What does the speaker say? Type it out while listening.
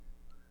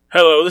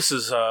Hello, this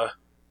is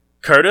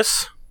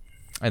Curtis,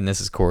 And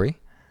this is Corey.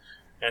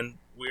 and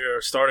we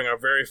are starting our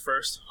very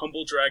first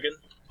Humble Dragon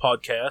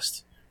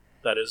podcast.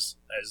 That is,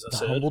 as I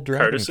said, Humble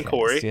Dragon Curtis and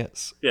Corey.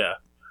 Yes. Yeah,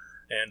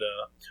 and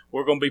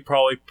we're going to be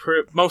probably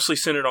mostly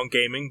centered on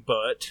gaming,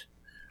 but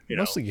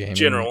Mostly gaming.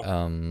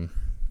 general.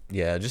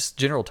 Yeah, just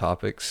general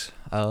topics.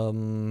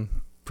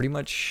 Pretty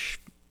much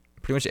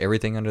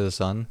everything under the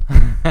sun.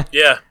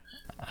 Yeah,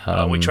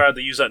 we tried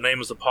to use that name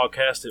as a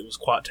podcast. It was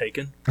quite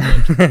taken.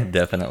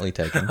 Definitely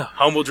taken.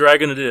 Humble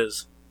Dragon, it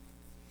is.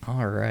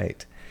 All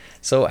right.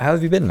 So, how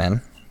have you been,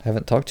 man?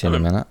 Haven't talked to you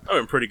in a minute. I've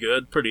been pretty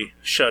good, pretty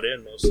shut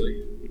in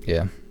mostly.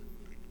 Yeah.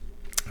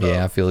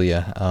 Yeah, I feel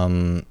you.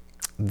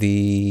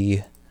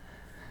 The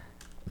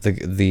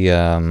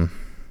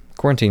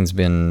quarantine's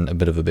been a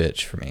bit of a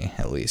bitch for me,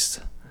 at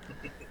least.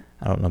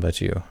 I don't know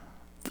about you.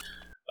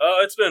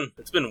 It's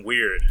been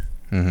weird.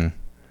 Mm-hmm.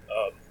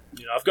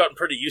 I've gotten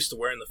pretty used to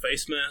wearing the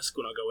face mask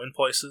when I go in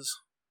places.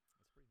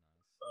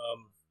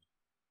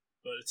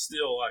 But it's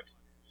still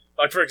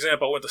like for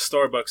example, I went to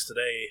Starbucks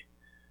today,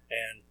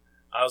 and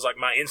I was like,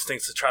 my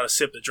instincts to try to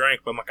sip the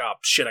drink, but I'm like, oh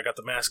shit, I got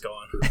the mask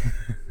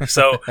on.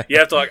 So you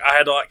have to I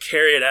had to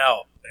carry it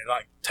out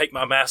and take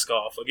my mask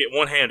off. I get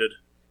one-handed,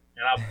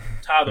 and I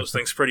tie those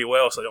things pretty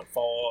well so they don't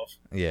fall off.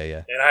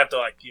 Yeah. And I have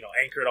to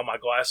anchor it on my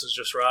glasses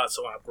just right,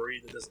 so when I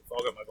breathe, it doesn't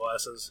fog up my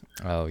glasses.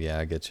 Oh yeah,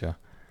 I get you.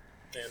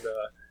 And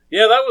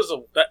yeah,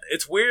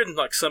 it's weird in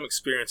some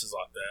experiences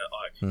like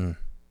that.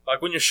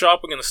 Like when you're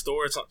shopping in a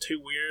store, it's not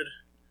too weird.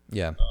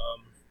 Yeah.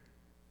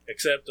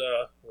 Except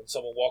when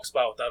someone walks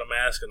by without a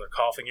mask and they're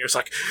coughing, you're just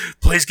like,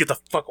 please get the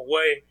fuck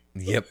away.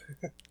 Yep.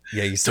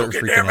 Yeah, you start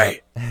Don't get freaking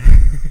near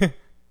out. Me.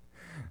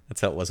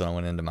 That's how it was when I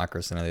went into Micro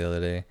Center the other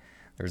day.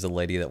 There was a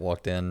lady that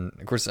walked in.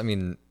 Of course, I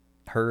mean,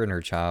 her and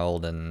her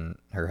child and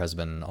her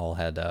husband all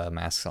had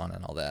masks on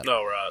and all that.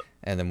 Oh, right.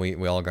 And then we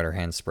all got our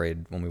hands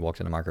sprayed when we walked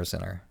into Micro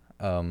Center.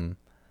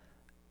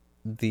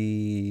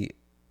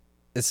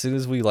 As soon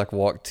as we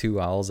walked 2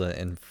 aisles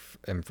in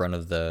front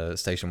of the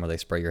station where they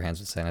spray your hands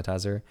with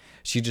sanitizer,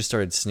 she just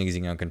started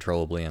sneezing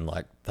uncontrollably, and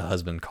the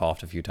husband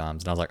coughed a few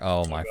times, and I was like,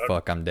 oh my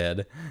fuck, I'm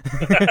dead.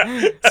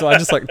 So I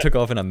just took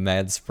off in a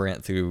mad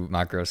sprint through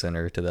Micro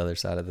Center to the other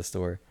side of the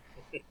store,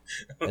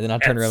 and then I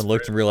turned around and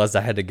looked and realized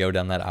I had to go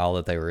down that aisle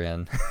that they were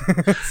in.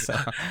 So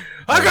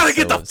I gotta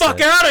get the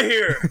fuck out of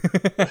here.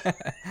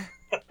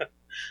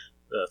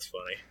 That's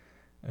funny.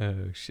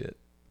 Oh shit.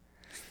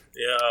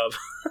 Yeah.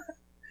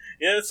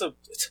 Yeah,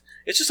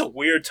 it's just a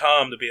weird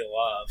time to be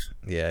alive.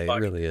 Yeah, it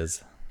really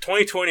is.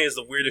 2020 is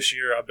the weirdest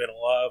year I've been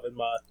alive in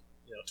my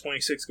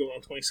 26 going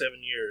on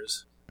 27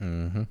 years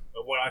of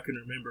what I can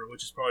remember,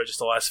 which is probably just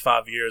the last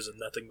 5 years and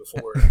nothing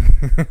before.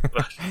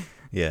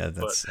 Yeah,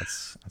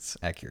 that's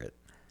accurate.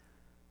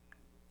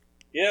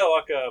 Yeah,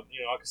 like I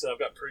said, I've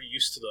got pretty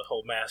used to the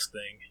whole mask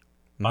thing.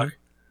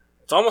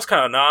 It's almost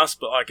kind of nice,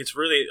 but it's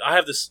really, I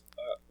have this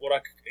what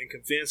I am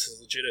convinced is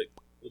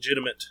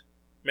legitimate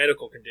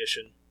medical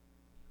condition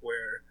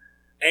where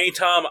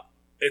anytime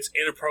it's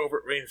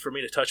inappropriate for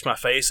me to touch my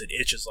face, it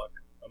itches like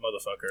a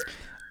motherfucker.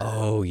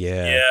 Oh,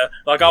 yeah.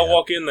 Yeah, I'll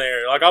walk in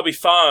there, I'll be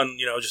fine,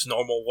 just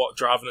normal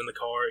driving in the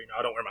car.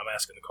 I don't wear my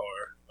mask in the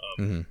car,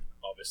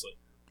 obviously.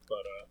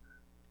 But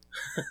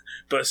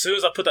but as soon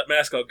as I put that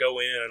mask, I'll go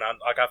in, and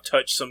I've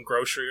touched some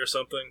grocery or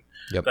something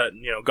that,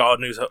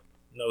 God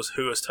knows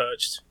who has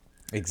touched.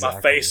 Exactly.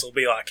 My face will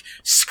be like,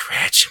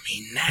 scratch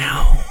me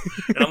now.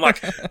 And I'm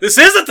like, this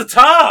isn't the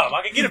time.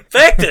 I can get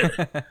infected.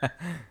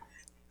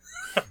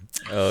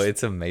 Oh,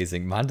 it's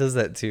amazing. Mine does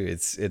that too.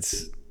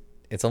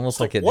 It's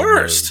almost like it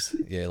worst.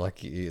 knows. Yeah,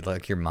 like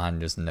your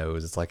mind just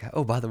knows. It's like,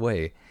 oh, by the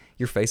way,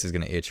 your face is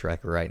gonna itch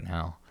right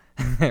now.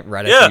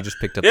 Right after you just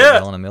picked up a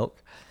gallon of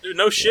milk. Dude,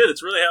 no shit.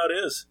 It's really how it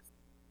is.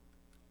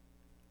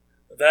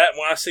 That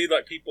when I see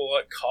people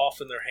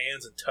cough in their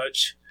hands and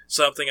touch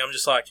something, I'm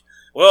just like,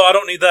 well, I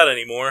don't need that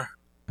anymore.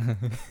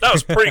 That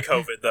was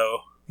pre-COVID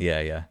though.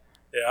 Yeah. Yeah,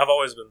 I've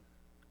always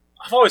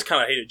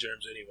kind of hated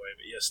germs anyway,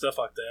 but yeah, stuff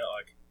like that,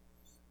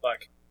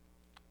 like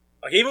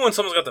even when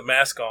someone's got the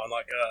mask on,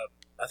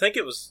 I think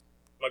it was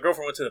my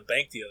girlfriend went to the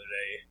bank the other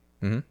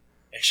day,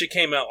 and she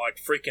came out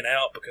freaking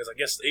out because I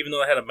guess even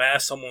though they had a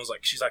mask, someone was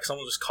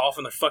someone just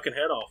coughing their fucking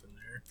head off in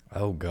there.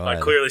 Oh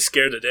god, clearly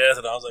scared to death,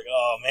 and I was like,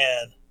 oh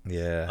man.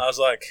 Yeah. I was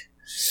like,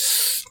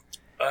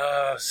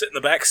 sit in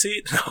the back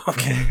seat. No, I'm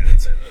kidding. I didn't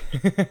say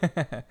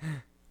that.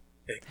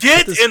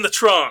 Get in the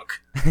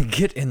trunk.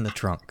 Get in the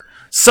trunk.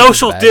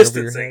 Social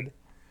distancing.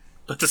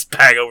 Put this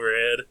bag over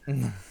your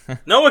head.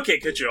 No one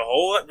can't cut you a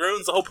hole. That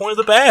ruins the whole point of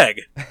the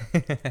bag.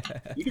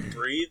 You can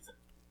breathe.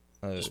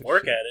 Just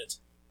work at it.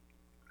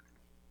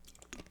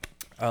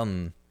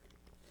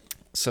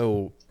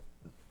 So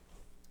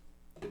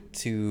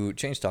to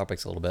change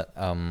topics a little bit,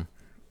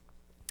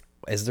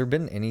 has there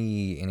been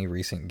any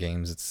recent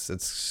games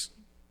it's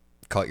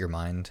caught your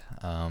mind,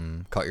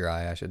 caught your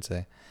eye, I should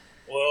say?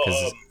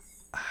 Well,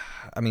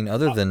 I mean,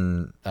 other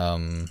than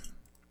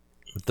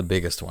the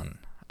biggest one,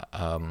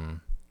 the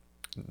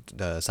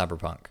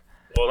Cyberpunk.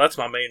 Well, that's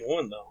my main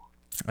one though.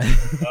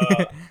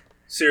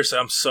 Seriously,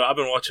 I've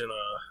been watching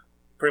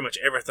pretty much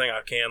everything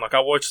I can. Like, I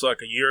watched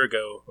like a year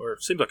ago, or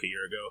it seems like a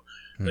year ago,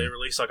 they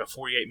released like a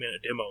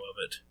 48-minute demo of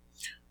it.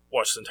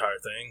 Watched the entire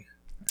thing.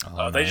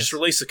 They just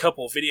released a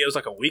couple of videos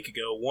like a week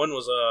ago. One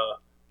was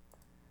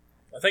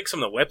I think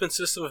some of the weapon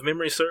system, if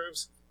memory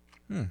serves.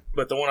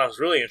 But the one I was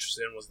really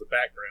interested in was the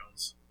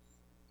backgrounds.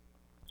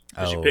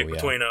 Because you pick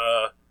between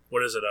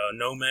what is it,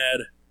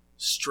 Nomad,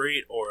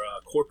 Street, or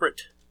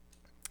Corporate.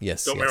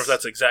 Yes. Don't remember if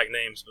that's exact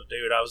names, but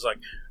dude, I was like,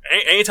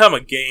 anytime a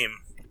game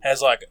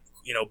has like,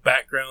 you know,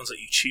 backgrounds that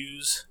you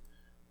choose,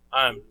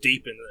 I'm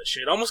deep into that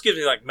shit. It almost gives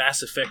me like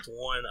Mass Effect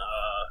 1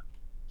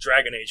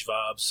 Dragon Age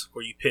vibes,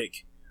 where you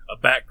pick a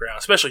background,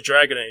 especially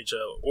Dragon Age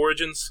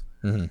Origins.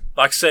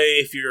 Like, say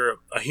if you're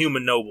a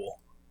human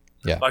noble,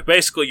 like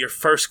basically your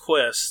first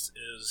quest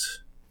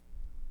is,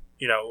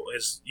 you know,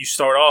 is you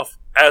start off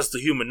as the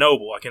human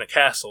noble, like in a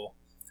castle.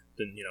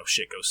 Then, you know,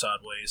 shit goes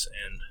sideways,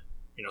 and,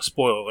 you know,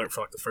 spoiler alert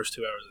for like the first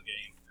 2 hours of the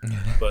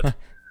game, but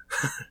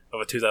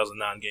of a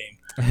 2009 game.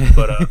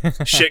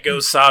 But shit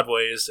goes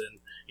sideways, and,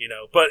 you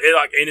know, but it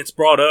like, and it's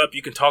brought up.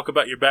 You can talk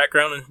about your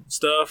background and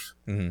stuff.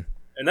 In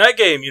that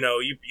game, you know,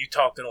 you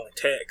talked in only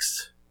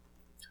text.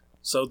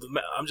 So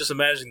I'm just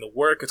imagining the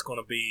work it's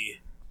going to be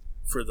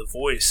for the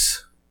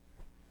voice.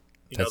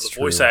 You know, the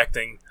voice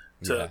acting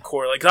to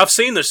correlate. Because I've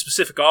seen there's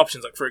specific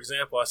options. Like, for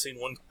example, I've seen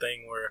one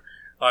thing where,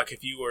 like,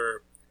 if you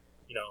were,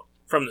 you know,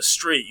 from the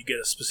street, you get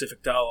a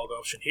specific dialogue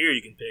option. Here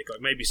you can pick,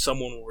 like, maybe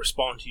someone will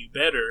respond to you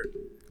better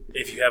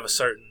if you have a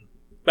certain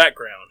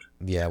background.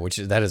 Yeah,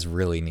 that is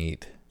really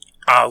neat.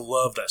 I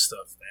love that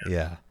stuff, man.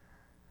 Yeah.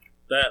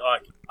 That,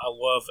 like, I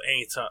love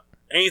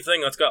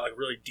anything that's got, like,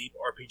 really deep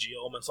RPG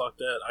elements like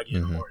that, I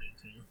get hard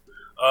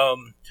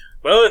into.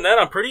 But other than that,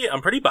 I'm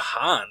pretty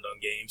behind on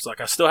games. Like,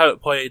 I still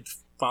haven't played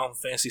Final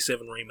Fantasy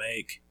VII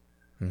Remake.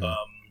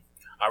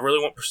 I really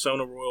want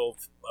Persona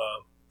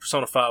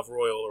 5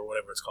 Royal, or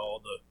whatever it's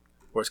called,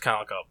 where it's kind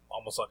of like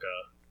almost like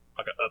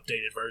an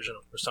updated version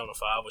of Persona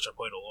 5, which I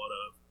played a lot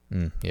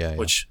of.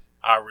 Which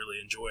I really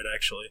enjoyed,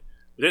 actually.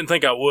 I didn't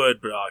think I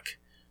would, but, like,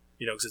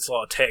 you know, because it's a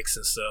lot of text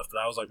and stuff. But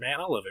I was like, man,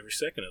 I love every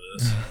second of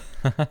this.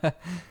 I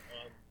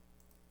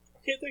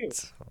can't think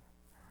of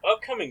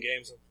upcoming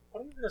games.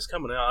 What is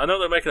coming out? I know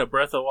they're making a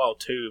Breath of the Wild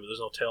 2, but there's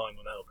no telling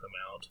when that'll come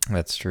out.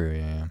 That's true,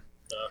 yeah.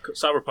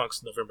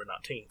 Cyberpunk's November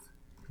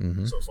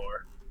 19th so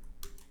far.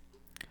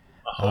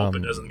 I hope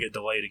it doesn't get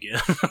delayed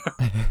again.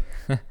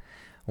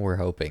 We're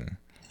hoping.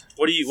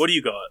 What do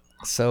you got?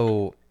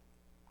 So,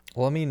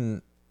 well, I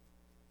mean,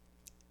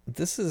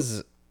 this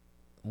is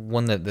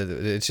one that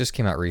it just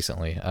came out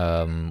recently.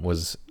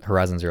 Was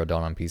Horizon Zero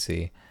Dawn on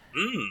PC.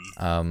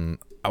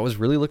 I was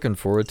really looking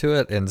forward to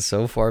it, and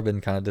so far been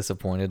kind of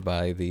disappointed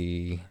by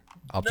the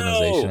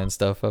optimization and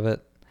stuff of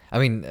it. I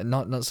mean,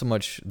 not so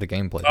much the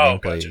gameplay. The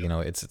gameplay, gotcha. You know,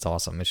 it's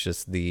awesome. It's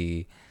just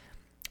the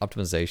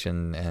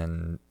optimization,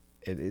 and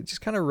it just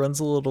kind of runs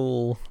a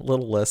little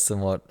less than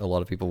what a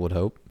lot of people would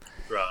hope.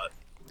 Right.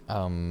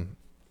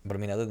 But I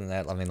mean, other than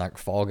that, I mean, like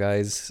Fall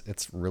Guys,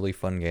 it's a really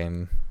fun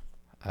game.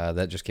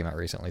 That just came out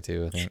recently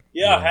too, I think.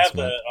 Yeah, I have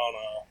that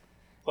on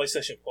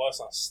PlayStation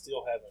Plus. I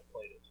still haven't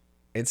played it.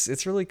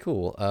 It's really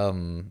cool.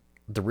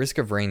 The Risk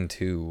of Rain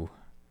 2.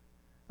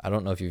 I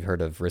don't know if you've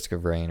heard of Risk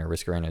of Rain or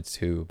Risk of Rain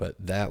 2, but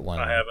that one,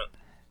 I haven't.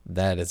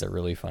 That is a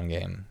really fun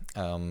game.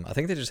 I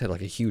think they just had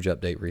like a huge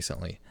update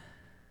recently,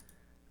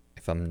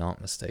 if I'm not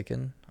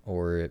mistaken,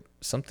 or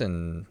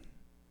something.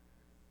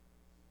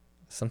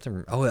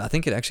 Oh, I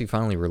think it actually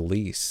finally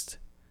released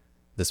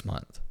this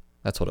month.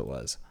 That's what it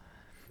was,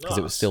 because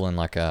it was still in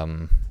like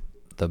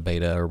the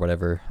beta or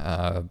whatever,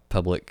 not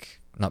public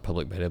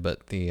beta,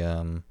 but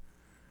the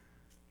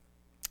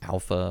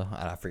alpha.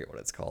 I forget what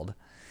it's called.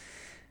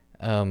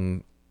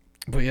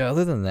 But yeah,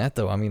 other than that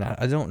though, I mean,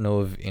 I don't know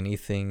of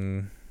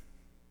anything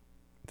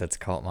that's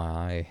caught my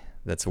eye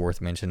that's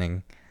worth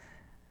mentioning.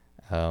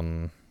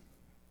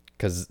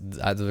 Because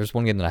there's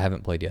one game that I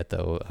haven't played yet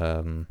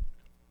though.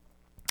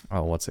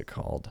 What's it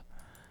called?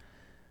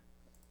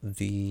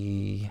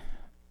 The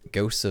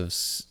Ghosts of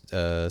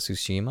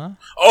Tsushima.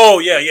 Oh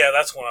yeah,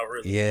 that's one I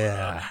really.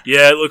 Yeah,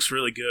 yeah, it looks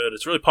really good.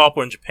 It's really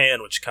popular in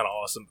Japan, which is kind of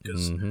awesome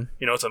because you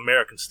know it's an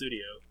American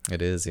studio.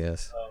 It is,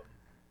 yes.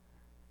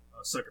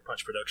 Sucker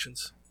Punch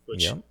Productions,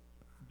 which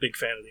big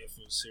fan of the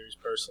Infamous series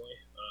personally,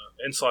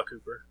 and Sly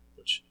Cooper,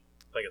 which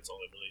I think it's all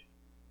I've really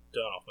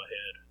done off my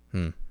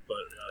head. But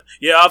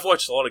yeah, I've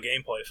watched a lot of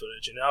gameplay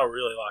footage, and I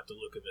really like the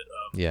look of it.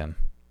 Yeah,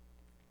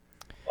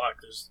 like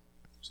there's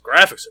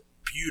graphics are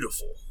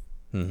beautiful.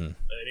 And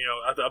you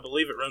know, I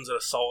believe it runs at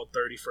a solid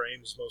 30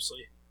 frames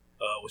mostly,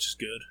 which is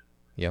good.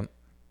 Yep.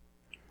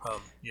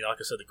 You know, like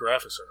I said, the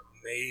graphics are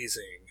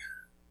amazing.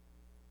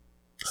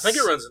 I think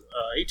it runs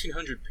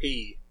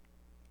 1800p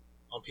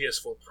on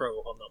PS4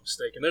 Pro, if I'm not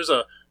mistaken. There's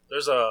a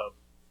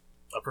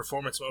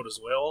performance mode as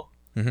well,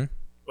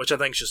 which I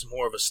think is just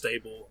more of a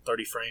stable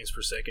 30 frames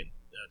per second,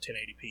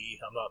 1080p.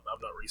 I've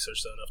not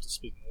researched that enough to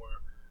speak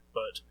more,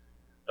 but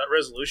that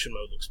resolution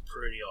mode looks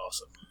pretty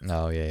awesome.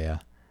 Oh yeah.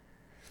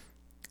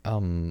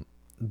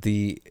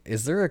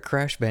 Is there a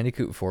Crash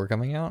Bandicoot 4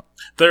 coming out?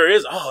 There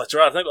is. Oh, that's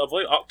right. I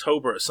believe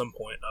October at some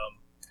point.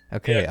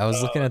 Okay, Yeah, I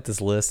was looking at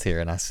this list here,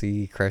 and I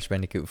see Crash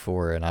Bandicoot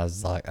 4, and I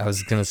was like, I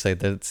was gonna say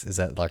is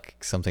that like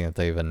something that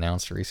they've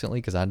announced recently?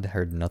 Because I'd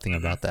heard nothing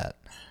about that.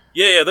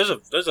 yeah. There's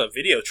a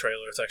video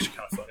trailer. It's actually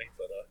kind of funny,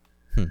 but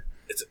Hmm.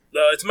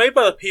 it's made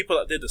by the people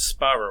that did the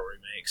Spyro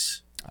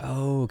remakes.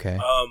 Oh, okay.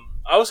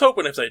 I was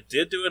hoping if they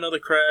did do another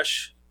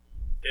Crash,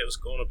 it was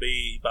going to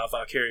be by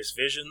Vicarious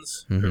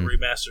Visions, who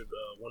remastered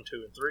 1,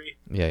 2, and 3.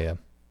 Yeah.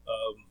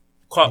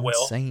 Quite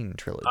well. Insane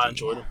trilogy. I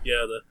enjoyed them.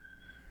 Yeah,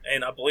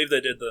 and I believe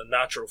they did the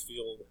Nitro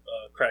Field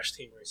Crash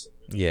Team Racing.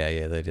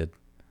 Yeah, they did.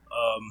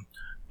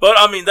 But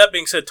I mean, that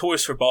being said,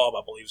 Toys for Bob,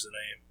 I believe is the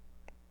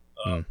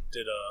name.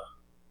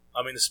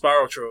 I mean, the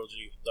Spyro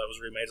trilogy that was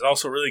remade is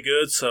also really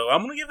good, so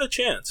I'm gonna give it a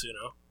chance.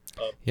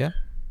 Yeah.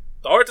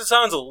 The art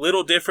design's a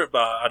little different,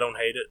 but I don't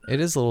hate it. It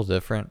is a little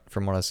different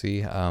from what I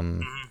see.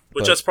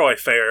 Which that's probably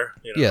fair.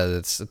 Yeah,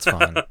 it's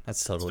fine.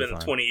 That's totally it's been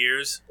fine. 20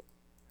 years.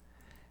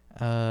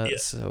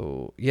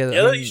 So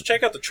yeah, you should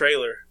check out the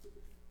trailer.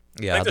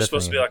 Yeah, I think there's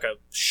supposed to be like a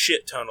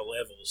shit ton of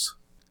levels.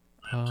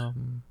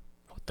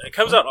 What the It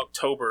comes out in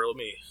October.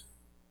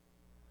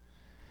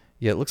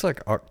 Yeah, it looks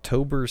like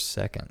October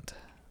 2nd.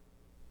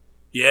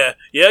 Yeah,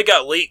 it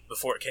got leaked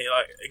before it came.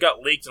 Like, it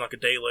got leaked, and like a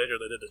day later,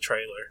 they did the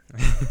trailer.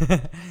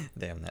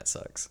 Damn, that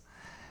sucks.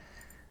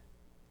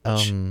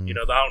 Which, I don't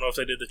know if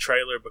they did the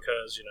trailer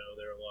because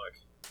they were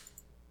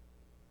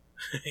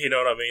like, you know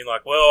what I mean?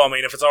 Like, well, I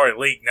mean, if it's already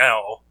leaked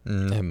now,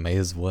 it may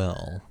as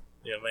well.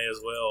 Yeah, may as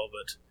well.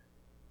 But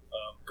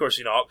of course,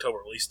 October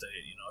release date.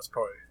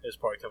 It's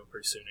probably coming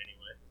pretty soon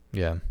anyway.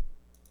 Yeah.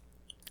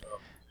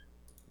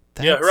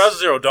 Yeah, Horizon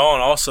Zero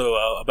Dawn. Also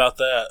about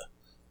that.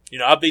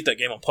 I beat that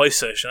game on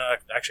PlayStation. I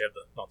actually have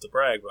not to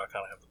brag, but I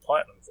kind of have the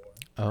platinum for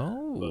it.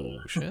 Oh,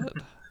 shit.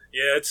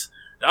 Yeah,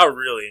 I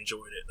really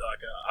enjoyed it. Like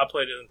I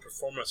played it in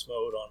performance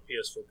mode on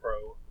PS4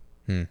 Pro,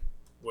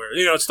 where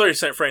it's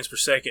 30 frames per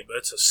second, but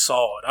it's a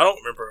solid. I don't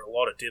remember a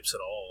lot of dips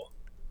at all.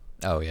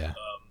 Oh yeah.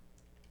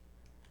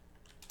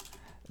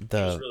 It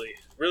was really,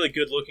 really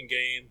good looking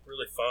game.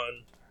 Really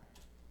fun.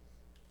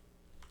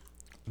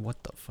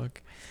 What the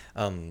fuck?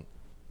 I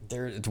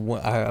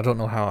don't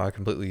know how I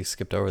completely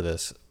skipped over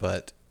this,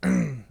 but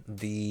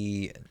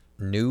the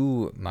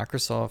new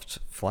Microsoft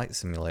Flight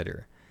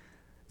Simulator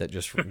that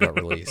just got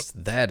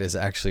released, that is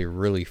actually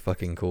really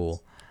fucking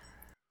cool.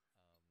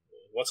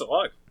 What's it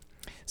like?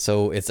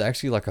 So it's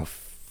actually like a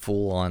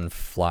full-on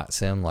flight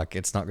sim. Like,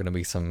 it's not going to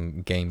be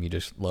some game you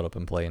just load up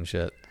and play and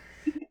shit.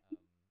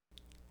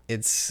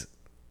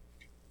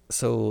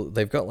 So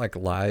they've got like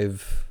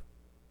live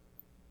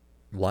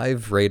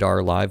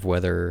radar, live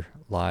weather,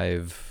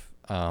 live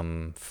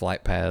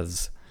flight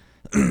paths,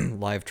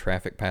 live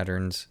traffic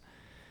patterns,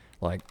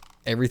 like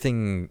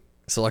everything.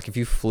 So like if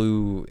you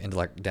flew into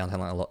like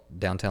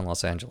downtown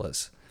Los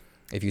Angeles,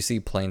 if you see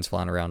planes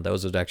flying around,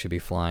 those would actually be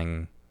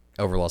flying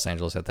over Los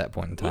Angeles at that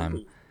point in time.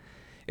 Ooh.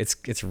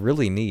 It's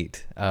really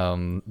neat.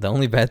 The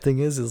only bad thing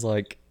is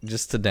like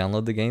just to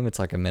download the game, it's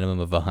like a minimum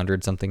of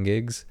 100 something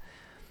gigs.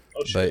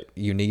 Oh, shit. But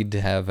you need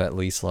to have at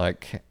least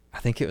like, I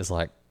think it was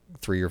like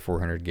 300 or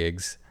 400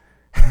 gigs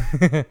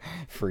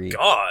free.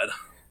 God.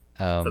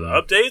 For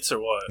the updates or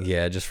what?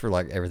 Yeah, just for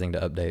like everything to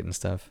update and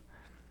stuff.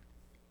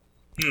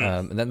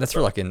 And that's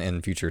for like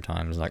in future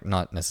times, like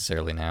not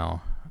necessarily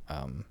now.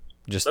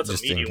 Just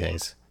in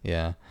case. One.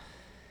 Yeah.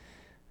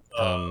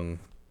 Can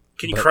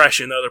you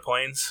crash into other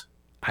planes?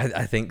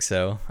 I think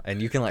so.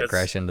 And you can like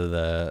crash into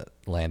the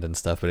land and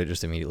stuff, but it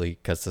just immediately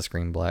cuts the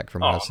screen black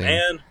from what I've seen.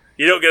 Man.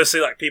 You don't get to see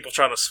like people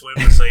trying to swim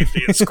to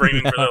safety and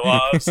screaming for their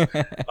lives.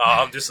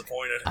 I'm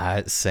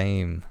disappointed.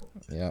 Same.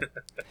 Yeah.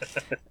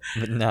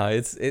 But no,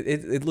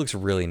 it looks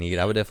really neat.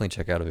 I would definitely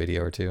check out a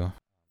video or two.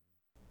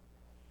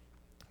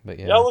 But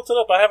yeah, I looked it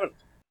up. I haven't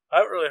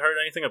really heard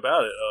anything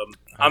about it.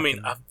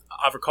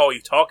 I recall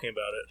you talking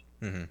about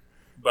it,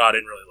 but I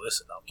didn't really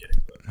listen. No, I'm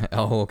kidding. But.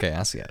 Oh, okay.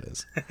 I see how it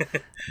is.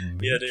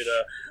 Yeah, dude.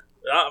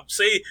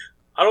 See,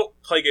 I don't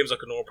play games like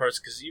a normal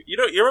person because you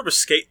remember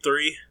Skate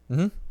 3?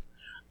 Mm-hmm.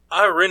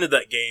 I rented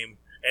that game,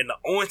 and the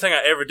only thing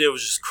I ever did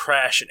was just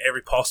crash in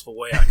every possible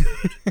way I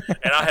could,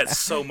 and I had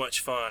so much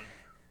fun.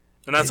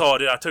 And that's all I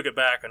did. I took it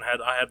back, and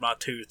I had my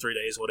 2 or 3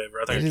 days,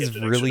 whatever. I think it is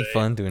really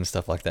fun doing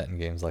stuff like that in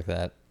games like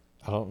that.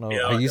 I don't know.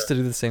 Yeah, I used to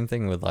do the same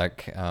thing with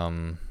like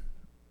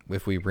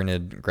if we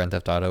rented Grand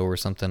Theft Auto or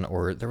something,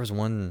 or there was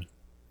one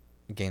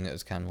game that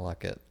was kind of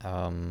like it.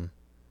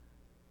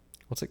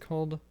 What's it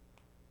called?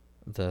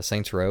 The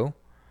Saints Row.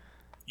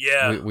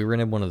 Yeah, we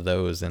rented one of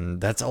those, and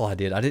that's all I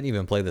did. I didn't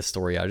even play the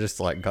story. I just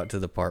like got to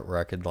the part where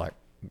I could like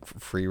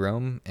free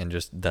roam, and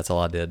just that's all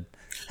I did.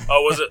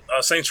 Oh, was it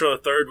Saints Row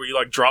the Third where you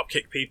like drop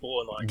kick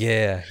people and like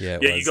yeah,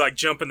 you like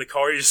jump in the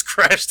car, you just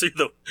crash through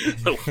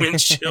the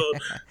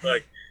windshield.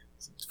 Like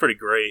it's pretty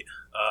great.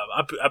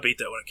 I beat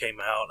that when it came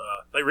out.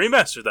 They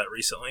remastered that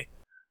recently.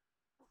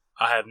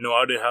 I have no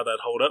idea how that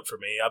hold up for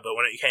me, but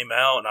when it came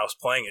out and I was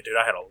playing it, dude,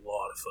 I had a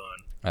lot of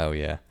fun. Oh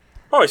yeah,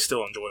 probably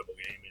still enjoyable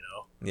game,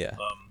 Yeah.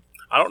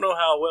 I don't know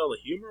how well the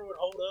humor would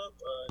hold up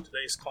in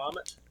today's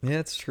climate. Yeah,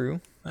 it's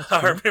true.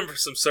 I remember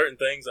some certain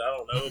things I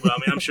don't know, but I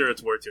mean, I'm sure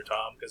it's worth your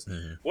time because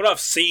what I've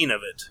seen of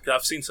it,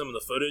 I've seen some of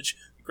the footage.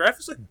 The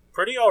graphics look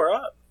pretty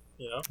alright.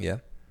 You know. Yeah.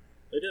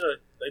 They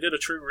did a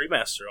true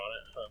remaster on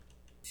it.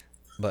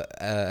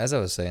 But as I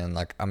was saying,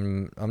 like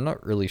I'm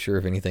not really sure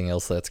of anything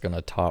else that's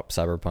gonna top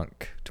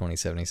Cyberpunk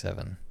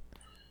 2077.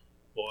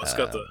 Well, it's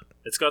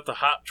got the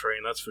hype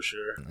train, that's for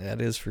sure. That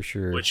is for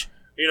sure. Which,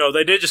 you know,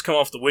 they did just come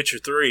off The Witcher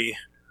 3,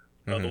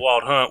 The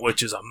Wild Hunt,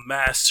 which is a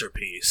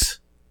masterpiece.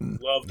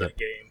 Love that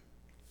game.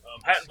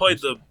 Hadn't played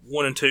the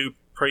 1 and 2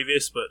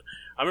 previous, but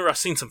I remember I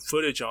seen some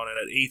footage on it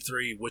at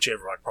E3,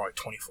 whichever, like probably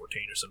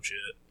 2014 or some shit.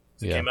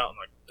 It came out in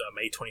like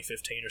May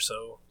 2015 or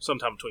so,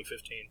 sometime in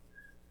 2015.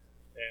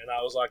 And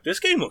I was like, this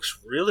game looks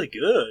really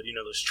good. You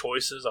know, there's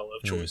choices. I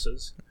love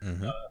choices.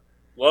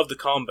 Love the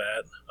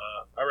combat.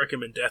 I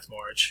recommend Death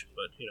March,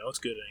 but, you know, it's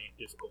good at any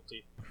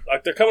difficulty.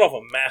 Like, they're coming off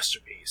a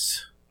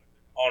masterpiece,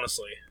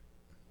 honestly.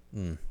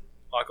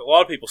 Like, a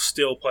lot of people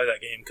still play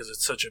that game because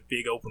it's such a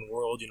big open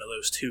world. You know,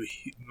 those 2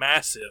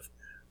 massive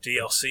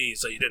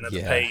DLCs that you didn't have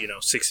to pay, you know,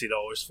 $60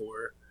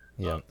 for.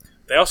 Yeah.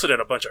 They also did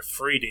a bunch of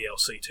free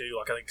DLC, too.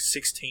 Like, I think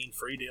 16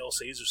 free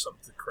DLCs or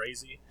something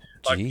crazy.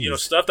 Like, you know,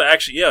 stuff that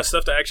actually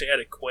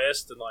added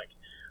quests and, like,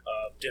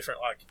 different,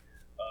 like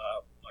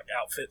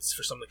outfits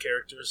for some of the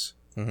characters.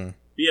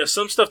 Yeah,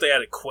 some stuff they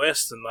added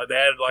quests and like, they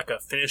added, like, a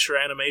finisher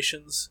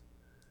animations.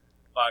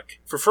 Like,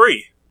 for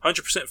free.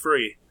 100%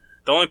 free.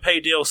 The only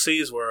paid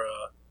DLCs were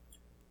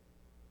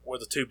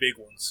the 2 big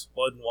ones.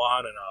 Blood and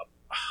Wine and,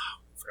 I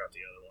forgot the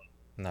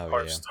other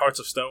one. Hearts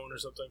of Stone or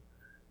something.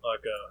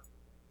 Like,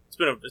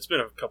 it's been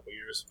a couple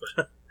years,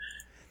 but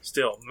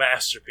still,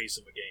 masterpiece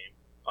of a game.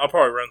 I'll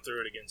probably run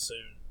through it again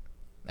soon.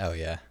 Oh,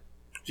 yeah.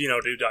 You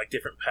know, do like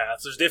different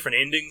paths. There's different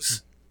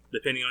endings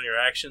depending on your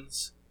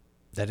actions.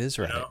 That is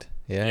right.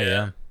 You know?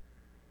 Yeah.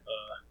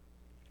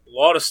 A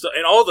lot of stuff.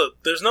 And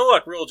there's no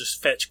like real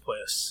just fetch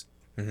quests.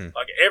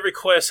 Like every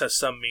quest has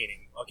some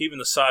meaning. Like even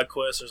the side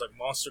quests, there's like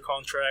monster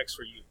contracts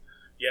where you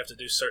have to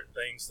do certain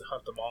things to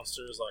hunt the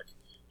monsters. Like,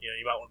 you know,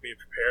 you might want to be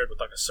prepared with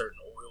like a certain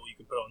oil you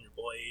can put on your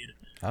blade.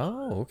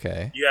 Oh,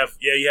 okay. You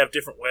have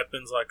different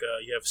weapons. Like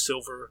you have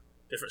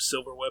different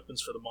silver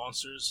weapons for the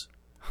monsters,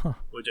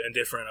 and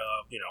different,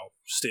 you know,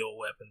 steel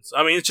weapons.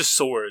 I mean, it's just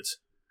swords.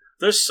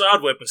 There's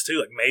side weapons too,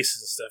 like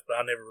maces and stuff, but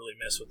I never really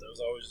mess with those.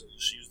 I always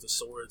just use the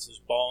swords. There's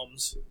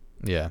bombs.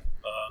 Yeah.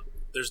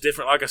 There's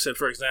different, like I said,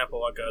 for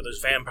example, like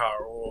there's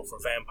vampire oil for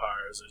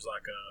vampires. There's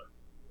like a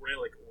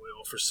relic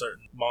oil for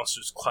certain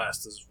monsters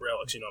classed as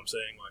relics. You know what I'm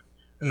saying? Like,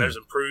 and there's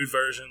improved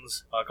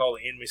versions. Like all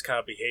the enemies kind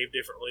of behave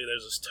differently.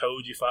 There's this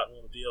toad you fight in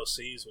one of the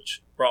DLCs,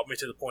 which brought me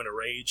to the point of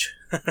rage.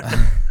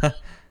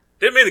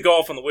 Didn't mean to go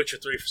off on The Witcher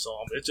 3 for so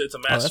long, but it's a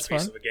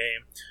masterpiece of a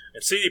game.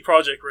 And CD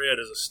Projekt Red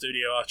is a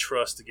studio I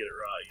trust to get it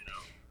right, you know.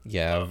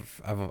 Yeah,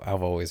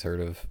 I've always heard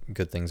of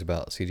good things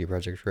about CD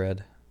Projekt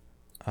Red.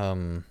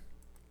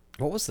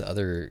 What was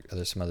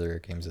the some other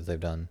games that they've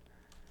done?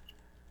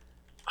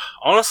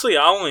 Honestly,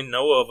 I only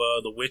know of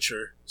the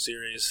Witcher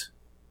series.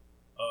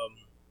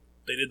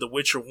 They did The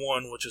Witcher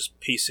 1, which is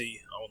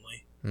PC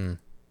only.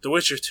 The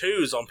Witcher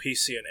 2 is on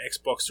PC and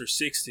Xbox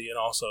 360, and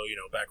also, you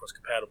know, backwards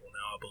compatible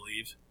now, I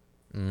believe.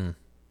 And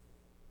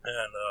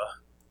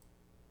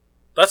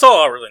that's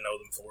all I really know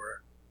them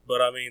for.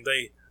 But I mean,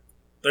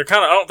 they're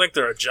kind of, I don't think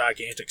they're a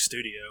gigantic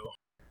studio.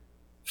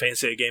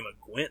 Fancy a game of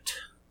Gwent,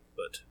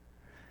 but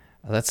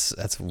that's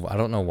I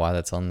don't know why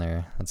that's on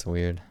there. That's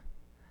weird.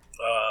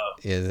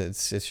 Yeah, it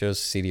shows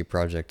CD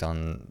Projekt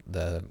on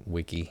the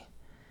wiki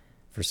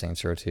for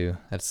Saints Row 2.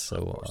 That's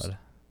so odd.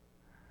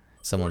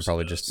 Someone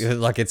probably just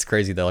like, it's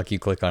crazy though. Like you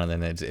click on it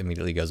and it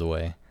immediately goes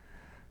away.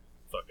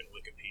 Fucking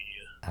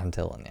Wikipedia. I'm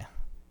telling you.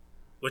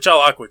 Which I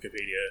like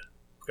Wikipedia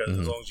because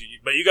as long as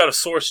but you got a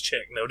source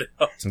check, no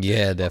doubt.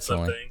 Yeah,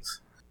 definitely. Some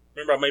things.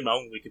 Remember, I made my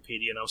own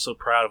Wikipedia and I was so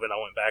proud of it.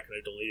 I went back and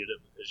I deleted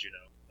it because, you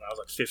know, when I was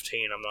like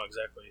 15, I'm not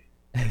exactly,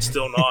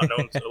 still not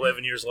known.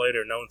 11 years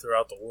later, known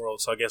throughout the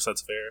world. So I guess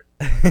that's fair.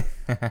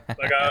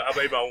 Like I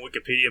made my own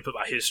Wikipedia and put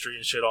my history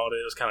and shit on it.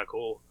 It was kind of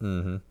cool.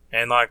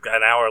 And like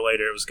an hour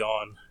later, it was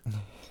gone.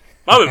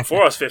 Might have been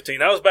before I was 15.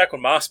 That was back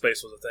when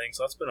MySpace was a thing.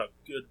 So that's been a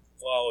good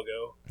while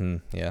ago.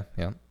 Yeah.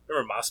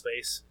 Remember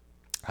MySpace?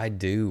 I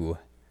do.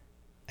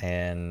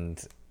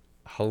 And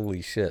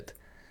holy shit.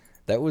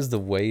 That was the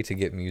way to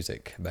get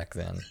music back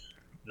then.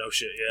 No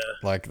shit,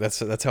 yeah. Like that's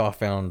how I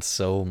found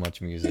so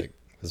much music,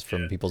 was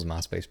from people's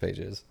MySpace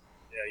pages.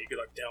 Yeah, you could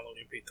like download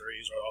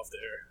MP3s right off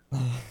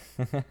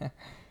there.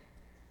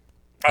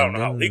 I don't know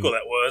how legal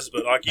that was,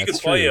 but like you could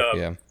play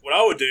what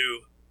I would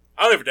do,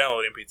 I never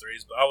download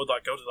MP3s, but I would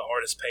like go to the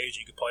artist page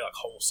and you could play like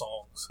whole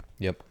songs.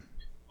 Yep.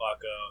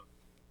 Like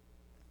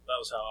that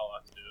was how I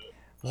like to do it.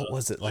 What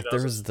was it? Like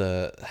there was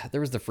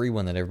the free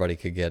one that everybody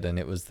could get, and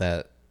it was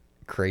that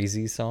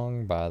Crazy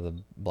song by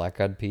the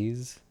Black Eyed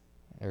Peas,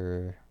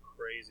 or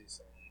Crazy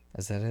song.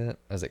 Is that it?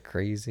 Is it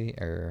Crazy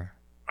or?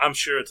 I'm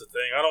sure it's a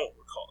thing. I don't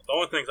recall. The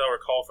only things I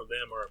recall from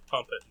them are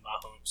 "Pump It" and "My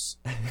Humps,"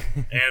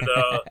 and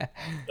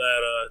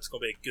that it's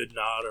gonna be a good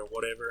night or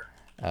whatever.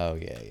 Oh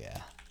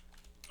yeah.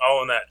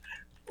 Oh, and that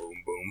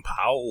boom boom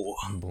pow.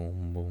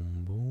 Boom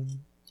boom boom.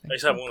 I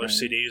used to have one of their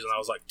CDs when I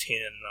was like 10,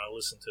 and I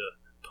listened to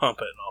Pump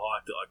It, and I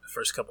liked it like the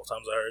first couple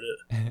times I heard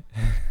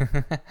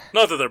it.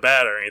 Not that they're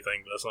bad or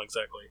anything, but that's not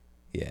exactly.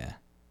 Yeah.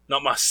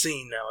 Not my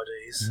scene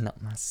nowadays.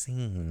 Not my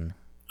scene.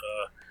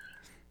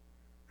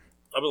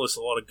 I've been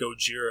listening to a lot of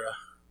Gojira.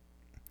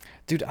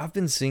 Dude, I've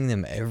been seeing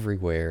them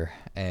everywhere,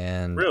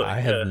 and Really?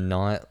 I have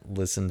not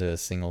listened to a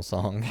single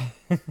song.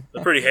 They're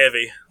pretty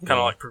heavy, kind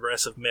of like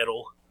progressive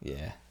metal.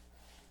 Yeah.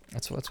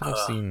 That's what I've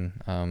seen.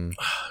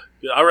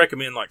 Yeah, I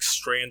recommend like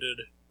Stranded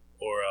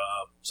or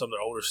some of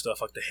their older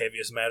stuff, like The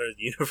Heaviest Matter of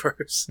the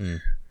Universe.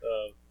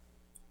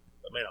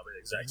 That may not be the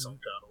exact song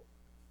title.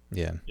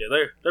 Yeah. Yeah,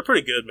 they're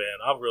pretty good,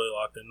 man. I really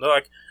like them. They're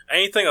like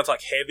anything that's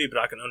like heavy, but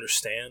I can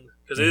understand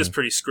because it is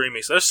pretty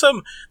screamy. So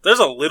there's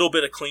a little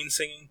bit of clean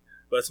singing,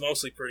 but it's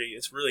mostly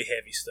it's really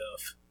heavy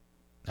stuff.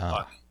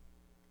 I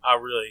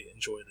really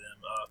enjoy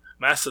them.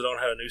 Mastodon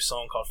had a new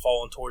song called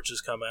Fallen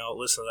Torches come out.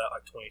 Listen to that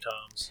like 20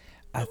 times.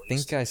 I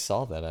think I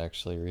saw that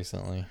actually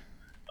recently.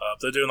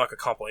 They're doing like a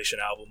compilation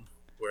album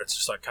where it's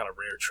just like kind of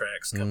rare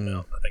tracks coming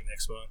out, I think,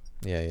 next month.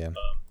 Yeah.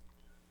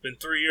 Been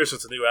 3 years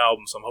since the new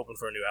album, so I'm hoping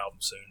for a new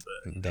album soon.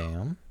 But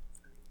damn,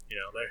 you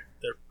know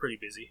they're pretty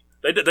busy.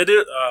 They're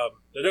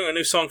doing a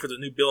new song for the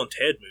new Bill and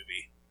Ted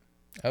movie.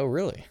 Oh,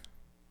 really?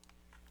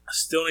 I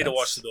still need to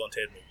watch the Bill and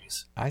Ted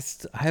movies. I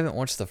haven't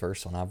watched the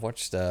first one. I've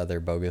watched their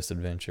Bogus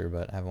Adventure,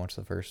 but I haven't watched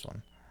the first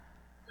one.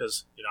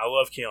 Because I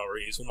love Keanu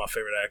Reeves, one of my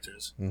favorite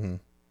actors. Mm-hmm.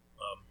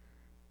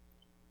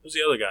 Who's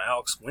the other guy?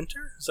 Alex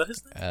Winter? Is that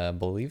his name? I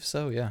believe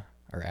so. Yeah,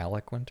 or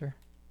Alec Winter.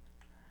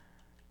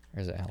 Or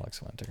is it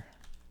Alex Winter?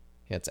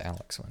 Yeah, it's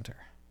Alex Winter.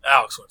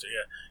 Alex Winter,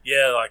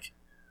 yeah. Like,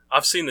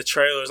 I've seen the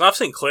trailers, and I've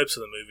seen clips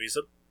of the movies.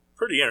 They're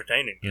pretty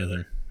entertaining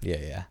together.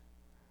 Mm-hmm. Yeah.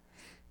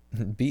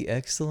 Be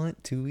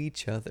excellent to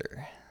each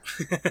other.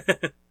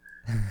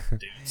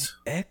 Dudes.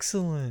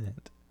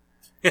 Excellent.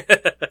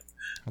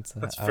 What's that?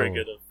 That's a pretty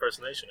good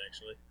impersonation,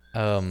 actually.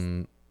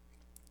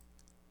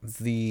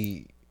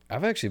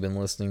 I've actually been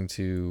listening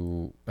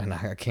to, and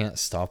I can't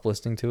stop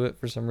listening to it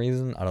for some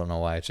reason. I don't know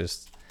why. It's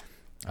just,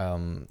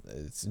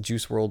 it's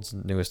Juice WRLD's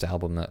newest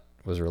album that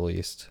was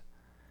released.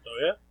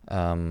 Oh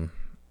yeah.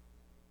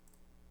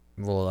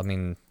 Well, I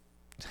mean,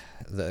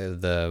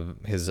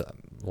 his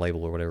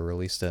label or whatever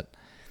released it.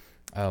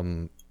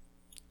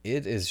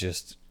 It is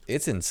just,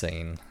 it's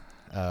insane.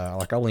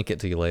 Like, I'll link it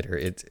to you later.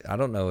 I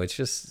don't know. It's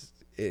just,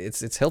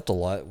 it's helped a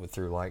lot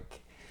through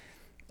like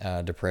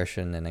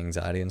depression and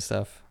anxiety and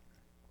stuff.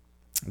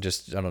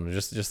 Just, I don't know,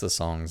 just the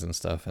songs and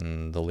stuff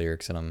and the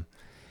lyrics in them.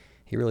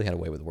 He really had a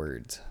way with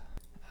words.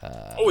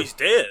 He's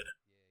dead.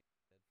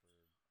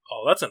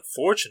 Oh, that's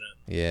unfortunate.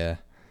 Yeah.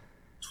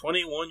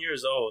 21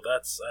 years old.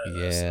 That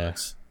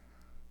sucks.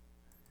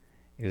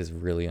 It is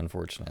really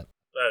unfortunate.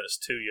 That is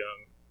too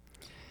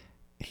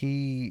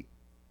young.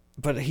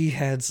 But he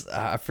had,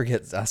 I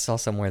forget, I saw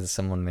somewhere that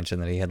someone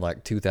mentioned that he had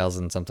like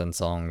 2,000 something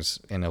songs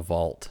in a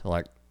vault,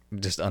 like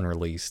just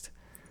unreleased.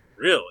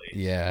 Really?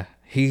 Yeah.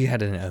 He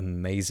had an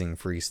amazing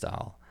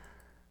freestyle.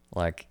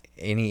 Like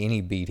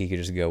any beat, he could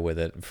just go with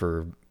it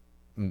for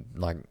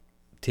like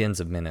tens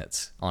of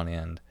minutes on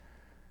end.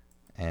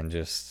 And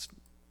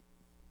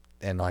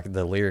like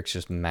the lyrics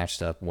just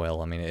matched up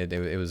well. I mean,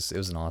 it was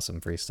an awesome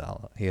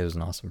freestyle. He was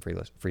an awesome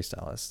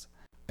freestylist.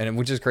 And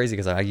which is crazy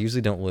because I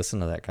usually don't listen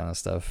to that kind of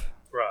stuff.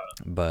 Right.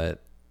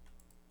 But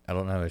I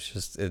don't know. I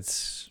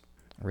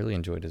really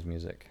enjoyed his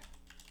music.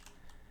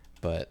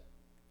 But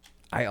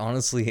I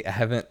honestly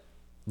haven't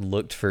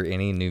looked for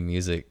any new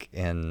music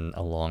in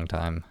a long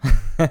time.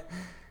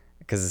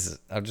 Because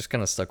I'm just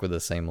kind of stuck with the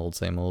same old.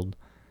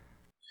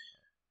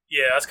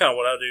 Yeah, that's kind of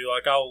what I do.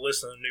 Like, I'll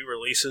listen to new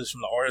releases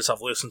from the artists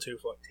I've listened to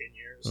for like 10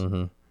 years.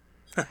 Mm-hmm.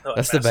 Like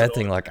that's the bad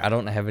thing. Like, I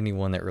don't have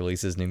anyone that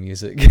releases new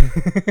music.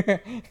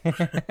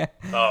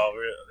 Oh,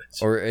 really?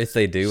 Or if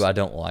they do, I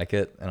don't like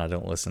it, and I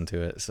don't listen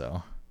to it,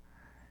 so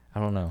I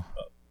don't know.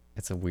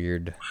 It's a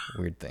weird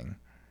thing.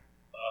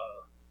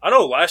 I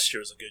know last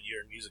year was a good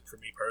year in music for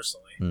me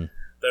personally.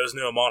 There was a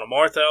new Amon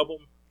Amarth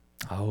album.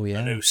 Oh, yeah.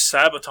 A new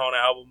Sabaton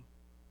album.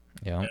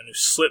 Yeah. And a new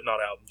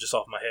Slipknot album, just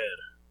off my head.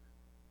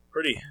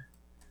 Pretty.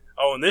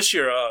 Oh, and this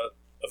year,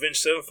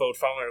 Avenged Sevenfold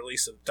finally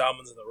released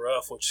Diamonds in the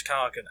Rough, which is kind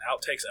of like an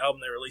outtakes album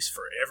they released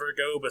forever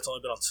ago, but it's only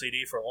been on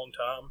CD for a long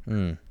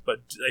time. But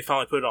they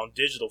finally put it on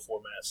digital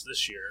formats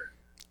this year.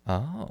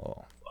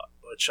 Oh.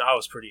 Which I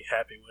was pretty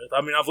happy with.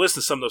 I mean, I've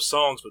listened to some of those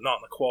songs, but not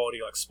in the quality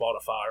like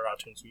Spotify or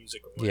iTunes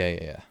Music or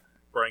whatever. Yeah.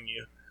 Bring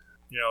you.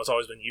 It's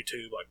always been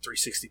YouTube, like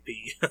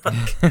 360p.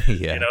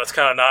 Yeah. It's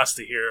kind of nice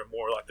to hear it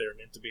more like they're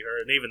meant to be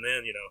heard. And even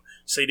then,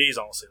 CD's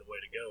honestly the way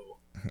to go,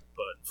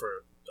 but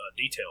for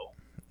detail.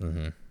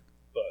 Mm-hmm.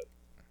 But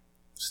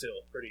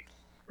still, pretty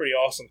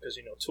awesome because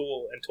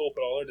Tool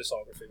put all their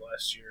discography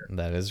last year.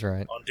 That is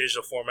right. On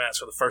digital formats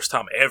for the first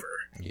time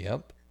ever.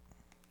 Yep.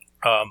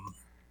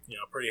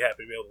 Pretty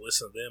happy to be able to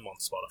listen to them on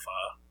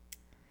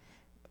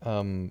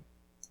Spotify.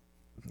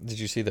 Did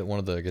you see that one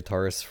of the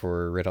guitarists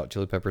for Red Hot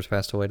Chili Peppers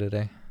passed away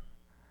today?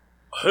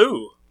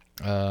 Who?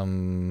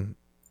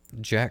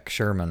 Jack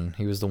Sherman.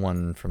 He was the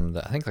one from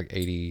I think like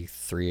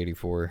 83,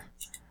 84.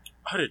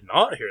 I did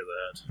not hear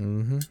that.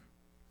 Mm-hmm.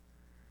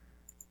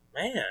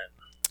 Man.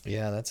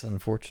 Yeah, that's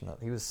unfortunate.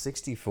 He was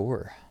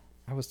 64.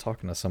 I was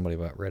talking to somebody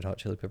about Red Hot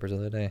Chili Peppers the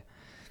other day.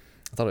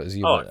 I thought it was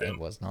you, but it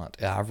was not.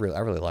 Yeah, I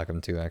really like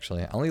them too.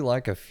 Actually, I only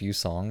like a few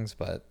songs,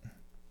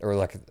 or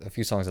like a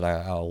few songs that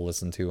I'll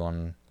listen to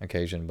on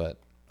occasion. But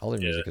all their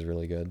music is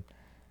really good.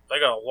 They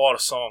got a lot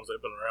of songs.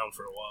 They've been around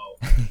for a while,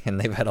 and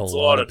they've had a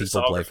lot of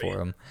people play for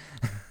them.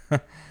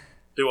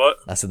 Do what?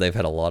 I said they've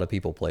had a lot of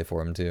people play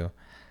for them too.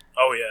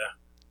 Oh yeah,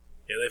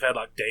 yeah. They've had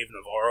like Dave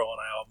Navarro on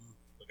an album,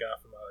 the guy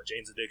from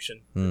Jane's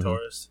Addiction,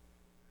 guitarist.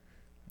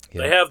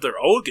 Yeah. They have their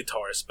old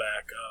guitarist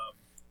back.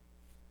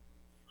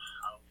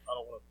 I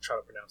don't want to try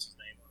to pronounce his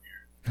name on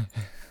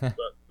here,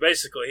 but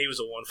basically he was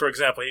the one. For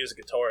example, he was a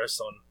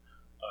guitarist on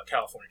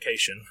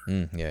Californication.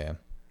 Yeah.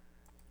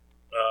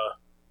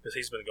 Because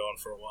he's been gone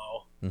for a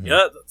while.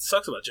 Yeah, that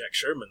sucks about Jack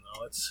Sherman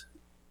though.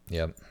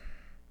 Yep.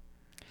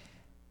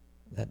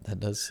 That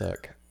does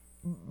suck.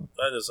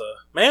 That is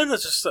man.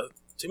 That's just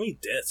too many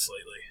deaths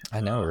lately.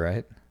 I know,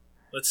 right?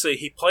 Let's see.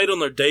 He played on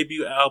their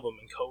debut album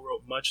and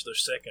co-wrote much of their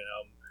second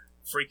album,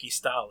 Freaky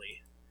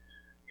Styley.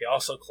 He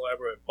also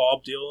collaborated with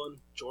Bob Dylan,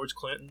 George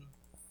Clinton,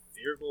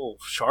 Virgil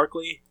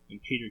Sharkley,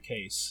 and Peter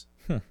Case.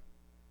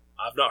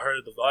 I've not heard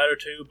of the latter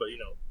two, but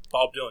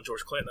Bob Dylan,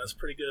 George Clinton. That's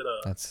pretty good.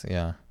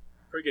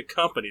 Pretty good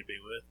company to be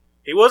with.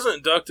 He wasn't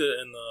inducted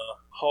in the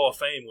Hall of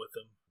Fame with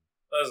them.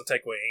 That doesn't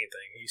take away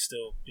anything. He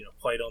still,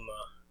 played on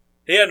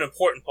the. He had an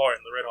important part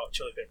in the Red Hot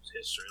Chili Peppers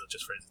history. Let's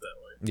just phrase it that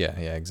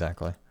way. Yeah,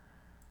 exactly.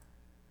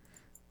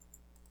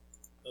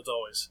 That's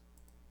always.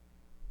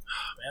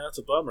 Man, that's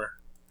a bummer.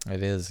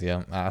 It is,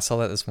 yeah. I saw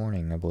that this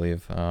morning, I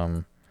believe.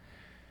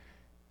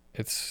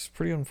 It's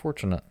pretty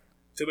unfortunate.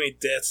 Too many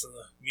deaths in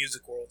the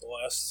music world the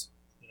last,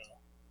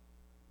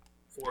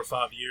 4 or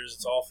 5 years.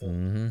 It's awful.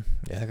 Mm-hmm.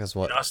 Yeah, because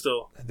what?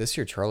 This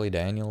year, Charlie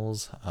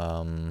Daniels.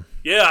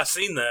 Yeah, I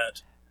seen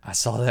that. I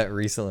saw that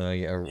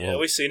recently. Yeah,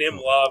 we seen him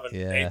live in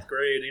 8th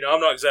grade. I'm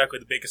not exactly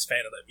the biggest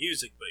fan of that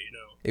music, but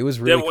it was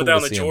really cool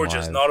Down to see Georgia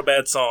him is live. not a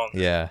bad song.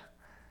 Yeah,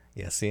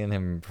 seeing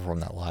him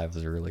perform that live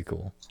was really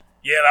cool.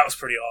 Yeah, that was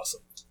pretty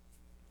awesome.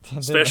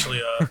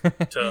 Especially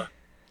to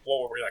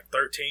what were we, like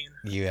 13?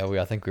 Yeah,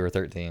 I think we were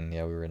 13.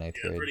 Yeah, we were in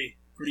 8th grade.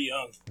 Pretty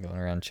young. Going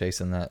around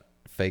chasing that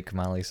fake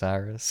Miley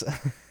Cyrus.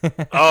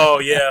 Oh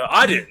yeah,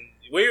 I didn't.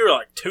 We were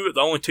like the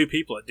only two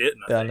people that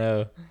didn't. I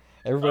know.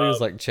 Everybody was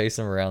like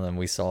chasing around them.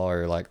 We saw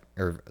her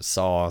or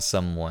saw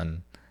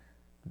someone.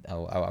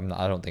 Oh,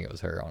 I don't think it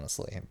was her,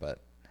 honestly,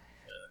 but.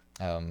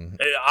 I don't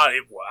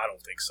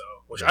think so.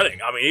 Which I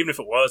think. I mean, even if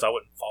it was, I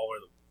wouldn't follow her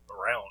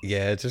around.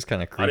 Yeah, it's just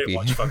kind of creepy. I didn't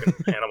watch fucking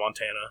Hannah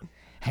Montana.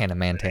 Hannah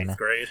Montana. 8th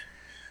grade.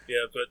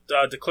 Yeah,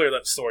 but to clear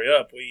that story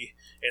up,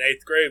 in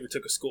 8th grade we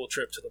took a school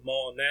trip to the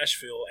mall in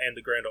Nashville and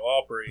the Grand Ole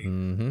Opry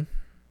to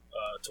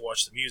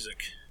watch the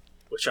music,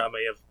 which I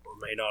may have or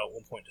may not at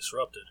one point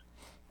disrupted.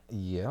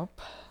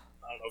 Yep.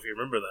 I don't know if you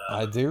remember that.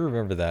 I do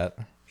remember that.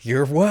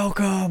 You're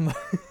welcome.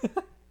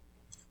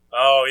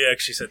 Oh yeah,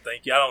 she said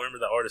thank you. I don't remember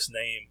the artist's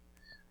name.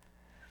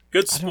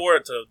 Good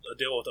sport to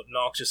deal with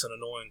obnoxious and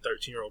annoying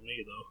 13-year-old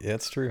me, though. Yeah,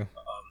 it's true.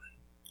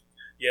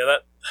 Yeah,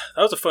 that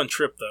was a fun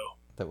trip, though.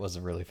 That was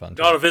a really fun trip.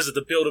 Got to visit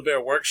the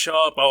Build-A-Bear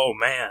workshop. Oh,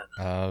 man.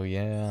 Oh,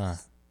 yeah.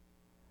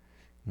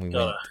 We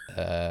got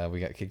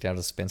kicked out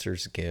of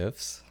Spencer's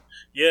Gifts.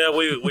 Yeah,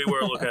 we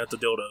were looking at the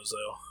dildos,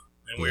 though.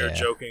 And we were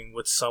joking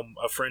with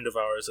a friend of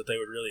ours that they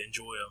would really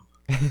enjoy them.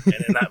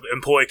 And then that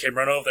employee came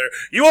running over there.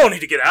 You all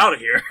need to get out of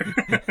here.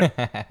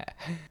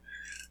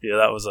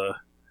 Yeah,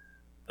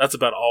 that's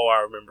about all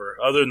I remember.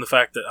 Other than the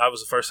fact that I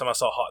was the first time I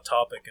saw Hot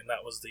Topic, and I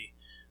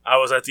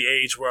was at the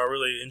age where I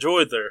really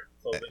enjoyed their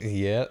clothing.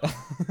 Yeah.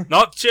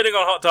 Not shitting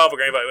on Hot Topic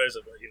or anybody wears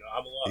it, but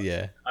I'm a lot.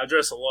 Yeah. I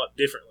dress a lot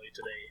differently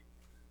today.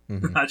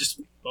 Mm-hmm. I just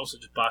mostly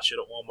just buy shit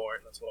at Walmart,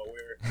 and that's what I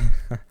wear.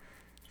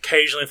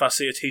 Occasionally, if I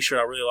see a T-shirt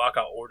I really like,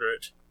 I'll order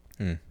it.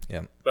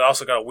 Yeah. But I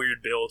also got a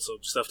weird build, so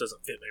stuff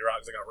doesn't fit me right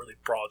because I got really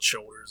broad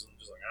shoulders and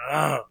just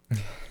got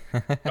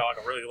like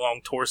a really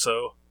long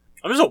torso.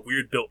 I'm just a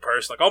weird built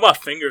person. Like all my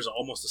fingers are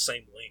almost the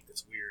same length.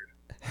 It's weird.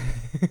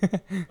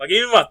 Like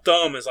even my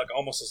thumb is like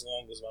almost as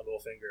long as my little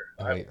finger.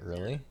 Wait,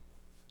 really?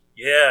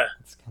 Yeah.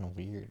 That's kind of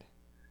weird.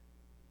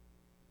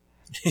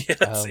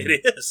 Yes,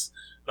 it is.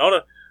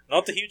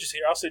 Not the hugest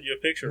here. I'll send you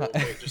a picture real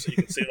quick just so you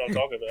can see what I'm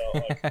talking about.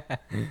 Like,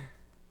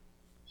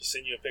 just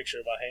send you a picture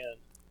of my hand.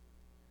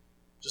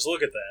 Just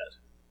look at that.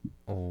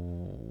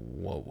 Oh,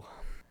 whoa.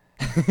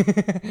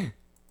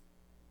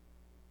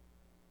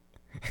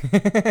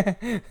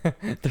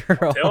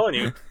 I'm telling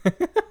you.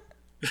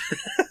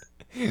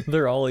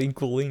 They're all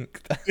equal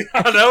length.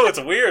 I know, it's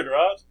weird,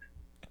 right?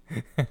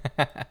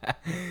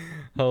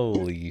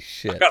 Holy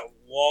shit. I got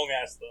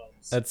long-ass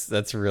thumbs.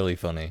 That's really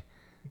funny.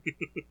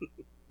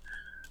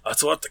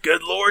 That's what the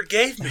good Lord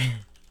gave me.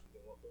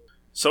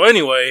 So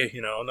anyway,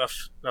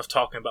 enough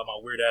talking about my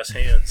weird-ass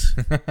hands.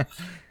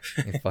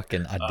 Your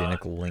fucking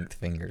identical length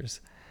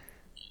fingers.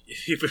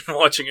 You've been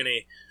watching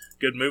any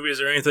good movies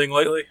or anything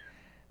lately?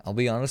 I'll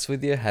be honest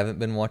with you, haven't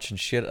been watching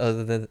shit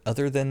other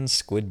than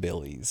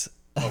Squidbillies.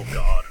 Oh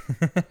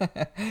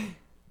God.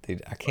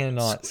 Dude, I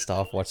cannot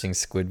stop watching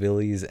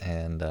Squidbillies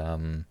and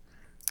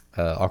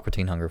Aqua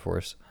Teen Hunger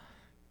Force.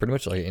 pretty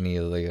much like any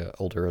of the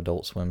older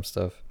Adult Swim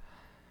stuff.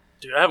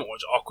 Dude, I haven't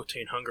watched Aqua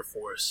Teen Hunger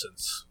Force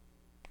since,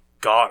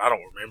 God, I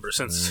don't remember,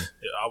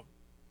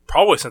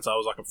 probably since I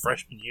was like a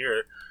freshman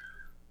year.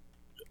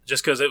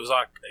 Just because it was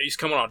like, it used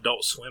to come on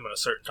Adult Swim at a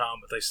certain time,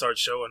 but they started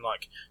showing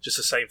like just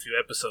the same few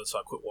episodes, so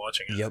I quit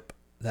watching it. Yep.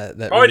 That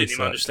probably really didn't even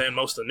sucked. understand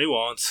most of the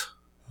nuance.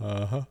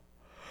 Uh-huh.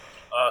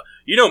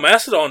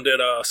 Mastodon did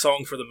a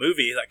song for the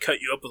movie that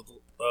cut you up with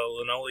a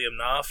linoleum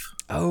knife.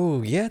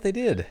 Oh, yeah, they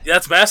did. Yeah,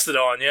 that's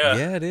Mastodon, yeah.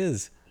 Yeah, it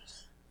is.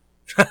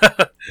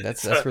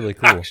 That's really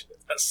cool. Actually,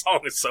 that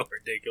song is so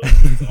ridiculous.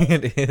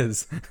 It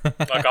is.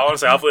 Like,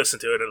 honestly, I've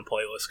listened to it in a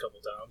playlist a couple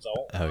times.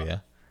 Oh, yeah?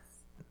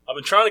 I've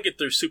been trying to get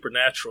through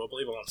Supernatural. I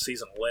believe I'm on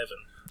season 11.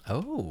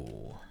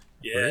 Oh.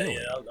 Yeah, really?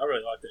 yeah, I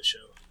really like that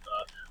show.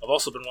 I've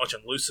also been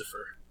watching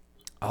Lucifer.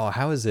 Oh,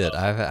 how is it?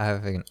 I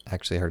haven't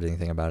actually heard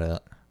anything about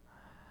it.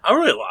 I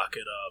really like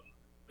it.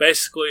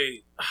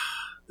 Basically,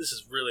 this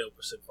is really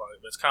oversimplifying,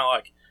 but it's kind of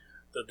like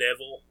the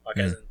devil, like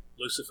as in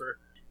Lucifer.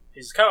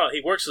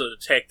 He works as a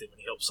detective and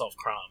he helps solve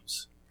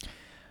crimes.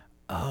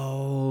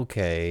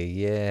 Okay,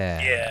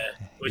 yeah.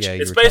 Yeah, which Yeah,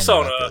 it's based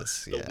on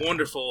the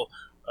wonderful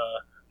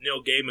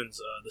Neil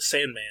Gaiman's The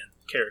Sandman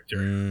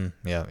character.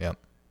 Yeah.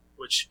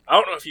 Which I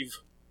don't know if you've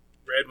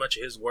read much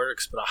of his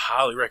works, but I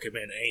highly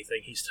recommend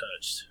anything he's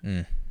touched.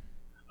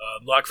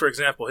 Like, for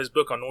example, his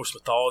book on Norse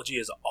mythology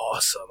is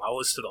awesome. I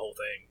listened to the whole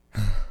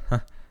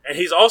thing. And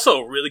he's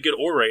also a really good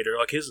orator.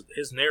 Like,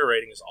 his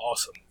narrating is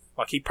awesome.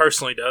 Like, he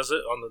personally does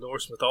it on the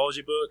Norse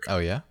mythology book. Oh,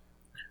 yeah?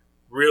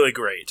 Really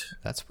great.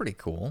 That's pretty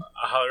cool.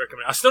 I highly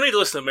recommend it. I still need to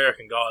listen to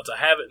American Gods. I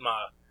have it in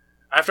my...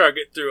 After I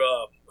get through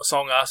A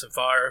Song of Ice and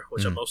Fire,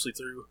 which I'm mostly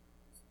through,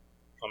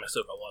 I mean, I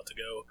still got a lot to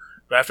go.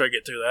 But after I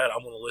get through that,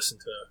 I'm going to listen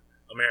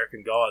to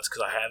American Gods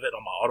because I have it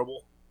on my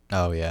Audible.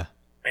 Oh, yeah.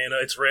 And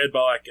it's read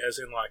by, it's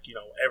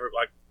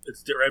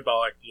read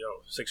by,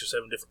 6 or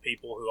 7 different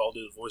people who all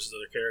do the voices of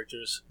their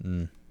characters.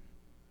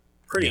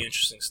 Pretty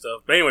interesting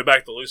stuff. But anyway,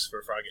 back to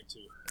Lucifer before I get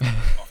too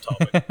off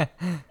topic.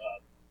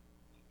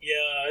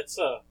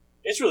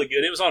 It's really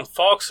good. It was on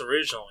Fox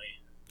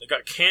originally. It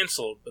got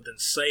canceled, but then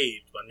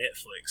saved by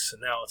Netflix,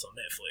 and now it's on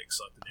Netflix,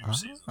 like the new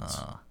seasons,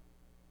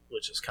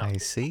 which is kind of I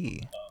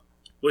see.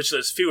 Which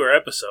there's fewer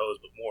episodes,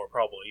 but more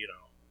probably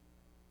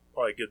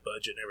good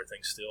budget and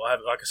everything. Still, I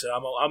have, like I said,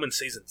 I'm in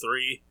season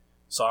 3,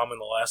 so I'm in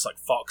the last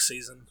Fox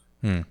season.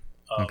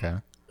 Okay.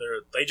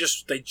 They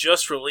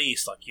just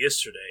released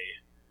yesterday.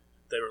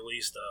 They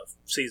released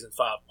season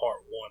 5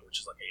 part 1, which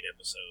is 8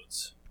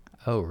 episodes.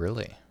 Oh,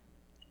 really?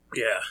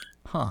 Yeah.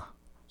 Huh.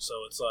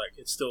 So it's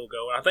still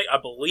going. I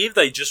believe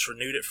they just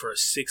renewed it for a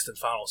 6th and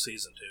final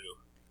season too.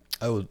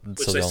 Oh, which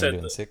so they they're said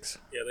only doing 6?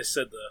 Yeah, they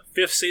said the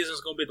 5th season is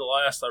going to be the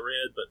last I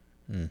read,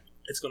 but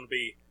it's going to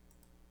be.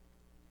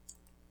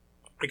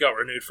 It got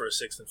renewed for a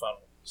 6th and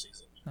final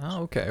season.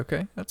 Oh,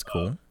 okay, that's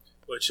cool.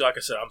 Which, like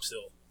I said, I'm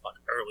still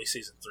early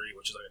season 3,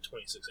 which is a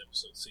 26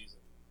 episode season.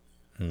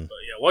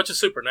 But yeah, watching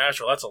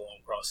Supernatural, that's a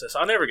long process.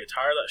 I never get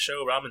tired of that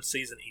show, but I'm in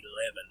season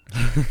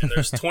 11. And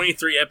there's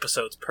 23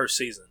 episodes per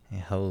season.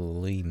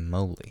 Holy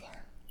moly.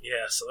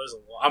 Yeah, so there's a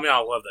lot. I mean, I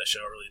love that show,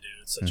 I really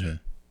do. It's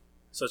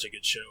such a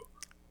good show.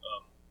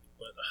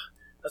 But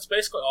that's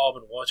basically all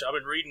I've been watching. I've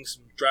been reading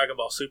some Dragon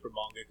Ball Super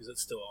manga because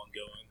it's still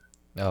ongoing.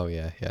 Oh,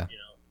 yeah.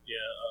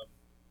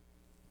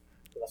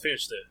 But I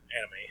finished the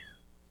anime.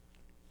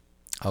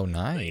 Oh,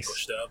 nice. The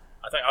English dub.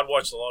 I think I'd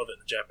watched a lot of it in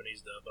the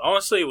Japanese dub. But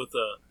honestly, with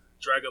the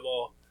Dragon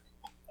Ball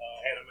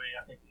anime,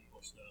 I think the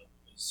English dub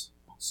is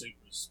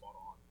super spot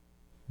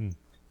on.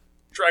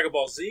 Dragon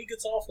Ball Z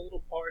gets off a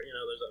little part.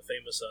 There's that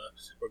famous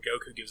where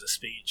Goku gives a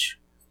speech,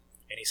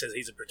 and he says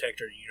he's a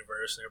protector of the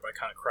universe, and everybody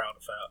kind of cried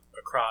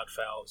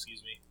foul.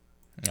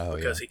 Oh,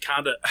 because he's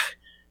kind of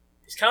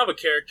a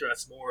character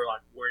that's more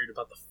worried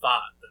about the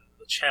fight than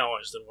the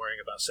challenge than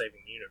worrying about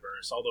saving the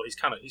universe. Although he's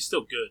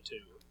still good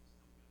too.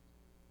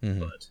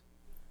 But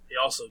he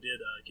also did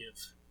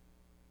give.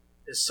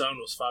 His son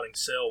was fighting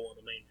Cell, one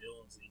of the main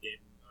villains, and he gave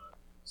him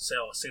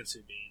Cell a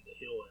sensu bean to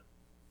heal him,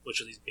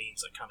 which are these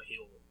beans that kind of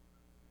heal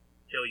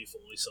you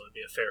fully, so it'd be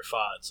a fair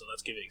fight. So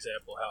let's give you an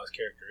example of how his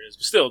character is.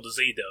 But still, the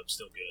Z dub's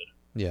still good.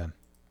 Yeah.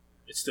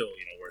 It's still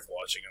worth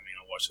watching. I mean,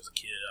 I watched as a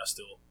kid. I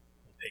still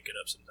pick it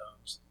up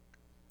sometimes.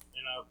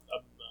 And I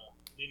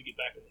need to get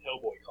back into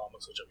Hellboy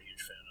comics, which I'm a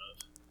huge fan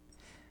of.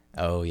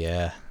 Oh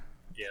yeah.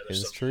 Yeah,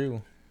 it's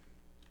true.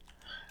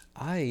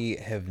 I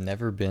have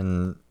never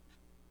been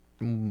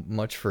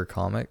much for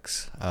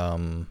comics.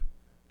 I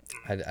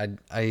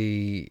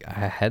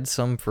had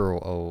some for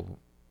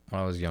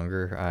when I was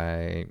younger.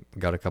 I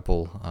got a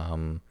couple.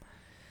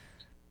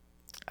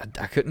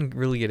 I couldn't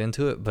really get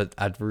into it, but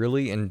I'd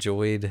really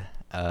enjoyed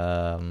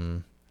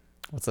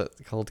what's that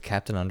called?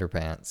 Captain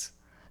Underpants.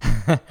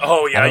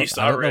 Oh yeah, I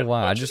don't know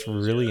why. I just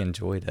really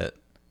enjoyed it,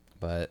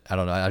 but I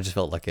don't know. I just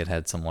felt like it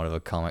had somewhat of a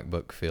comic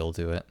book feel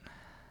to it.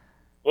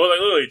 Well, they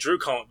literally drew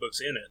comic books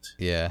in it.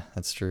 Yeah,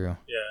 that's true.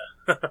 Yeah,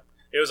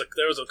 there was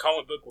a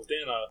comic book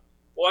within a.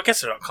 Well, I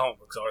guess they're not comic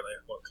books, are they?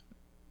 Look.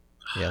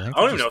 Yeah, I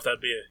don't even know if that'd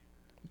be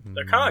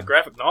They're kind of like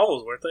graphic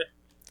novels, weren't they?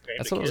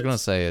 That's what I was going to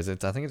say. I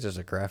think it's just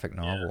a graphic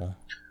novel.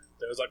 Yeah.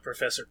 There was like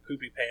Professor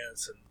Poopy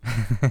Pants and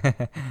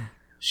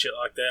shit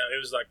like that.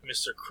 It was like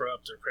Mr.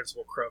 Corrupt or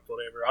Principal Corrupt,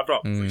 whatever. I've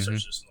not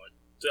researched this. And, like,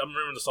 I'm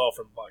remembering this all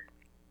from like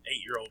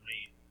 8-year-old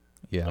me.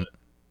 Yeah. But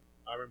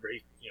I remember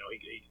he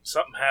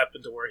something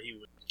happened to where he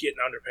would get in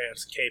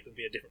underpants and cape and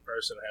be a different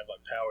person and have like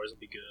powers and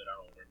be good. I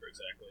don't remember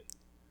exactly.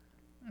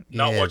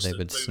 Yeah, they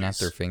would snap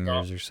their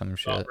fingers or some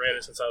shit. Not read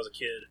it since I was a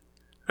kid.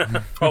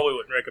 Probably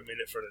wouldn't recommend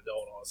it for an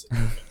adult, honestly.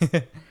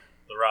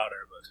 The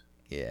writer, but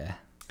yeah.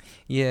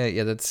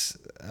 That's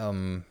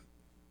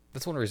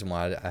one reason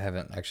why I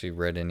haven't actually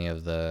read any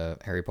of the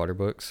Harry Potter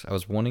books. I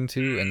was wanting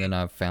to, and then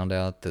I found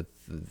out that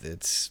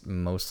it's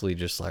mostly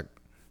just like,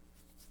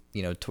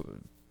 you know,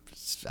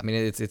 I mean,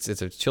 it's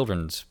a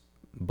children's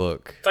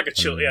book. It's like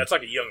it's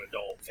like a young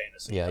adult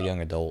fantasy. Yeah,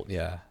 young adult.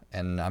 Yeah,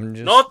 and I'm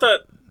just not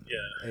that.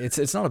 Yeah,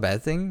 it's not a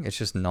bad thing. It's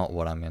just not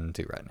what I'm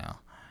into right now.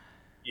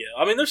 Yeah,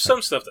 I mean, there's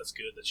some stuff that's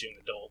good that's young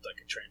adult that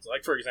can translate.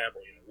 Like, for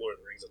example, Lord of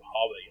the Rings and The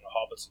Hobbit.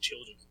 Hobbit's a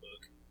children's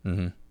book.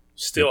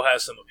 Still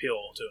has some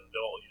appeal to an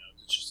adult.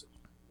 It's just a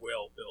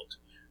well-built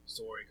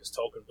story because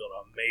Tolkien built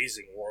an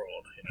amazing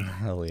world.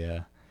 Hell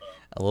yeah.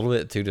 A little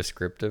bit too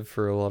descriptive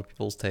for a lot of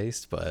people's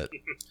taste, but...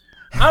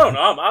 I don't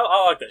know.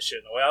 I like that shit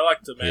in a way. I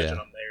like to imagine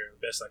I'm there the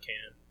best I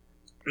can.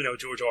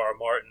 George R. R.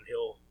 Martin,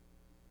 he'll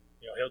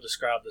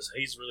describe this.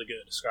 He's really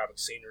good at describing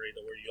scenery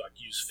where you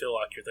just feel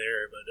like you're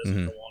there, but it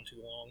doesn't go on too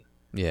long.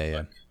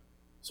 Yeah.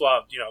 That's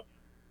why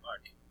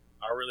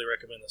I really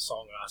recommend the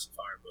Song of Ice and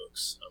Fire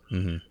books.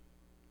 They're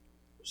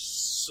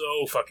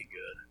so fucking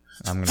good.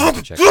 I'm gonna have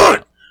to check it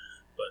out.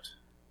 But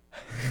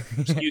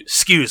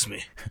excuse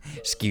me.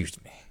 Excuse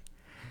me.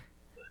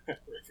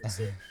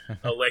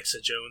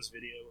 Alexa Jones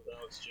video with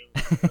Alex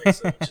Jones,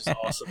 Alexa, which is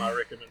awesome. I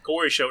recommend.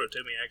 Corey showed it to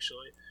me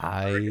actually.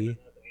 I recommend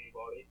that to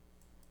anybody.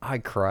 I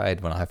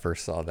cried when I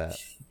first saw that.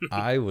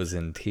 I was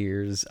in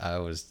tears. I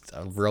was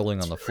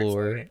rolling on the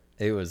floor. Funny.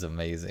 It was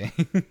amazing.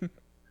 It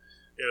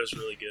was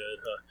really good.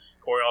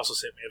 Corey also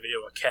sent me a video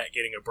of a cat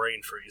getting a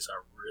brain freeze.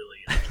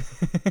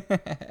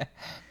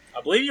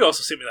 I believe you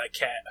also sent me that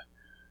cat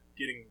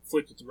getting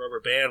flicked with the rubber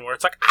band where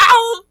it's like,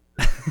 ow!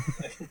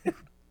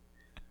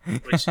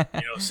 Which,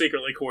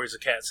 secretly Corey's a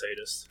cat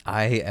sadist.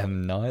 I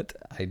am not.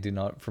 I do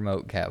not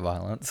promote cat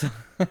violence.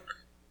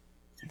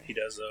 He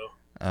does, though.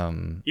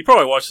 You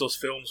probably watch those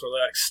films where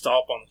they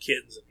stomp on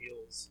kittens and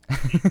heels.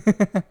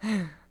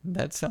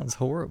 That sounds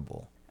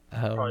horrible.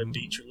 Probably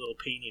beat your little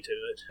peenie to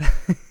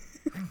it.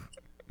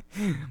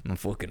 My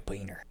fucking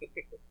peener.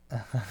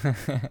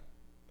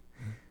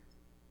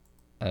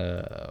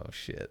 Oh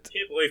shit! I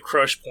can't believe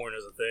crush porn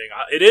is a thing.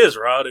 It is,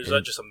 right? Is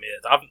that just a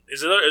myth?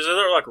 Is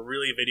there like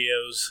really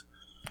videos?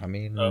 I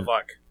mean, of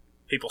like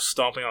people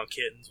stomping on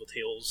kittens with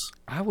heels.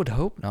 I would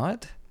hope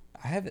not.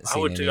 I haven't seen.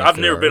 I would too. I've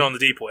never been on the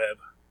deep web.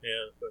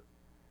 Yeah, but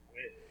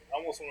I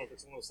almost wonder if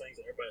it's one of those things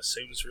that everybody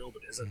assumes real,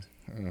 but isn't.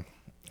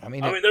 I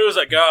mean, there was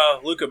that guy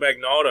Luca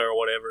Magnotta or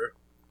whatever,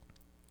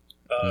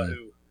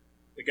 who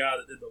the guy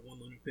that did the one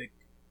lunatic,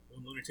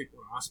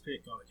 one ice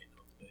pick. God, I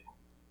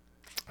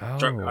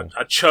can't know.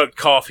 I chugged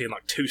coffee in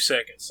like 2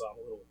 seconds, so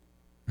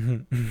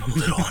I'm a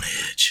little on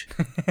edge.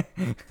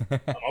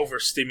 I'm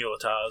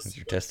overstimulatized.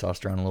 Your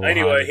testosterone a little.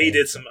 Anyway, he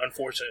did some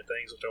unfortunate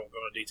things, which I won't go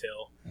into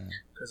detail.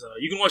 Because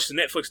you can watch the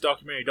Netflix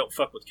documentary "Don't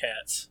Fuck with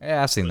Cats."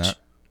 Yeah, I've seen that.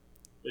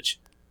 Which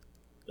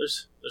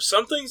there's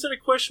some things that are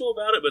questionable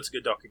about it, but it's a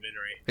good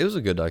documentary. It was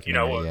a good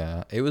documentary.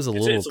 Yeah, it was a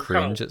little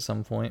cringe at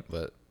some point,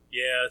 but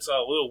yeah, it's a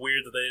little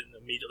weird that they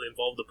didn't immediately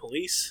involve the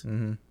police.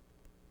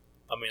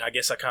 I mean, I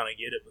guess I kind of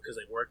get it because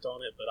they worked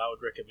on it, but I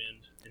would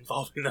recommend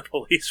involving the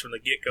police from the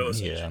get-go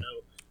so you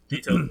know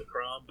details of the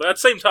crime. But at the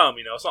same time,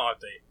 it's not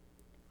like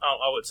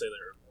I would say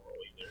they're moral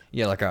either.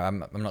 Yeah, like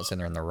I'm not saying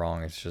they're in the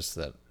wrong. It's just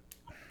that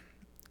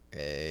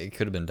it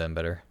could have been done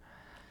better.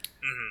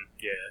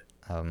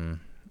 Yeah.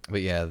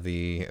 But yeah,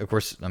 of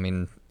course, I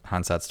mean,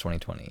 hindsight's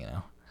 2020,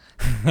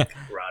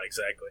 Right,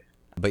 exactly.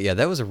 But yeah,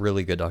 that was a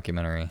really good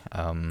documentary.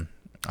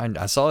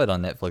 I saw it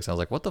on Netflix. I was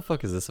like, what the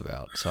fuck is this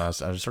about? So I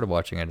started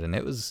watching it, and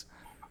it was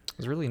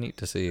really neat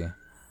to see.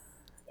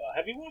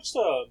 Have you watched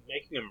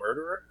Making a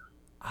Murderer?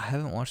 I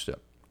haven't watched it.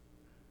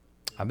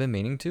 I've been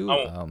meaning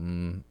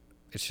to.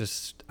 It's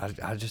just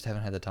I just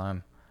haven't had the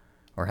time,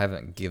 or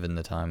haven't given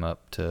the time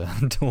up to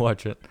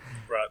watch it.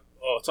 Right.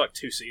 Oh, it's like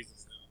 2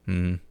 seasons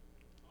now.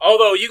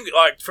 Although you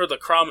for the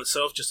crime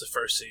itself, just the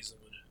first season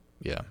would.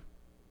 Yeah.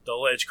 The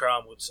alleged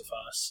crime would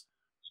suffice.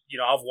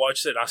 I've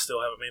watched it. And I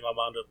still haven't made my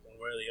mind up one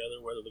way or the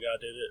other whether the guy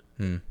did it.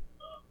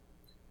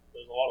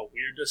 There's a lot of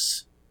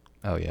weirdness.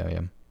 Oh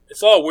yeah.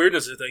 It's a lot of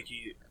weirdness that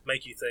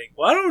make you think.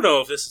 Well, I don't know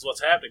if this is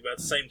what's happening, but at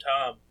the same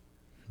time,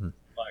 I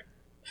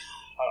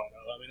don't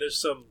know. I mean,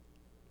 there's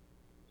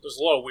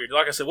a lot of weird.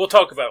 Like I said, we'll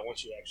talk about it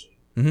once you actually,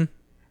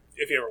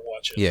 if you ever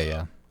watch it.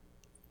 Yeah.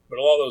 But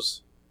a lot of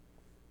those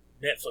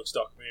Netflix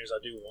documentaries I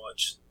do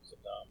watch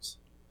sometimes.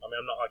 I mean,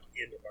 I'm not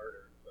into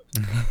murder,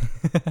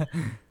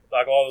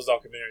 but all those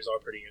documentaries are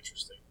pretty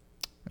interesting.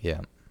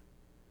 Yeah.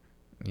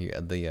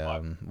 Yeah.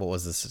 What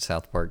was this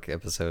South Park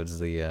episodes?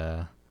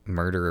 The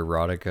Murder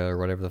Erotica or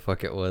whatever the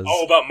fuck it was.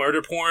 Oh, about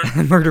murder porn?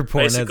 Murder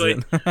porn, basically.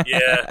 that's it.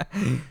 Yeah.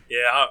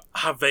 Yeah,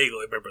 I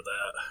vaguely remember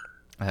that.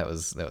 That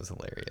was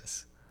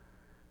hilarious.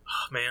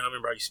 Oh, man, I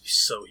remember I used to be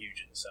so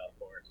huge into South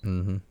Park.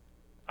 Mm-hmm.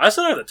 I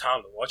still had the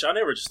time to watch. I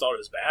never just thought it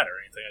was bad or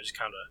anything. I just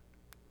kind of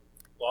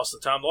lost the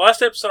time. The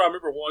last episode I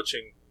remember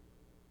watching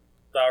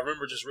that I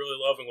remember just really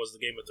loving was the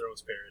Game of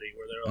Thrones parody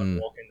where they're like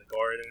walking the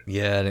garden.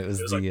 Yeah, and it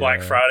was like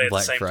Black Friday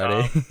Black at the same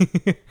Friday.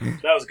 time.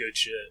 That was good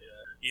shit.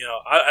 Yeah. You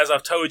know, as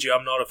I've told you,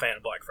 I'm not a fan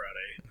of Black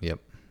Friday. Yep,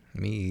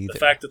 me either. The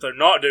fact that they're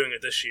not doing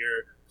it this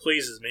year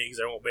pleases me because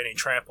there won't be any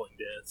trampling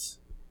deaths.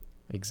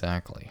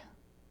 Exactly.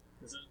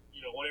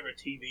 You know, whatever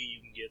TV you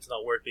can get, it's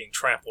not worth being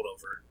trampled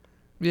over.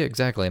 Yeah,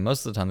 exactly.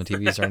 Most of the time, the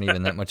TVs aren't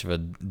even that much of a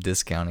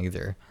discount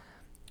either.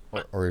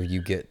 Or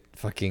you get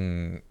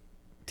fucking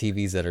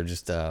TVs that are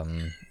just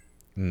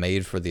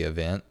made for the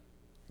event,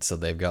 so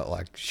they've got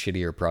like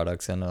shittier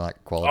products in it,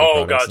 like quality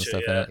products and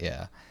stuff in it.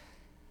 Yeah.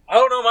 I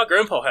don't know. My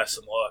grandpa has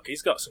some luck.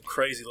 He's got some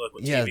crazy luck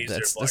with TVs.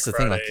 That's the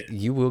thing. Like,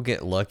 you will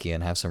get lucky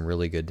and have some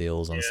really good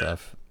deals on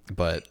stuff,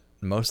 but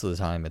most of the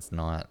time it's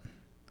not.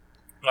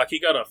 Like, he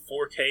got a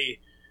 4K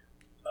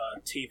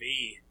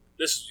TV.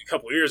 This is a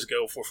couple of years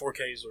ago before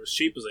 4Ks were as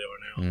cheap as they are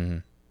now. Mm-hmm.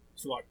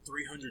 For like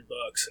 $300, and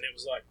it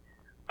was like,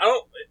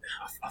 I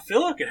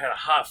feel like it had a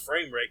high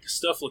frame rate because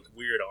stuff looked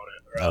weird on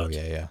it. Right? Oh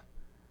yeah.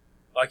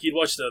 Like, you'd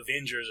watch the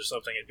Avengers or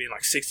something, it'd be in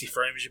like 60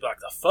 frames. You'd be like,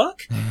 the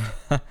fuck?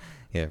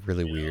 Yeah,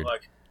 really weird.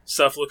 Like,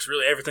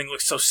 everything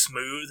looks so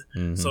smooth.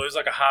 Mm-hmm. So it was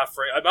like a high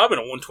frame. I've been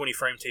a 120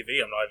 frame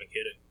TV. I'm not even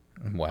kidding.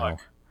 Wow.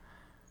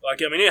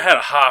 Like, I mean, it had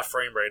a high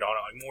frame rate on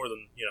it, like more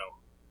than,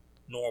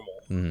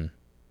 normal. Mm-hmm.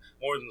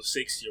 More than the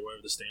 60 or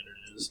whatever the standard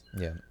is.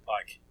 Yeah.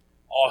 Like,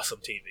 awesome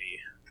TV.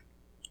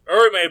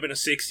 Or it may have been a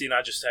 60 and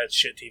I just had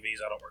shit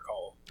TVs I don't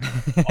recall.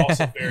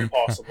 Also very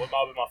possible. It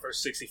might have been my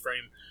first 60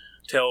 frame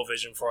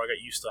television before I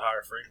got used to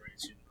higher frame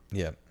rates.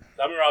 Yeah.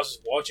 I remember I was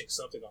just watching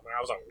something on there.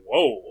 I was like,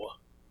 whoa.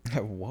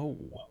 Whoa.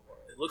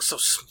 It looks so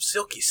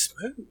silky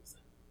smooth.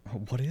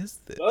 What is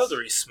this?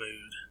 Buttery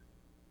smooth.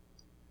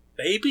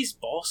 Baby's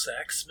ball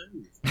sack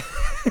smooth.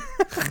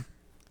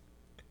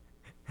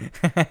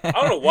 I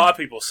don't know why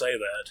people say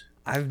that.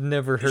 I've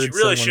never heard you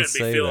really someone shouldn't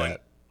say be feeling.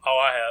 that. Oh,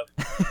 I have.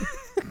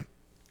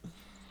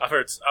 I've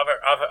heard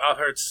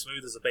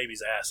smooth as a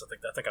baby's ass. I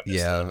think I've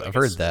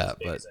heard that,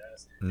 but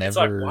never. It's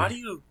like, why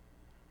do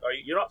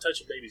you're not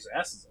touching babies'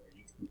 asses? Are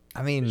you?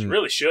 I mean, you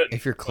really shouldn't.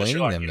 If you're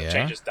cleaning them, yeah.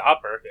 Change his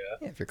diaper, yeah.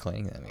 If you're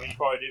cleaning them, yeah. You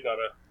probably do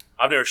gotta.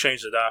 I've never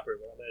changed the diaper,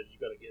 but I bet you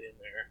gotta get in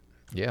there.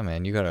 Yeah,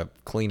 man, you gotta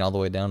clean all the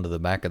way down to the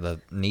back of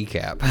the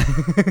kneecap. I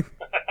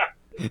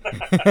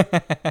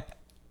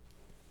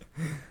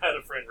had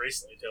a friend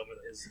recently tell me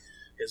that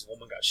his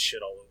woman got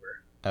shit all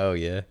over. Oh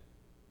yeah.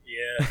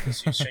 Yeah,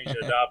 because she was changing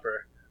a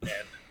diaper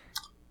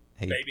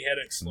and baby had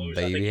an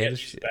explosion. I think he had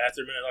to use the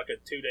bathroom in like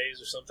 2 days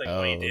or something.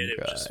 Oh, when he did,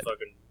 God. It was just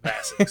fucking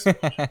massive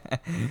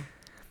explosion.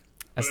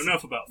 But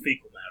enough about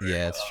fecal matter.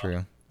 Yeah, it's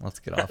true. Let's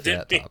get off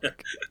that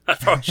topic. I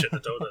probably shouldn't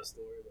have told that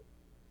story.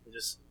 But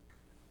just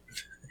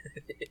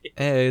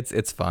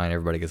it's fine.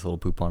 Everybody gets a little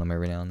poop on them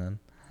every now and then.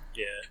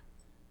 Yeah.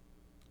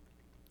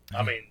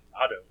 I mean,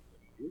 I don't.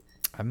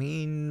 I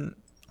mean,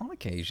 on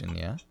occasion,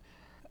 yeah.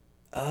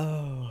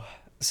 Oh,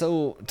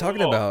 so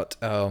talking about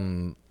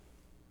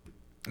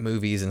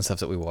movies and stuff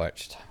that we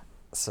watched.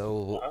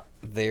 So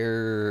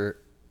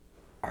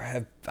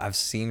I've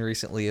seen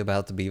recently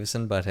about the Beavis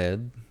and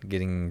Butthead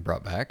getting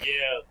brought back.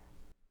 Yeah.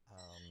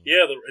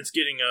 It's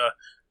getting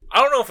I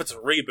don't know if it's a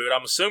reboot.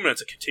 I'm assuming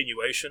it's a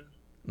continuation.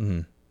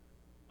 Mm-hmm.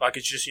 Like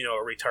it's just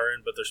a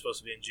return, but they're supposed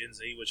to be in Gen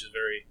Z, which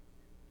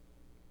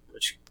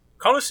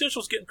Comedy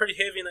Central's getting pretty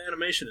heavy in the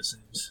animation, it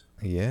seems.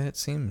 Yeah, it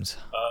seems.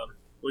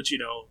 Which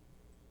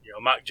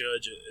Mike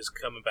Judge is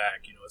coming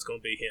back. It's going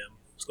to be him.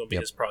 It's going to be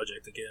his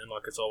project again,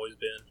 like it's always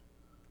been.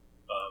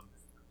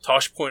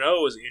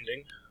 Tosh.0 is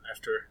ending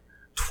after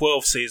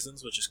 12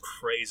 seasons, which is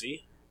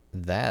crazy.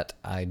 That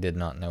I did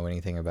not know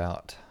anything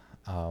about.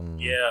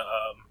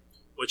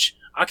 Which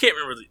I can't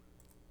remember the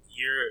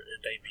year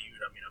it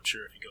debuted. I mean, I'm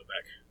sure if you go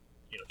back,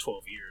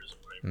 12 years or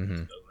whatever,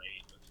 2008.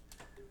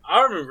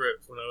 I remember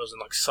it when I was in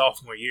like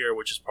sophomore year,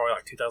 which is probably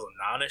like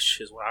 2009ish,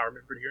 is when I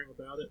remembered hearing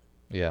about it.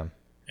 Yeah.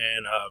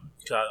 And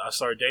cause I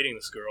started dating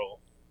this girl,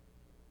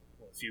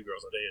 a few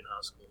girls I dated in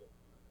high school.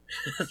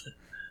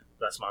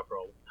 That's my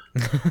problem.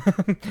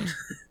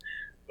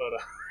 But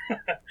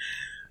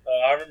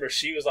I remember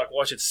she was like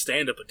watching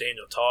stand-up with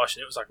Daniel Tosh,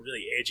 and it was like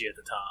really edgy at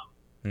the time.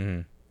 Mm-hmm.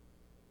 And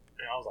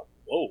I was like,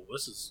 "Whoa,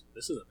 this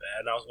isn't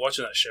bad." And I was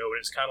watching that show, and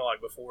it's kind of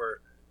like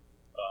before,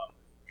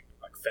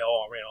 like Fell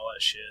on Ran, all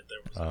that shit.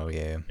 There was,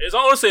 it's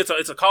honestly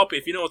it's a copy.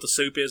 If you know what the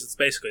Soup is, it's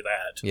basically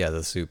that. Yeah,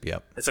 the Soup.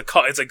 Yep. It's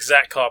it's an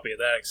exact copy of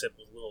that, except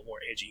with a little more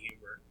edgy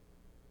humor.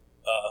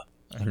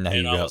 And now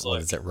you got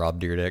what is that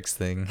Rob Dyrdek's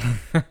thing?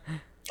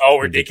 Oh,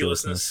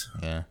 ridiculousness.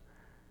 Yeah.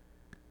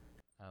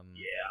 I've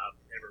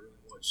never really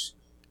watched.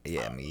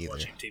 Yeah, me either.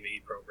 Watching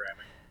TV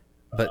programming.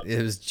 But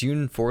it was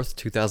June 4th,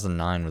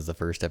 2009 was the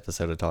first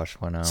episode of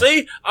Tosh.0.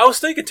 See, I was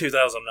thinking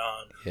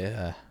 2009.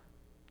 Yeah.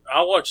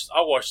 I watched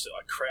it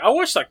like crazy. I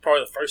watched like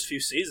probably the first few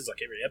seasons,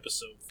 like every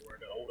episode before I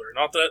got older.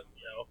 Not that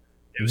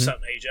it was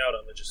something to age out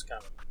of. It just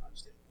kind of I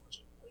just didn't watch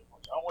it.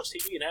 I don't watch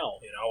TV now.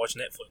 I watch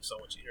Netflix. I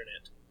watch the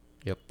internet.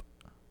 Yep.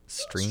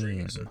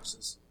 Streaming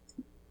services.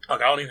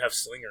 Like I don't even have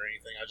Sling or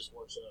anything. I just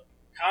watch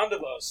kind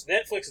of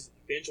Netflix is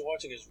binge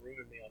watching has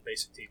ruined me on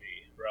basic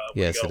TV. Right?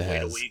 Yes, it wait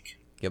has. a week.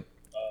 Yep.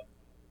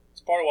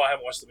 It's part of why I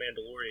haven't watched The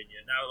Mandalorian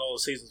yet. Now that all the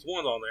seasons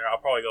one's on there, I'll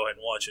probably go ahead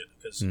and watch it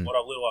because what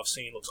little I've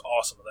seen looks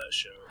awesome of that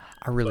show.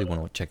 I really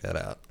want to check that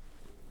out.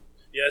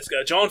 Yeah, it's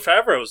got Jon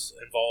Favreau's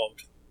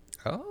involved.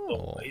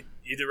 Oh.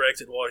 He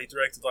directed what? He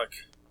directed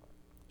like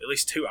at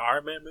least 2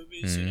 Iron Man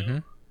movies. Mm-hmm.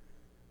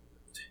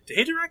 Did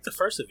he direct the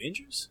first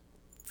Avengers?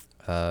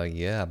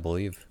 Yeah, I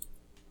believe.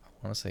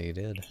 I want to say he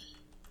did.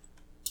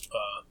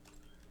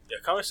 Yeah,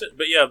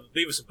 but yeah, the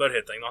Beavis and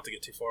Butthead thing. Not to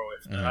get too far away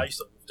from that.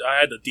 I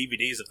had the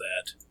DVDs of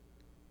that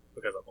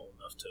because I'm old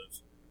enough to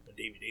when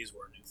DVDs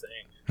were a new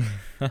thing.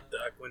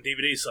 Like when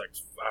DVDs like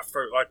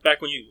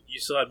back when you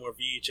still had more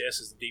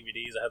VHSs than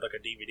DVDs. I had like a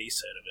DVD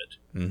set of it,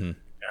 and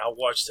I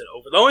watched it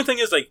over. The only thing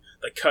is they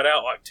cut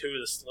out like 2 of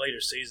the later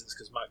seasons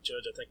because Mike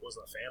Judge I think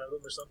wasn't a fan of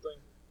them or something.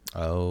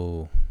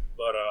 Oh,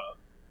 but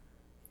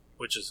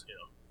which is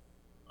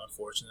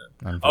unfortunate.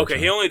 Okay,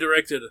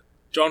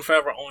 Jon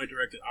Favreau only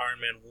directed Iron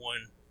Man 1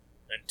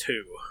 and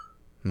 2.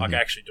 Like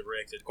actually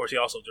directed. Of course, he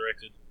also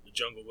directed The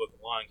Jungle Book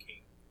and Lion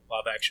King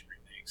live action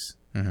remakes.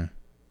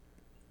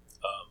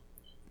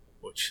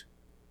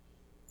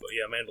 But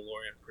yeah,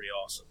 Mandalorian pretty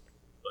awesome.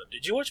 But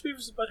did you watch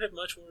Beavis and Butthead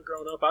much when we were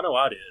growing up? I know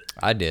I did.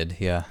 I did,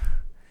 yeah.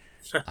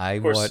 I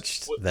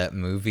watched that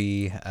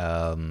movie.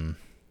 Beavis and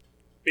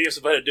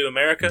Butthead Do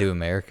America. Do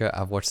America.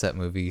 I've watched that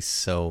movie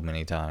so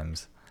many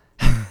times.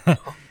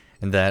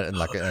 And that, and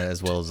like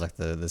as well as like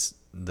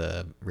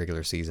the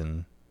regular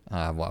season.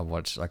 I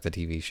watched like the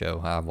TV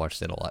show. I've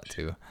watched it a lot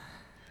too.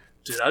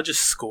 Did I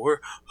just score?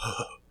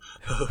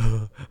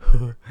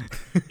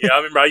 Yeah, I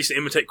remember I used to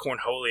imitate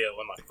Cornholio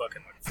in like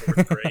fucking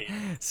 4th grade.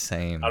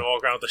 Same. I'd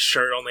walk around with a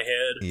shirt on the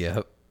head.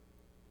 Yep.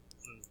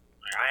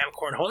 I am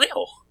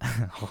Cornholio.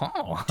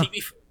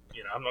 TV for,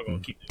 I'm not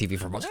going to keep TV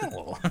for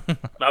Buffalo.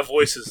 My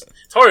voice is...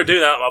 It's hard to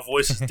do that. My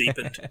voice is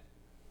deepened.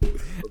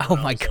 Oh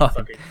my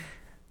god.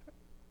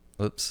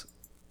 Whoops.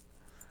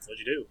 What'd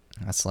you do?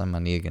 I slammed my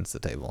knee against the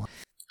table.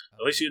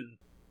 At least you didn't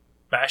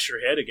bash your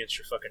head against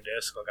your fucking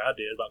desk like I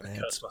did. About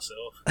to cuss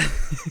myself.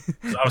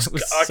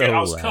 I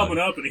was coming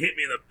up and it hit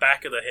me in the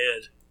back of the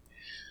head.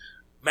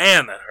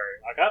 Man, that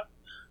hurt.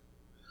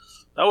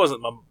 That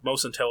wasn't my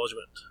most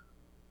intelligent.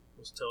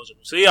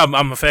 See,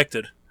 I'm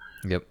affected.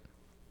 Yep.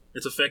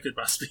 It's affected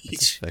by speech.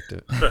 It's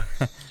affected.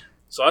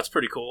 So that's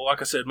pretty cool.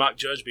 Like I said, Mike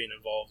Judge being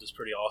involved is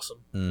pretty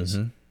awesome.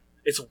 Mm-hmm.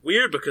 It's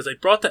weird because they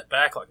brought that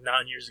back like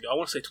 9 years ago. I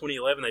want to say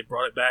 2011 they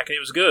brought it back and it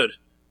was good.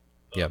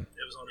 Yeah.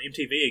 It was on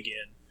MTV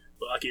again.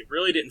 But like it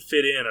really didn't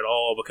fit in at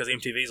all because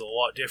MTV is a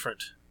lot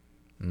different.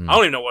 I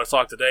don't even know what it's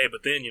like today,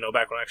 but then,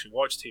 back when I actually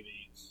watched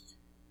TV,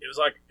 it was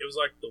like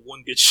the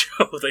one good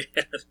show they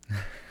had,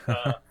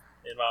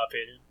 in my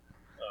opinion.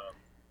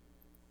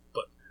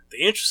 But the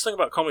interesting thing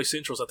about Comedy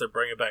Central is that they're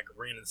bringing back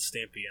Ren and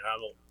Stimpy, and I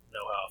don't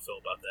know how I feel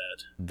about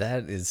that.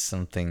 That is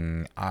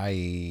something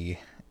I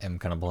am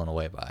kind of blown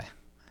away by.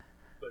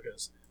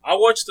 Because I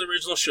watched the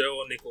original show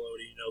on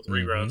Nickelodeon, the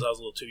reruns. I was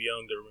a little too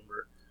young to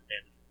remember.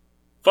 And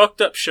fucked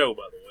up show,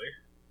 by the way.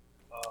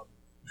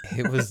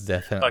 It was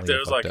definitely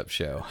a fucked up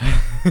show.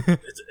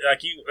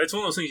 It's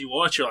one of those things you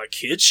watch, you're like,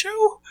 kids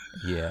show?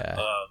 Yeah.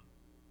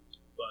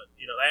 But,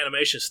 the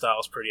animation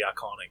style is pretty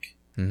iconic.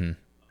 Mm-hmm.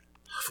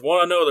 From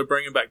what I know, they're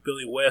bringing back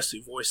Billy West,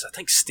 who voiced, I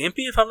think,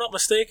 Stimpy, if I'm not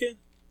mistaken.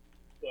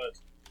 But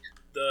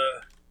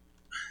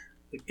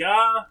the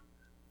guy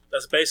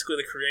that's basically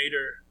the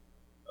creator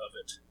of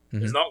it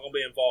is not going to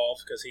be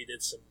involved because he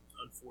did some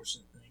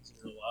unfortunate things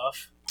in real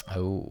life.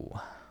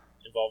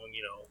 Involving,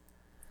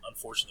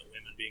 unfortunate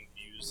women being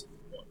abused and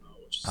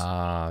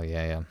whatnot.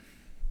 Yeah.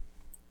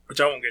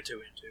 Which I won't get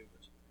too into.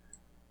 But,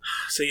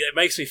 see, it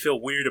makes me feel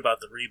weird about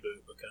the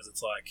reboot because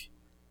it's like,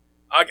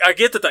 I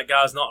get that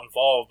guy's not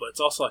involved, but it's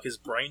also like his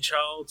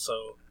brainchild.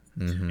 So,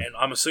 and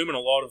I'm assuming a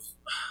lot of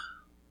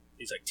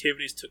these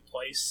activities took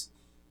place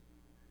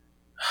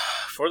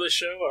for this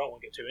show. I don't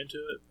want to get too into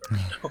it,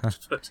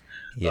 but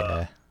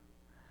yeah,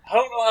 I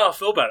don't know how I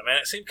feel about it, man.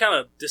 It seemed kind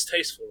of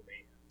distasteful to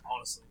me,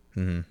 honestly,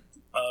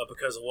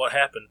 because of what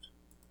happened.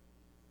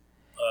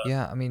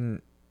 Yeah, I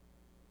mean,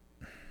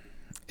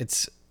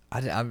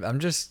 I'm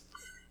just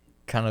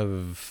kind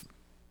of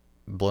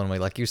blown away.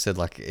 Like you said,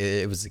 like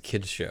it was a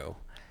kid's show.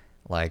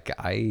 Like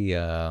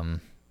I,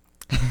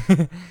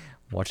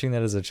 watching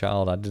that as a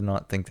child, I did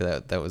not think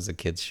that was a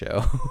kid's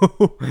show.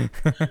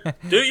 Dude,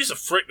 it used to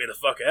freak me the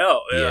fuck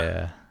out.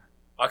 Yeah.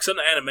 Like some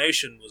of the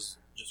animation was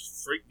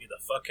just freaked me the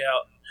fuck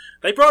out.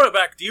 They brought it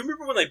back. Do you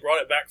remember when they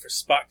brought it back for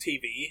Spot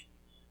TV?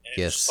 And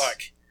it was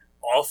like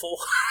awful.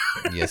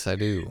 Yes, I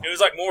do. It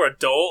was like more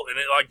adult, and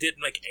it like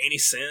didn't make any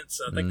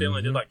sense. I think they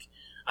only did like,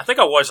 I think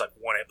I watched like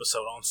one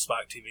episode on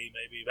Spike TV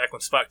maybe back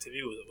when Spike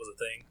TV was a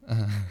thing.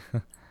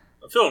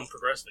 I'm feeling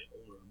progressively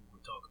older when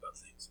we talk about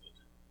things.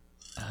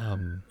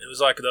 It was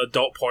like the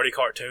adult party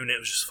cartoon. It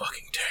was just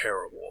fucking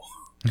terrible.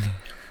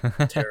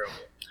 Terrible.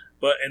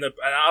 But and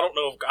I don't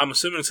know. I'm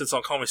assuming since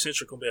on Comedy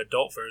Central going to be an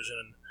adult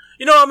version.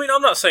 You know, I mean,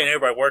 I'm not saying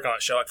everybody work on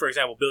that show. Like, for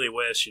example, Billy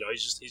West, you know,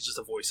 he's just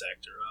a voice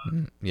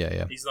actor.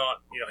 Yeah. He's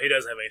not, you know, he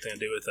doesn't have anything to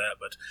do with that.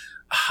 But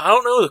I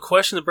don't know. The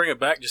question to bring it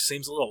back just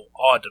seems a little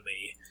odd to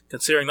me,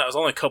 considering that was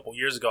only a couple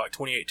years ago, like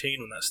 2018,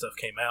 when that stuff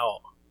came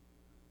out.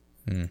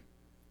 And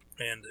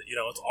you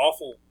know, it's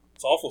awful.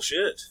 It's awful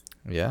shit.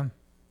 Yeah,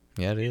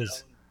 it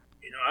is.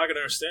 You know, I can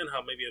understand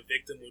how maybe a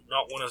victim would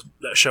not want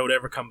that show to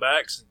ever come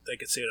back, so they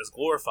could see it as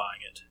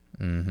glorifying it.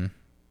 Mm-hmm.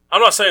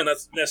 I'm not saying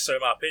that's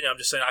necessarily my opinion. I'm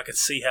just saying I could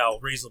see how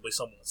reasonably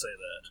someone would say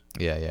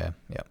that. Yeah.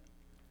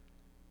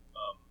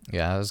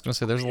 Yeah, I was going to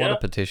say there's a lot of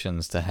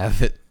petitions to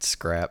have it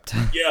scrapped.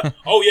 Yeah.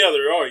 Oh, yeah,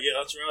 there are. Yeah,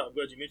 that's right. I'm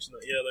glad you mentioned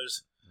that. Yeah,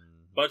 there's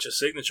a bunch of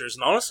signatures.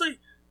 And honestly,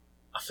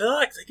 I feel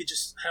like they could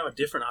just have a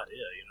different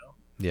idea, you know?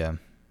 Yeah.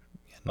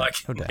 Like,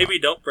 maybe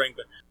don't bring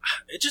back...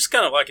 It's just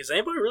kind of like, is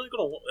anybody really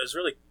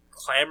really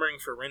clamoring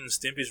for Ren and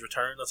Stimpy's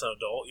return that's an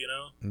adult, you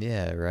know?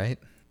 Yeah, right?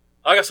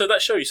 Like I said,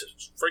 that show used to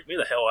freak me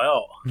the hell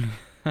out.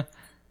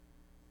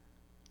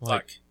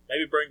 Like,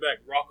 maybe bring back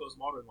Rocco's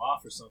Modern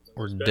Life or something.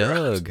 Or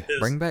Doug.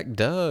 Bring back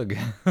Doug.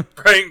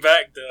 Bring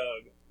back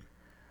Doug.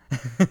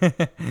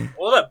 What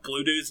was that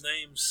blue dude's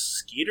name?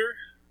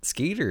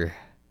 Skeeter?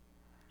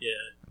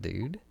 Yeah.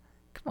 Dude.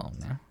 Come on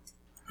now.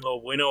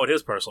 Well, we know what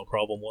his personal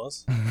problem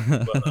was.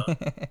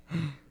 But,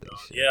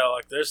 yeah,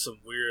 like, there's some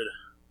weird...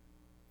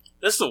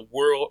 This is a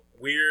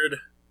weird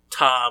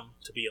time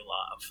to be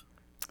alive.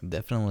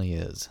 Definitely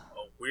is.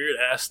 Weird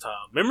ass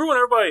time. Remember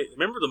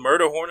the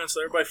murder hornets that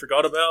everybody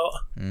forgot about?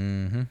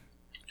 Mm-hmm.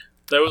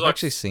 There was I've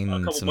actually seen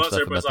some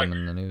stuff about them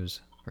in the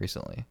news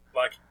recently.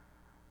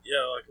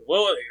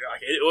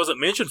 It wasn't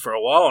mentioned for a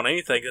while on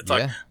anything. It's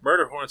like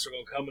murder hornets are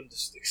going to come and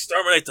just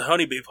exterminate the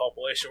honeybee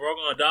population. We're all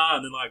going to die,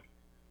 and then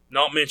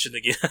not mentioned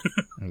again.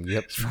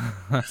 Yep.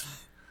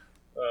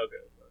 Okay.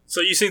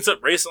 So you seen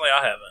something recently?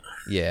 I haven't.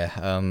 Yeah.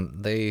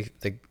 They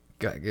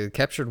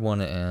captured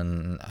one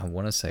in, I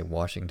want to say,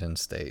 Washington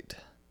State.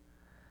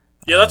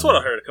 Yeah, that's what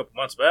I heard a couple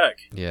months back.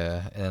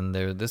 Yeah, and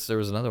there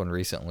was another one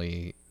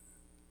recently.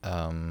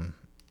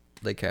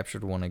 They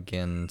captured one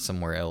again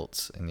somewhere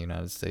else in the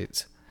United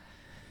States.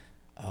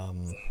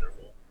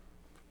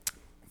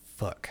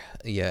 Fuck.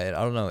 Yeah,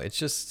 I don't know. It's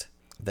just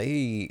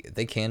they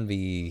can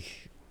be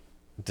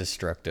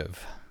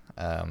destructive.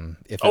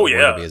 If it were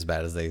to be as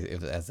bad as they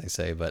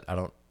say, but I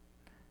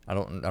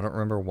don't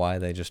remember why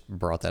they just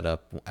brought that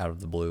up out of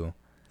the blue.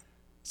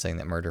 Saying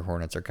that murder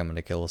hornets are coming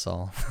to kill us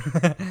all.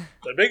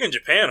 They're big in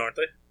Japan, aren't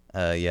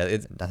they? Yeah,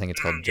 I think it's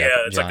called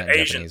it's like an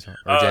Asian,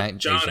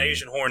 giant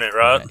Asian hornet,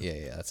 right?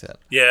 Yeah, that's it.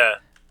 Yeah,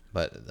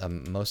 but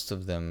most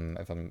of them,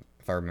 if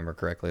I remember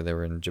correctly, they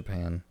were in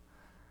Japan.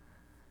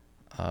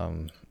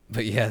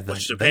 But yeah,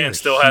 Japan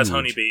still has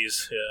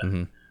honeybees. Yeah.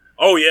 Mm-hmm.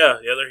 Oh yeah,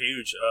 they're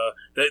huge.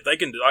 They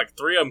can like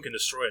 3 of them can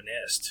destroy a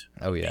nest.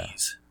 Oh yeah,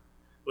 bees,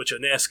 which a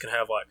nest can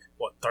have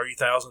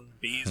 30,000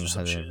 bees or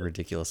some shit. A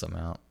ridiculous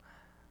amount.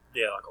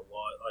 Yeah, like a lot.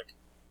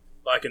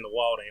 Like in the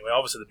wild anyway.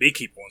 Obviously, the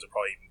beekeeper ones are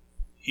probably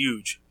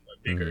huge,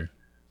 bigger. Mm-hmm.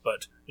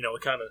 But, you know,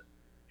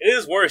 it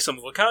is worrisome.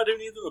 We kind of do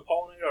need them to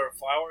pollinate our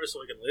flowers so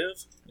we can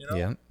live, you know?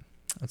 Yeah,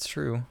 that's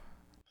true.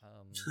 I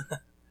mean,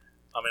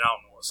 I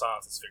don't know what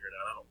science has figured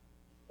out.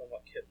 I'm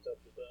not kept up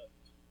with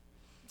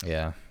that.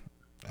 Yeah.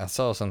 I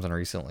saw something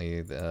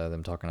recently,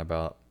 them talking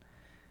about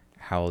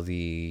how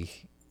the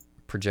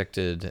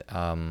projected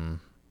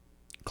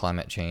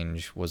climate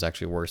change was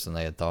actually worse than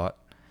they had thought.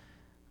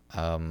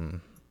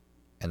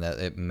 And that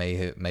it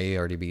may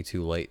already be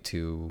too late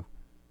to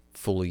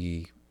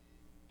fully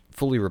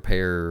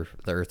repair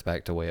the Earth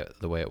back to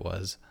the way it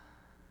was,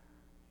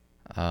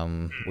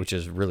 which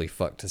is really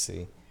fucked to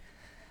see.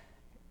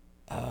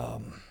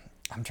 I'm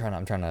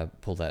trying to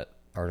pull that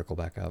article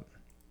back up,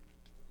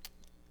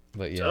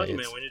 but yeah, man,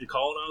 we need to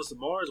colonize the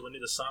Mars. We need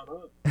to sign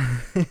up.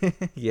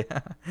 Yeah.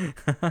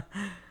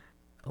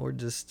 Or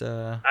just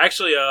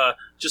actually,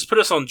 just put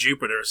us on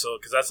Jupiter,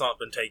 because that's not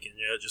been taken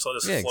yet. Just let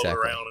us float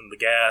around in the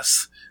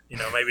gas. You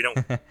know, maybe don't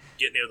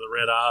get near the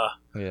red eye.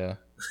 Yeah,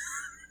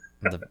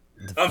 the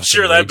I'm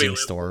sure that'd be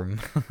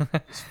storm.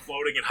 Just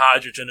floating in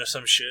hydrogen or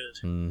some shit.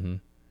 Mm-hmm.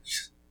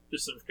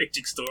 Just a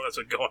raging storm that's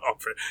been going on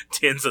for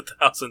tens of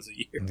thousands of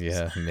years.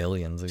 Yeah,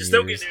 millions of just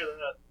years. Just don't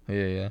get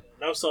near that. Yeah.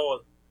 No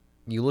solid.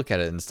 You look at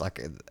it, and it's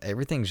like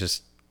everything's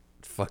just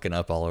fucking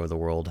up all over the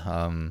world.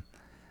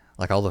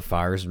 Like all the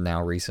fires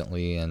now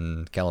recently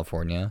in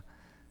California,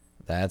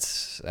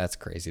 that's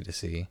crazy to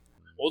see.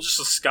 Well, just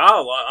the sky.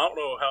 I don't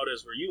know how it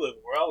is where you live.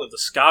 Where I live, the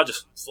sky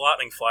just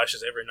lightning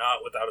flashes every night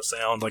without a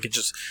sound. Like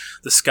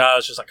the sky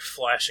is just like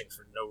flashing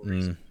for no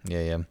reason.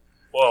 Yeah.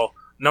 Well,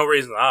 no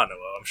reason I know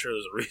of. I'm sure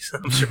there's a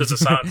reason. I'm sure there's a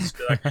scientist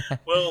be like,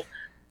 well,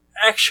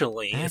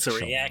 actually, it's a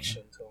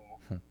reaction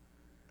to.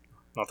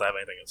 Not to have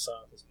anything in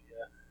science,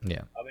 but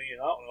yeah. I mean,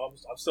 I don't know.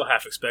 I'm still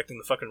half expecting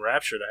the fucking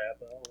rapture to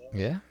happen. I don't know.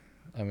 Yeah,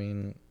 I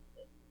mean.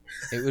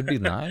 It would be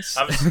nice.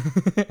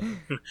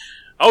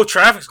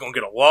 Traffic's gonna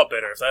get a lot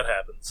better if that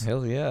happens.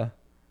 Hell yeah.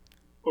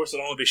 Of course,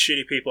 it'll only be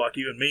shitty people like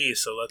you and me,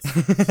 so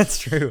That's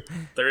true.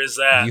 there is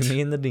that. You,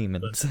 me, and the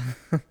demons.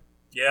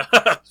 Yeah.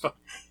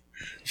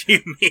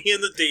 You, me,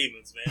 and the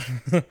demons,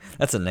 man.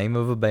 That's the name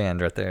of a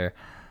band right there.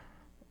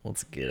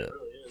 Let's get it. It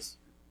really is.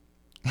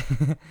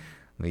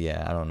 But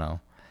yeah, I don't know.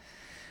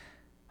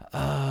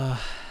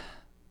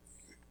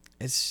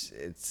 It's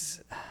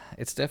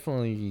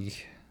definitely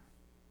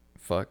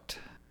fucked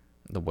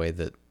the way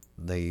that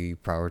they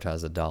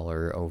prioritize a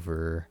dollar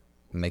over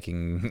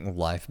making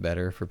life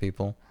better for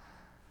people.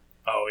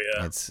 Oh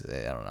yeah. I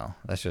don't know.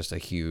 That's just a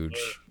huge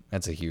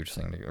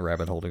thing, a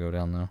rabbit hole to go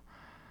down though.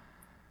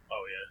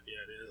 Oh yeah,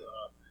 it is.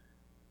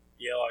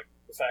 Yeah, like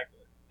the fact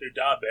that dude,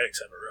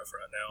 diabetics have it rough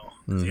right now.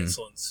 The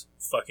insulin's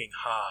fucking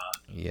high.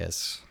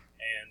 Yes.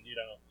 And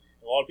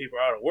a lot of people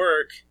are out of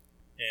work,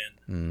 and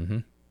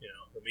it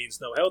means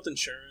no health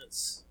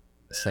insurance.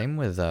 Same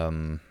with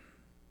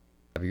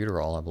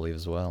albuterol, I believe,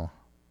 as well.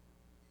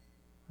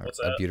 What's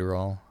that?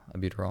 Albuterol,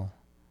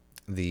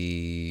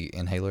 the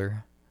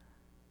inhaler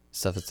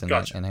stuff that's in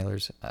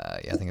inhalers.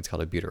 Yeah, I think it's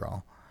called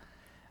albuterol.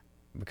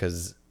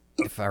 Because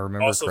if I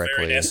remember also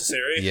correctly, very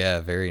necessary.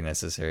 Yeah, very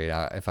necessary.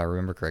 If I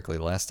remember correctly,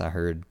 last I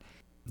heard,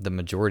 the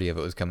majority of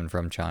it was coming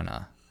from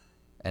China,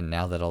 and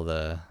now that all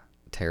the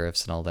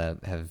tariffs and all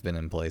that have been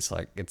in place,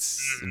 like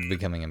it's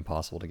becoming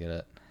impossible to get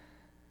it.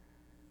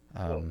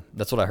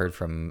 That's what I heard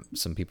from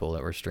some people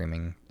that were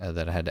streaming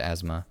that had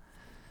asthma.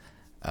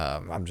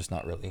 I'm just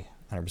not really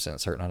 100%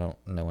 certain. I don't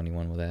know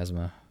anyone with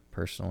asthma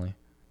personally.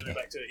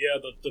 Back to it. Yeah,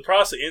 the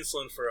price of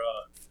insulin for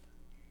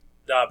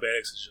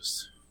diabetics is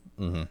just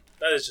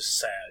that is just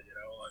sad.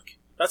 Like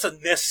that's a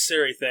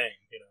necessary thing.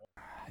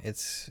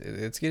 It's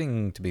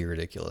getting to be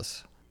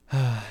ridiculous.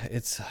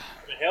 It's. I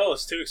mean, hell,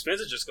 it's too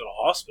expensive just to go to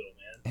a hospital,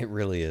 man. It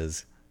really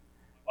is.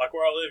 Like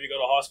where I live, you go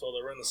to a hospital,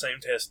 they run the same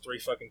test 3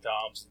 fucking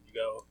times, and you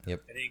go, and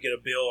then you get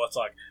a bill that's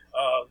like,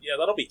 yeah,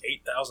 that'll be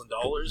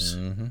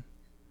 $8,000.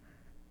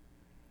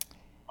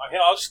 Like,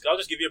 hell, I'll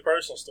just give you a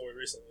personal story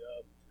recently.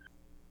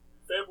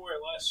 February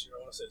last year, I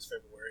want to say it's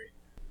February.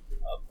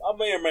 I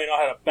may or may not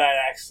have had a bad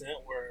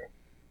accident where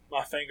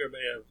my finger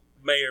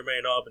may or may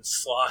not have been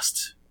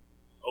sliced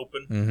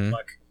open,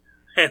 like,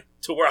 and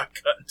to where I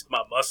cut into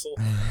my muscle,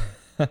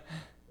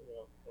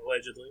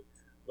 allegedly.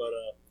 But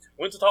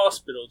went to the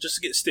hospital just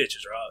to get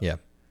stitches, right? Yeah.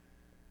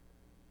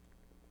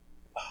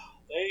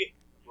 They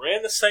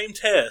ran the same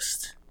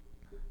test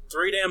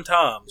 3 damn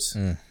times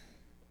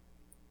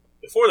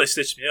before they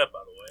stitched me up, by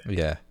the way.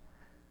 Yeah.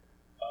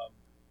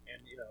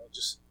 And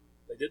just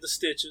they did the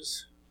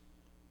stitches,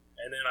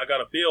 and then I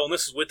got a bill, and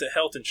this is with the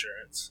health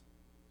insurance.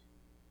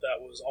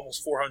 That was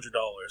almost $400.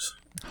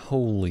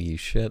 Holy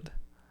shit.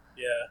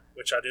 Yeah,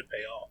 which I did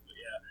pay off. But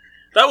yeah,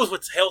 that was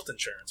with health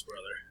insurance,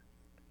 brother.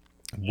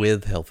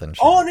 With health insurance.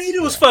 All I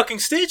needed was fucking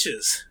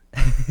stitches.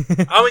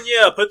 I mean,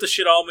 yeah, put the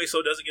shit on me so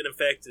it doesn't get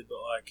infected, but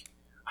like,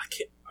 I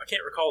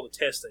can't recall the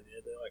test they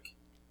did. They're like,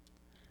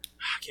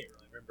 I can't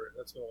really remember.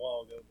 That's been a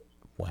while ago. But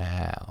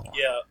wow.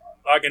 yeah,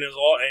 like, and it was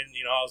all, and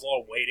I was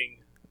all waiting.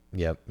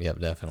 Yep,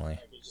 definitely.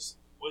 Like,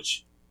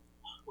 which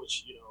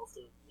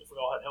if we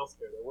all had health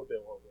care, there would be a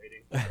lot of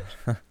waiting.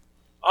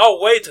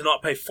 I'll wait to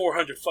not pay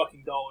 $400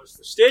 fucking dollars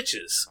for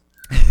stitches.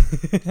 You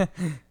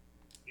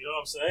know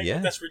what I'm saying? Yeah.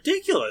 Like, that's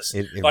ridiculous.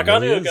 It like, really I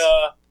knew a is.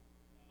 guy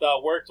that I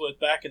worked with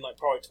back in, like,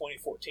 probably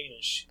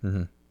 2014-ish.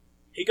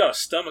 He got a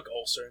stomach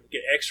ulcer and to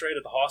get x-rayed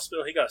at the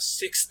hospital. He got a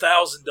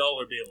 $6,000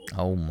 bill.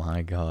 Oh,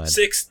 my God.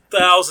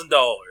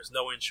 $6,000.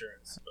 No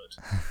insurance.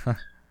 But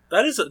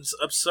that is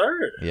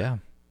absurd. Yeah.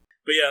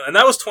 But, yeah, and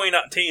that was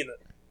 2019 that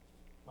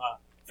my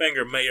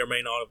finger may or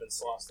may not have been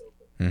sliced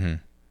open.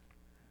 And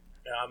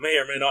I may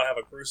or may not have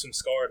a gruesome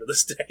scar to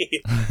this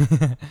day.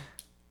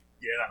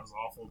 Yeah, that was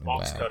awful.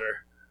 Box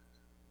cutter.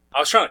 I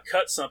was trying to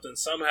cut something.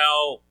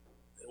 Somehow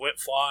it went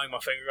flying. My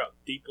finger got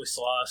deeply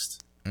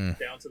sliced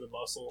down to the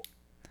muscle.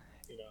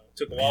 It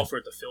took a while for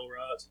it to feel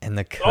right. And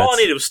the cuts, all I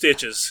needed was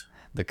stitches.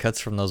 The cuts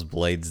from those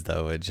blades,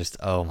 though, it just,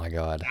 oh my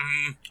God.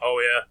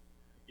 Oh, yeah.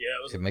 Yeah,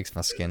 it makes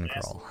my skin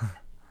crawl.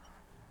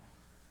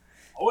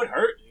 Oh, it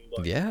hurt, dude.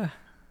 Like, yeah.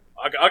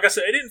 Like I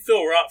said, it didn't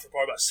feel right for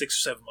probably about 6 or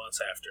 7 months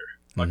after.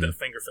 Like, that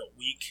finger felt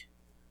weak.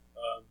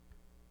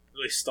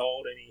 Really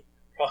stalled any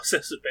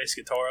process of bass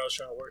guitar I was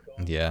trying to work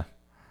on. Yeah.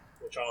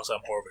 Which, honestly,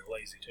 I'm horribly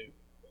lazy, too.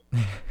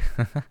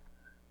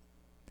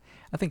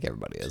 I think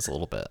everybody is a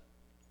little bit.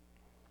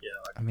 Yeah.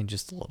 I mean,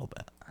 just a little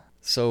bit.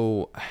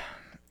 So,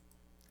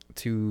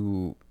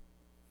 to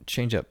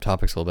change up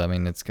topics a little bit, I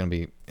mean, it's going to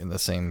be in the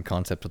same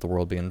concept of the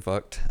world being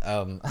fucked.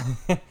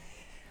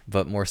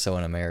 But more so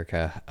in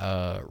America.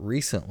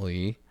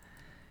 Recently,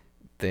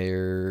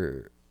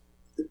 there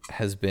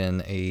has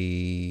been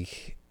a...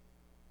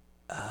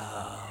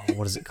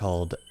 what is it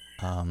called?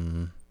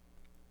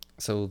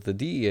 So the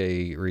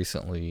DEA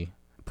recently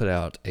put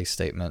out a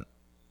statement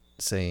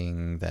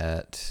saying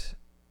that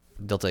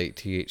Delta 8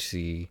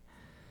 THC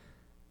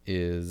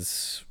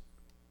is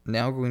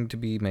now going to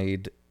be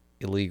made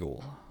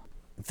illegal.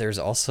 There's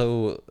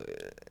also,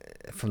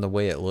 from the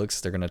way it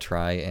looks, they're going to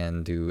try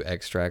and do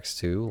extracts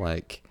too,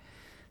 like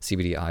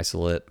CBD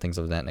isolate, things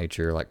of that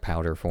nature, like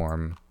powder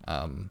form.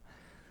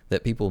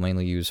 that people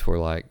mainly use for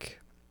like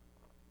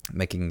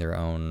making their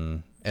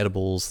own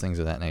edibles, things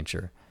of that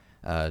nature,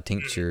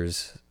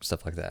 tinctures,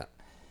 stuff like that.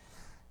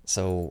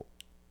 So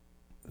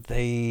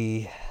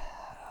they,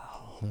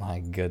 oh my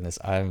goodness,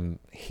 I'm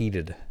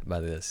heated by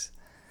this.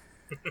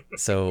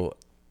 So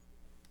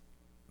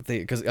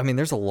because I mean,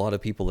 there's a lot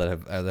of people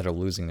that are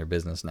losing their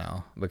business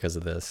now because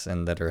of this,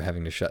 and that are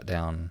having to shut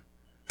down.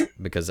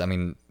 Because I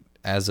mean,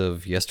 as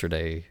of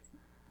yesterday,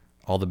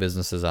 all the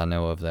businesses I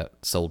know of that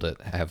sold it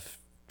have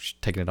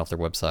taken it off their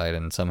website,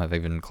 and some have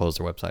even closed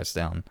their websites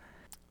down.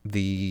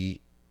 The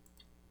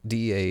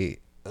DEA,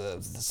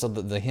 so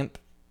the hemp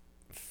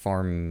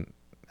farm,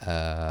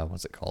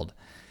 what's it called?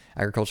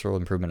 Agricultural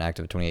Improvement Act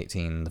of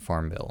 2018, the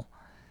Farm Bill.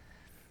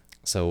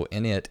 So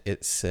in it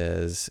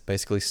says,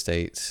 basically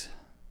states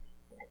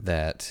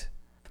that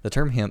the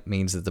term hemp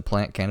means that the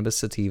plant Cannabis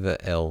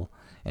sativa L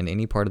and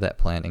any part of that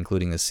plant,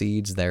 including the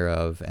seeds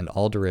thereof and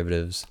all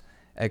derivatives,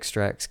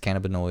 extracts,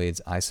 cannabinoids,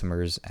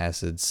 isomers,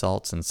 acids,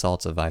 salts, and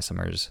salts of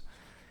isomers,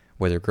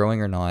 whether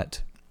growing or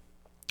not,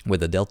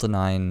 with a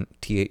delta-9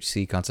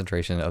 THC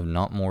concentration of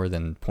not more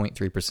than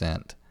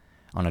 0.3%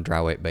 on a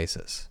dry weight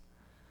basis.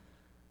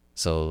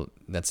 So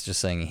that's just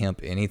saying hemp,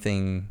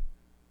 anything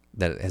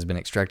that has been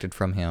extracted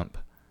from hemp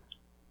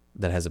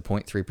that has a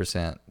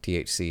 0.3%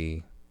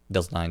 THC,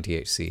 delta-9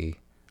 THC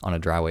on a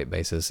dry weight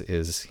basis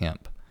is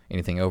hemp.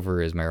 Anything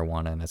over is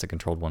marijuana, and it's a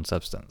controlled one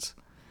substance.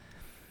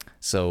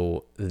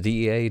 So the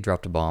DEA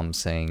dropped a bomb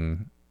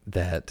saying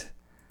that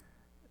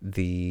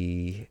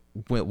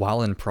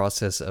while in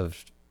process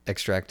of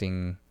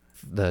extracting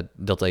the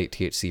delta-8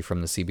 THC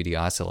from the CBD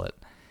isolate,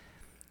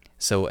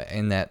 so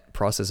in that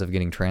process of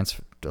getting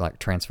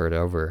transferred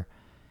over,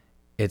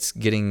 it's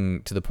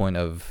getting to the point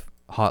of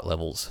hot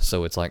levels.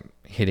 So it's like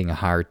hitting a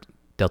higher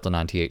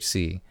delta-9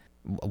 THC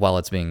while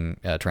it's being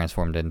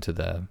transformed into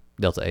the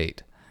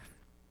delta-8.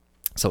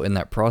 So in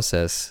that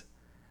process,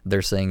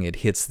 they're saying it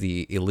hits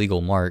the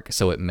illegal mark,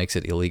 so it makes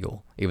it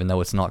illegal, even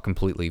though it's not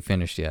completely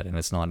finished yet, and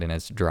it's not in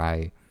its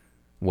dry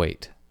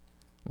weight,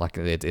 like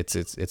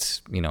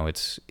it's you know,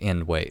 it's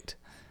end weight.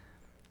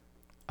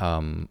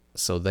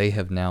 So they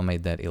have now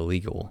made that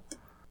illegal,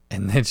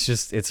 and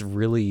it's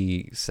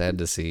really sad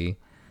to see,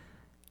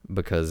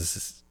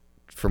 because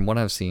from what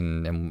I've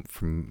seen and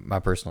from my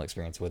personal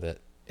experience with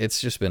it, it's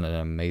just been an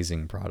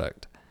amazing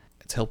product.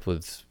 It's helped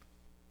with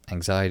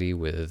anxiety,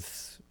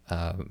 with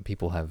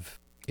people have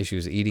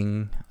issues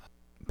eating,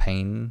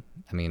 pain,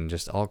 I mean,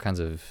 just all kinds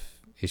of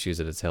issues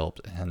that it's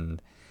helped.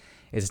 And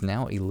it's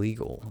now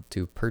illegal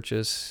to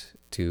purchase,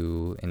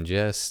 to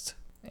ingest,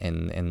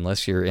 and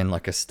unless you're in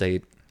like a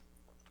state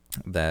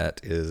that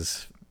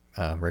is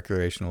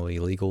recreationally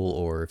legal,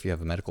 or if you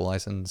have a medical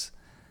license,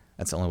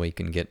 that's the only way you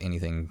can get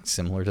anything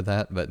similar to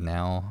that. But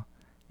now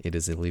it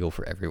is illegal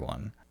for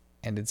everyone,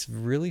 and it's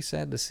really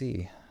sad to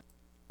see.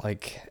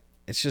 Like,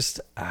 it's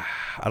just I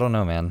don't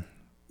know, man.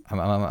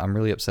 I'm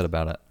really upset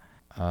about it,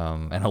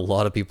 and a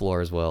lot of people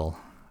are as well.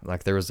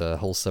 Like, there was a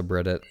whole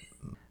subreddit.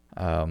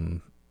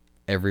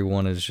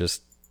 Everyone is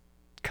just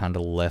kind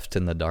of left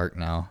in the dark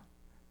now,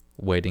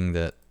 waiting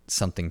that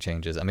something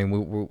changes. I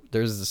mean,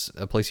 there's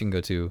a place you can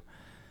go to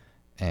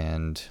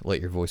and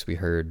let your voice be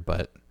heard,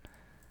 but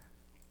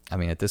I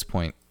mean, at this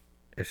point,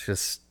 it's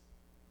just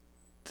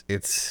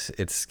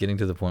it's getting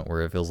to the point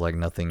where it feels like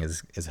nothing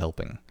is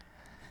helping.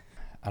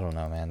 I don't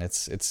know, man.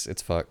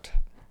 It's fucked.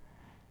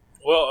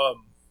 Well,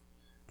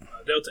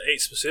 Delta-8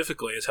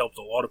 specifically has helped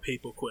a lot of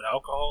people quit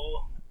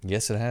alcohol.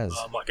 Yes, it has.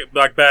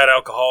 Like bad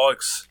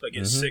alcoholics that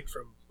get sick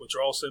from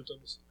withdrawal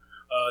symptoms.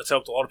 It's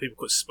helped a lot of people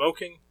quit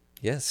smoking.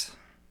 Yes.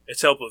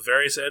 It's helped with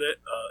various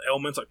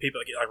ailments, like people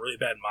that get like really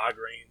bad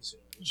migraines,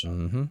 which are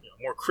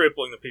more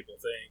crippling than people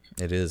think.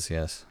 It is,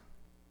 yes.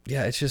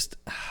 Yeah, it's just,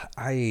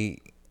 I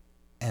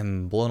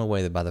am blown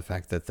away by the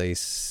fact that they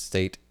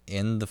state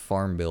in the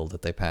farm bill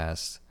that they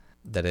passed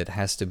that it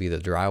has to be the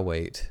dry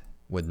weight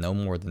with no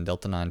more than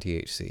delta-9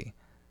 THC.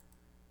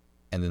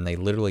 And then they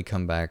literally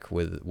come back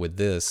with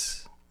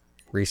this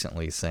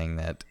recently, saying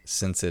that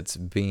since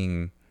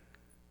in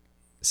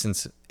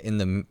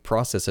the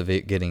process of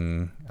it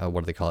getting,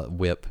 what do they call it,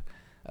 WIP,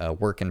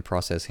 work in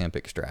process hemp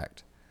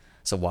extract.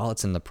 So while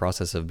it's in the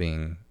process of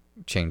being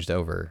changed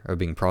over or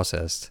being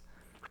processed,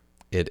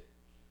 it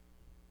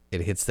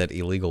hits that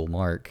illegal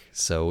mark.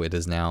 So it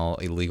is now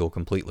illegal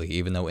completely,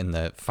 even though in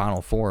the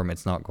final form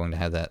it's not going to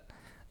have that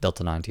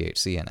delta-9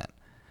 THC in it.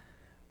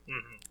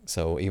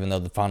 So even though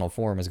the final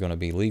form is going to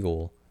be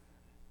legal,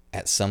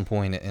 at some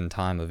point in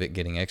time of it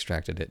getting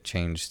extracted, it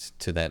changed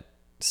to that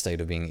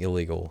state of being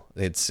illegal.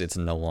 It's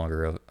no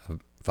longer a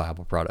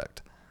viable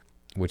product,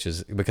 which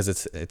is because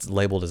it's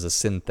labeled as a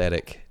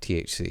synthetic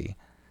THC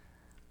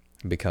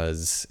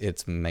because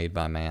it's made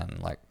by man.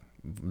 Like,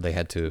 they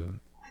had to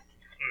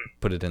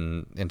put it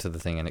into the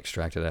thing and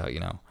extract it out,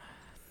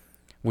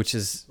 which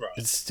is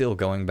it's still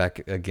going back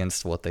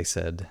against what they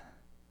said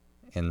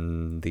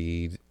in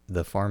the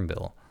farm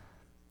bill.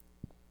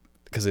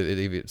 Because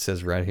it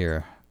says right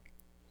here,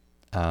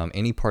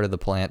 any part of the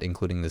plant,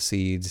 including the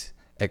seeds,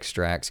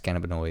 extracts,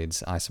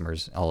 cannabinoids,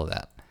 isomers, all of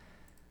that.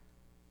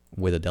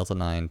 with a Delta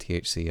 9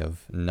 THC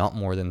of not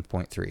more than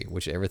 0.3,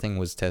 which everything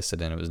was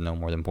tested and it was no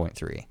more than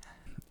 0.3.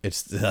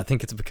 I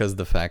think it's because of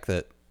the fact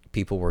that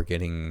people were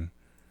getting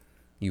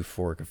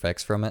euphoric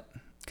effects from it,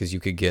 because you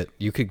could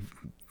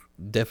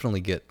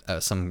definitely get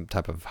some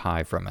type of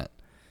high from it.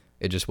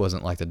 It just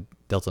wasn't like the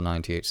Delta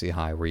 9 THC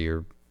high where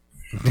you're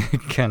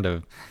kind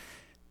of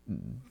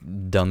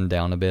dumbed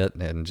down a bit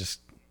and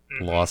just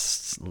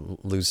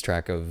lose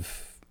track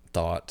of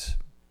thought,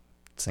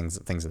 things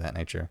of that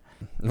nature.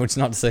 Which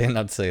not to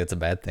say it's a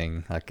bad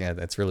thing. Like,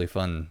 it's really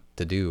fun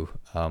to do.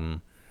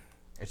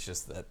 It's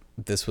just that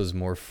this was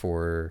more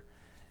for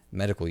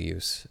medical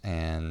use,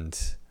 and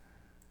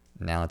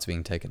now it's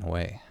being taken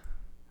away.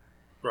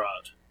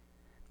 Right.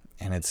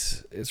 And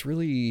it's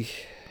really,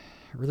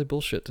 really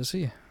bullshit to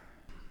see.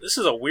 This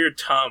is a weird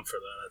time for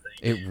that, I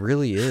think. It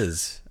really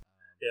is.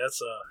 Yeah,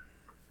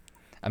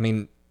 I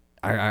mean,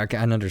 I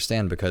can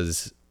understand,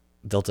 because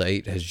Delta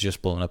 8 has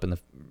just blown up in the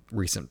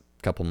recent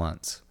couple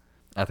months.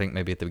 I think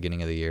maybe at the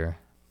beginning of the year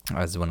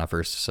was when I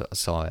first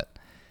saw it.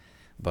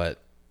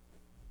 But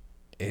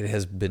it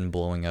has been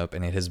blowing up,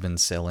 and it has been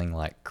selling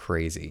like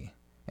crazy,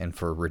 and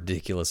for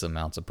ridiculous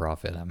amounts of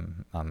profit.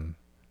 I'm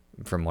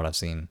from what I've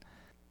seen.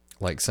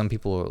 Like, some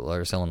people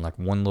are selling like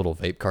one little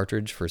vape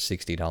cartridge for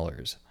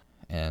 $60,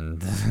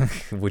 and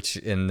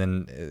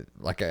then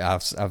like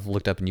I've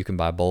looked up, and you can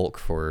buy bulk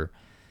for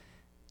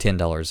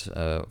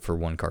 $10 for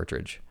one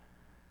cartridge.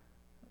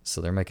 So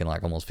they're making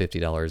like almost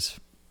 $50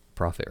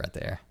 profit right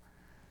there.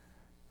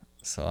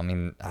 So I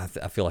mean, I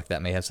feel like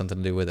that may have something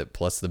to do with it.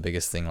 Plus, the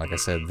biggest thing, like I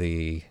said,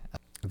 the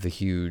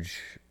huge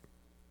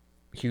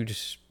thing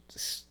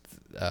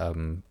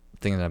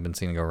that I've been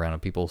seeing go around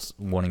of people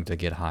wanting to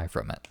get high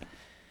from it.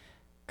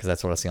 Because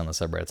that's what I see on the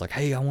subreddit. It's like,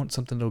 hey, I want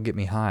something that'll get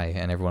me high.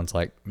 And everyone's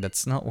like,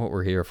 that's not what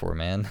we're here for,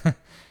 man. Yeah,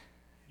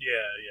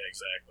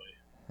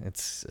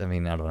 exactly. I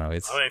mean, I don't know.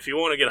 If you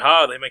want to get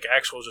high, they make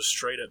actual just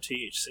straight up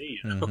THC,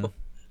 you know?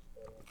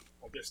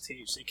 I guess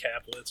THC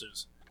caplets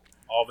is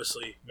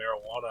obviously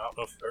marijuana. I don't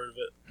know if you've heard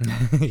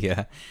of it.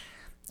 Yeah.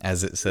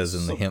 As it says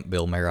in the hemp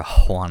bill,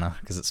 marijuana,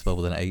 because it's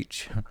spelled with an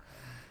H.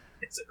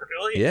 Is it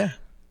really? Yeah.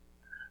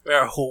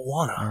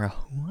 Marijuana.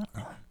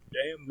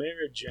 Damn,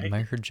 Mary Jane.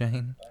 Mary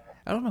Jane.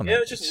 I don't know, man. Yeah,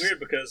 it's just weird,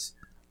 because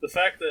the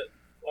fact that,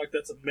 like,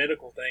 that's a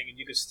medical thing and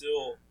you can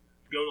still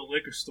go to the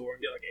liquor store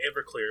and get, like,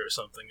 Everclear or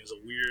something is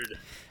a weird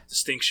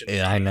distinction.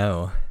 Yeah, I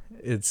know.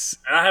 And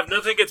I have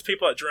nothing against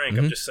people that drink,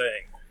 I'm just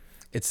saying.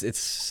 It's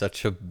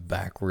such a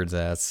backwards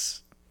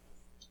ass...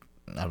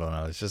 I don't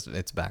know,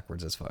 it's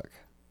backwards as fuck.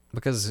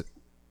 Because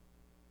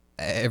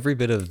every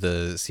bit of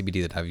the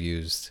CBD that I've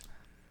used,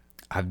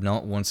 I've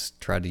not once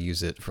tried to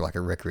use it for, like,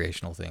 a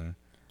recreational thing.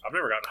 I've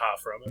never gotten high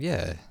from it.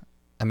 Yeah.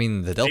 I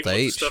mean, the Delta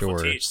 8, stuff sure.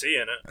 With THC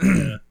in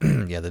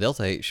it. Yeah, the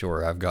Delta 8,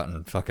 sure, I've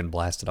gotten fucking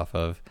blasted off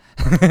of.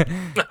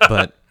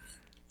 But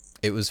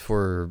it was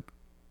for,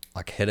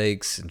 like,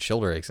 headaches and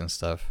shoulder aches and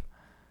stuff.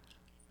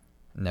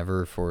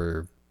 Never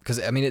for... Because,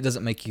 I mean, it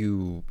doesn't make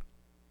you...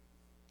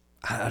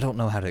 I don't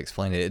know how to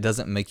explain it. It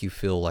doesn't make you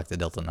feel like the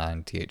Delta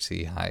 9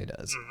 THC high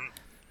does. Mm-hmm.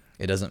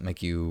 It doesn't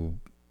make you,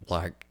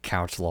 like,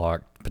 couch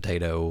lock,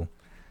 potato...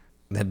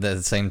 At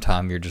the same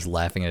time, you're just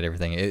laughing at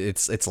everything.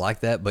 It's like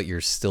that, but you're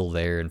still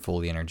there and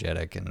fully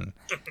energetic, and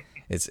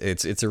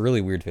it's a really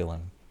weird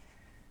feeling.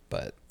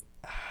 But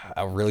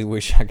I really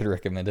wish I could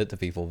recommend it to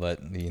people, but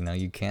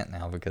you can't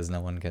now, because no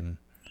one can.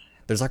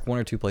 There's like one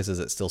or two places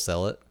that still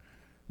sell it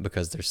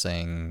because they're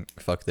saying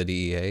fuck the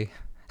DEA,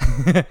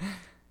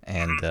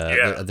 and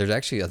there's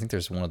actually, I think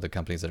there's one of the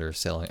companies that are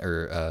selling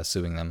or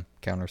suing them,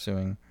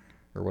 countersuing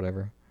or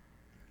whatever.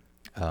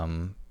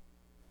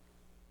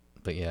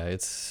 But yeah,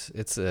 it's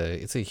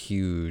a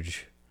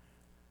huge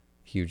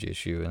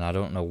issue, and I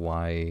don't know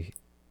why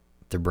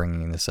they're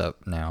bringing this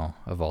up now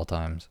of all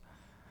times.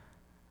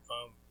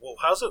 Well,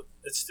 how's it?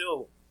 It's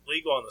still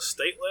legal on the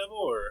state level,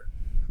 or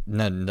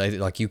no?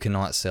 Like, you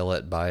cannot sell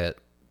it, buy it,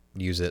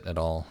 use it at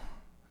all.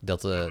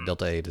 Delta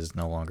 8 is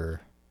no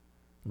longer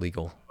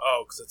legal.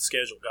 Oh, because it's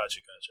scheduled.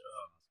 Gotcha.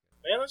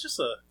 Man, it's just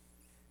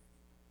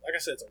like I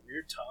said, it's a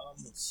weird time.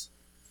 It's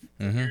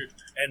weird,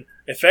 and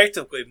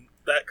effectively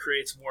that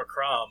creates more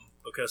crime.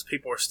 Because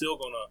people are still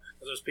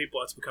there's people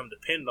that's become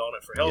dependent on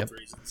it for health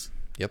reasons.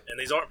 Yep. And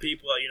these aren't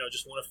people that,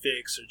 just want to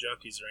fix or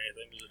junkies or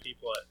anything. These are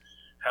people that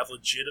have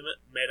legitimate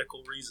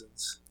medical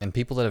reasons. And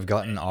people that have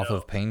gotten off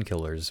of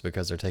painkillers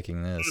because they're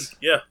taking this.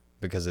 Yeah.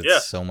 Because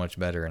it's so much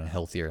better and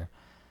healthier.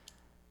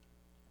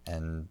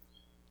 And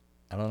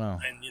I don't know.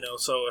 And,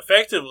 so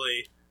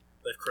effectively,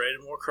 they've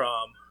created more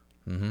crime.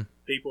 Mm-hmm.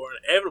 People are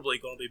inevitably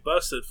going to be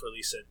busted for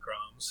these said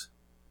crimes.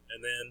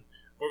 And then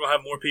we're going to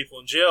have more people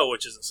in jail,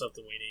 which isn't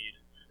something we need.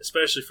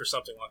 Especially for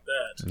something like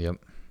that. Yep.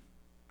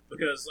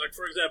 Because, like,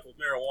 for example,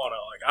 marijuana.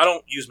 Like, I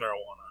don't use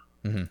marijuana.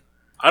 Mm-hmm.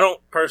 I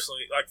don't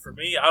personally, like, for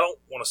me, I don't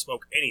want to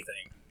smoke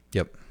anything.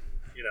 Yep.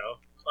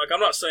 Like, I'm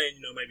not saying,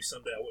 maybe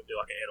someday I would do,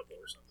 like, an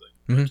edible or something.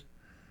 Mm-hmm.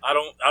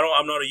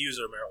 I'm not a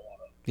user of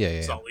marijuana. Yeah.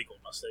 It's not legal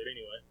in my state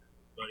anyway.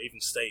 But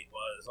even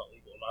state-wise, it's not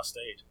legal in my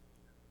state.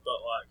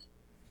 But, like,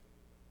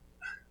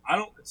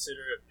 I don't consider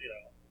it,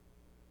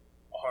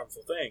 a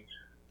harmful thing.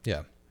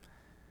 Yeah.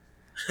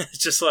 It's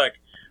just like,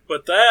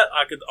 but that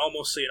I could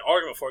almost see an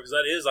argument for because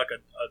that is like a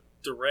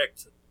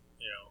direct,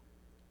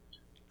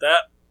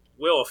 that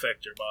will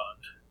affect your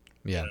mind.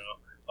 Yeah.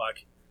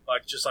 Like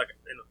just like,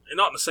 and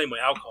not in the same way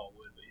alcohol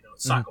would, but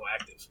it's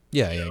psychoactive.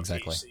 Yeah,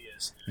 exactly. THC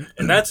is.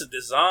 And that's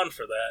designed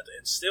for that,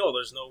 and still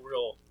there's no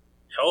real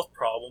health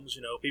problems.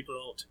 People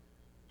don't,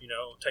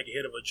 take a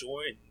hit of a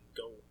joint and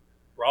go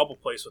rob a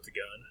place with a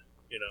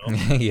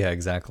gun. Yeah,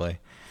 exactly.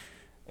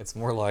 It's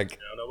more like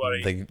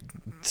they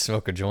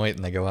smoke a joint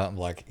and they go out and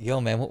be like, yo,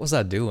 man, what was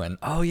I doing?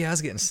 Oh, yeah, I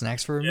was getting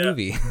snacks for a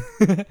movie.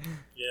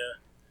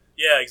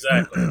 Yeah,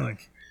 exactly.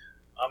 Like,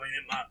 I mean,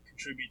 it might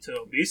contribute to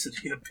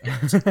obesity a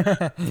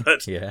bit,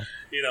 but yeah,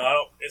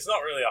 it's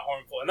not really a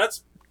harmful, and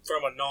that's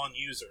from a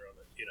non-user of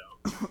it,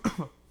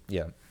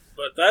 Yeah.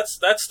 But that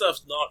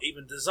stuff's not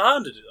even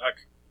designed to do.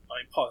 Like, I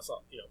mean, pot's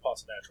not,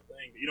 pot's a natural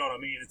thing, but you know what I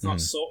mean. It's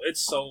not sold.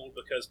 It's sold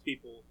because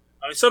people.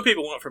 I mean, some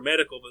people want it for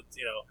medical, but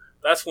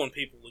that's when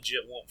people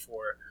legit want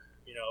for.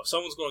 If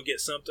someone's going to get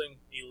something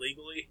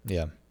illegally,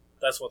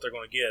 that's what they're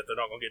going to get. They're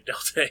not going to get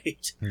Delta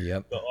 8.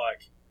 Yep. But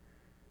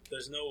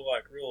there's no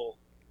real.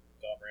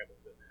 God, I'm rambling,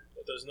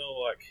 but there's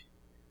no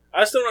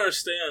I just don't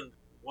understand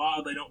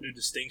why they don't do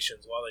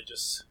distinctions. Why they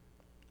just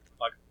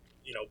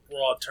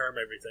broad term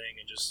everything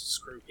and just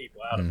screw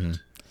people out of it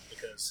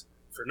because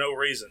for no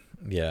reason.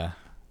 Yeah.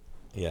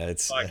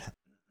 It's like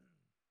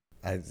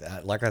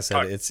I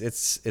said,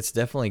 it's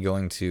definitely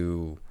going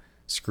to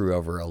screw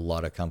over a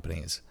lot of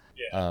companies.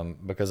 Yeah.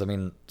 Because I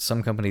mean,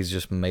 some companies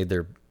just made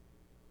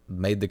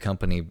the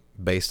company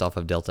based off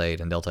of Delta 8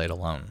 and Delta 8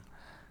 alone.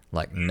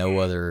 Like no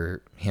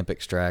other hemp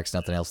extracts,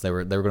 nothing else. They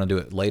were going to do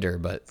it later,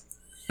 but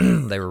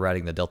they were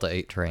riding the Delta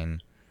 8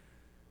 train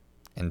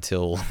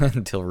until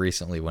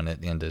recently when it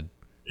ended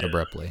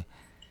abruptly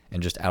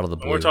and just out of the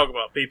blue. We're talking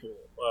about people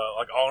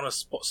like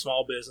honest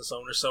small business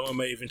owners. Some of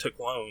them even took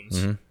loans,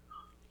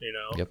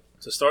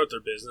 to start their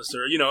business.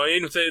 Or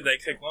even if they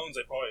take loans,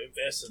 they probably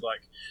invested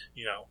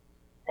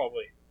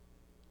probably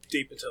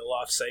deep into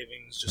life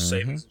savings, just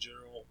savings in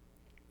general.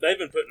 They've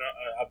been putting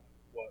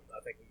what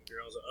I think the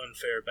girls an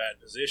unfair bad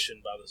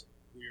position by this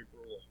weird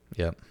ruling.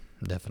 Yep,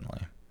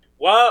 definitely.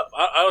 Why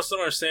I just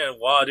don't understand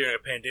why during a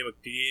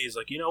pandemic DA is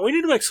like, we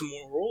need to make some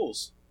more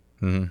rules.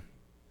 Mm-hmm.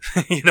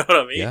 You know what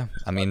I mean? Yeah,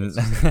 I mean,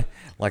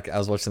 like I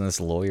was watching this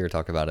lawyer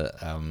talk about it,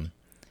 and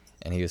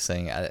he was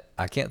saying,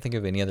 I can't think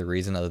of any other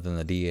reason other than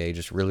the DEA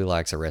just really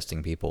likes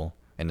arresting people,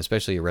 and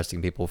especially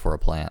arresting people for a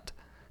plant.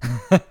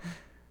 Right.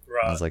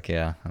 I was like,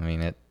 yeah, I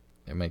mean, it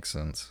makes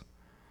sense.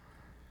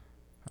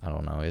 I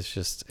don't know. It's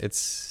just,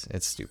 it's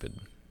stupid.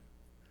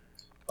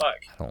 I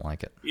don't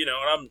like it. And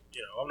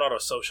I'm not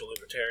a social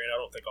libertarian. I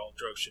don't think all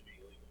drugs should be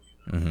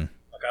illegal.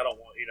 Like, I don't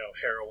want,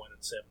 heroin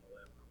and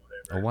 7-Eleven or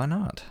whatever. Oh, why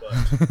not?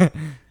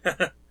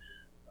 But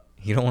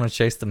you don't want to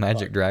chase the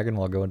magic dragon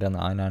while going down the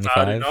I-95?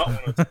 I do not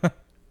want to.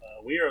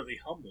 We are the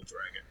humble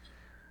dragon.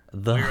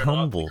 The we are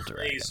humble not the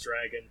dragon. crazed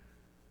dragon.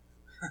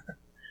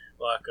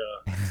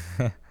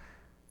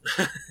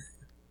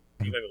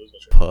 You make me lose my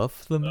train.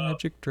 Puff the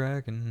magic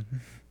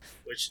dragon.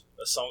 Which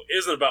a song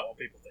isn't about what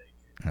people think.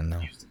 I know.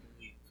 Used to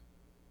believe.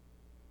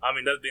 I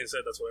mean, that being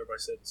said, that's what everybody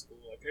said in school.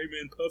 Like, hey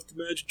man, Puff the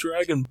magic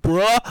dragon,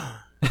 bruh.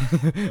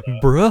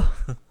 Bruh.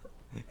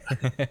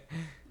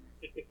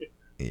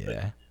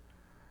 Yeah.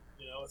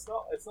 It's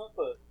not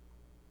the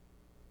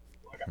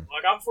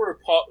I'm for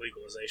pot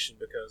legalization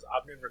because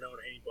I've never known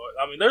anybody.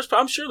 I mean,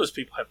 I'm sure there's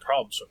people who have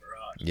problems from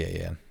it.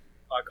 Yeah.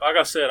 Like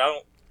I said,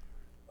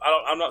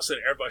 I'm not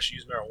saying everybody should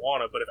use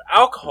marijuana, but if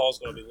alcohol is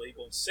going to be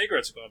legal and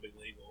cigarettes are going to be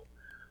legal,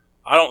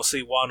 I don't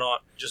see why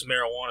not just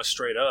marijuana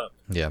straight up.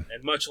 Yeah.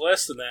 And much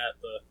less than that,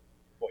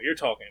 what you're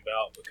talking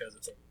about, because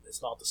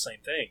it's not the same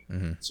thing.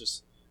 Mm-hmm. It's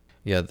just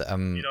you know what I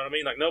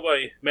mean. Like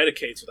nobody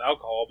medicates with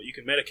alcohol, but you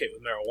can medicate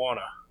with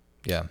marijuana.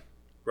 Yeah.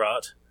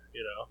 Right.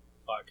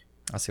 Like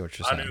I see what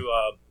you're saying.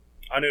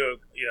 I knew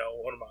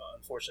one of my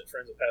unfortunate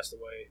friends that passed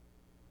away.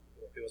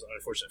 He was an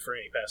unfortunate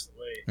friend. He passed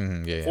away.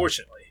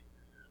 Unfortunately.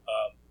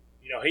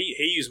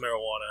 He used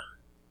marijuana,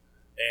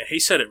 and he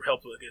said it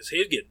helped with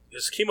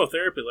his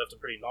chemotherapy left him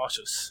pretty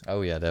nauseous.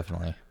 Oh yeah,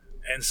 definitely.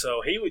 And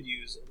so he would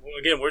use. Well,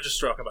 again, we're just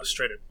talking about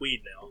straight up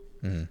weed now,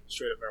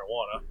 straight up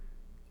marijuana.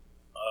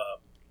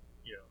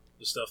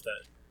 The stuff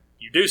that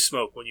you do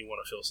smoke when you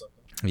want to feel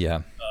something.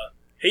 Yeah.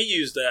 He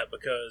used that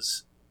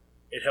because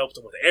it helped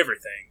him with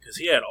everything because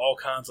he had all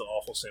kinds of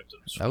awful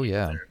symptoms. Oh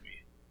yeah.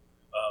 Chemotherapy.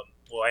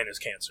 And his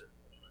cancer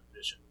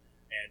condition,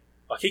 and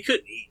he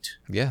couldn't eat.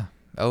 Yeah.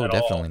 Oh,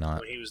 definitely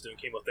not. When he was doing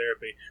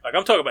chemotherapy, I'm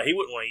talking about, he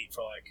wouldn't want to eat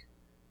for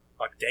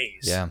like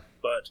days. Yeah.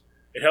 But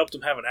it helped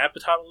him have an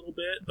appetite a little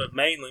bit. But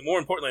mainly, more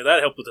importantly,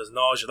 that helped with his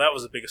nausea. That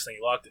was the biggest thing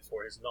he liked it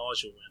for. His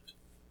nausea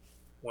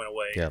went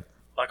away. Yep.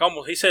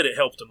 He said it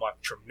helped him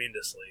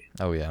tremendously.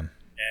 Oh yeah. And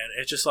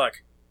it's just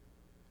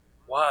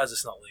why is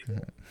this not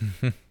legal?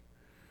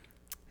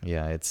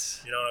 Yeah,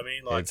 it's. You know what I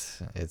mean?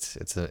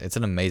 It's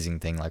an amazing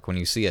thing. Like when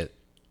you see it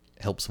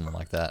help someone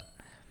like that.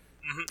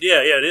 Mm-hmm.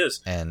 Yeah, it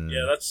is. And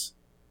that's.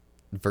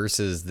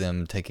 Versus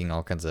them taking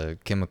all kinds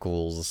of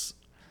chemicals,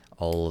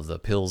 all of the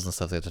pills and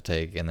stuff they have to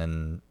take, and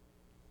then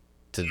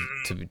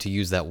to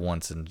use that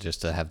once and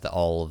just to have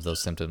all of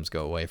those symptoms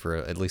go away for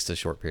at least a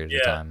short period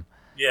of time.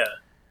 Yeah.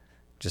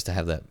 Just to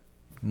have that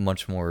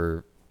much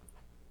more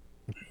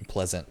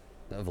pleasant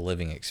of a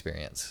living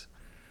experience.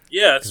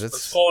 Yeah,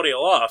 it's quality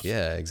of life.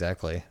 Yeah,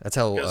 exactly. That's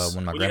how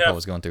when my grandpa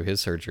was going through his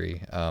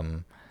surgery,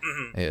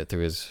 through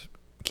his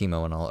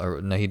chemo and all.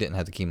 Or no, he didn't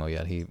have the chemo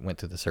yet. He went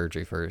through the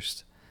surgery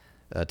first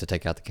to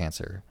take out the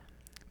cancer.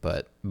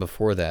 But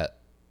before that,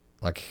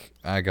 like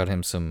I got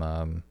him some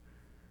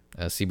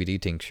a CBD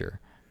tincture,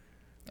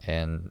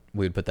 and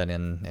we would put that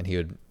in, and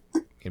he'd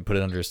put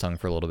it under his tongue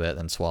for a little bit,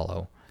 then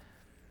swallow.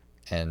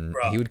 And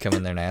he would come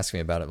in there and ask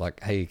me about it,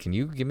 like, "Hey, can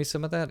you give me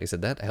some of that?" He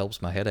said that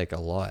helps my headache a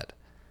lot,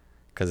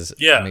 because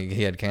I mean,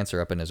 he had cancer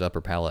up in his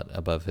upper palate,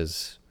 above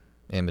his,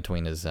 in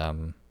between his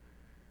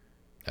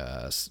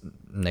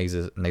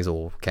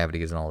nasal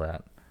cavities and all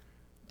that,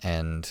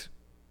 and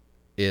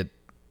it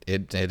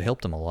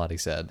helped him a lot. He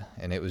said,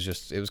 and it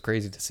was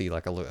crazy to see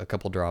like a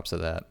couple drops of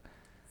that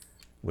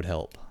would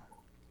help,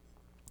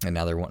 and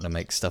now they're wanting to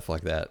make stuff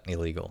like that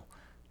illegal.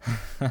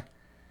 Right.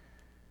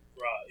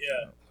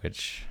 Yeah.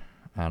 Which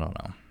I don't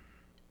know.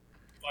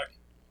 Like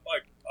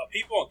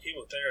people on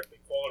chemotherapy,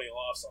 quality of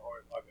life's a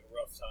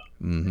rough time.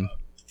 Mm-hmm.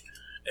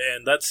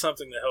 And that's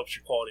something that helps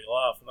your quality of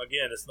life. And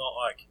again, it's not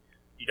like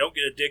you don't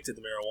get addicted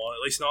to marijuana,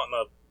 at least not in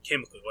a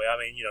chemical way. I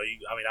mean,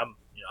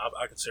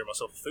 I consider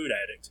myself a food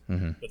addict,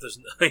 but there's,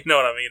 you know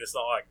what I mean? It's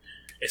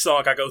not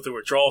like I go through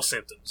withdrawal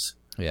symptoms.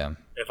 Yeah.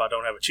 If I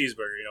don't have a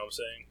cheeseburger, you know what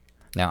I'm saying?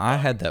 Now I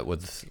had that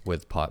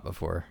with pot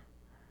before.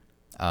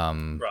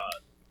 Right.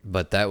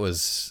 But I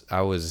was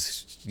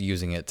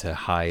using it to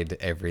hide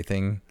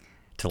everything,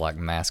 to like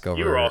mask over.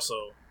 You were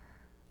also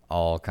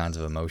all kinds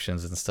of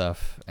emotions and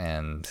stuff,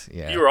 and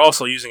yeah. You were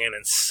also using an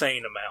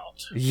insane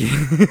amount.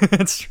 Yeah,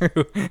 that's true.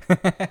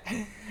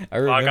 I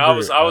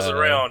remember, I was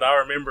around. I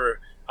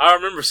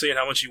remember seeing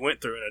how much you went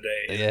through in a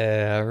day.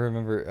 Yeah, I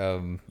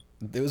remember.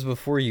 It was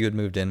before you had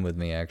moved in with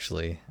me,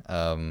 actually.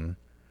 I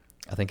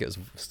think it was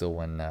still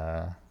when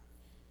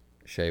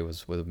Shay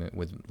was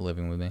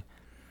living with me.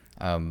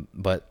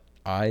 But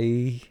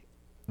I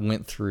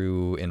went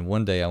through, in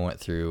one day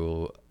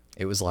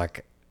it was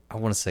like, I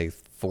want to say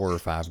 4 or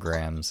 5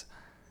 grams,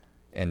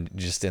 and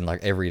just in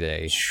like every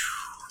day.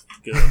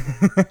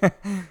 Good.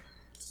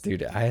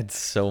 Dude, I had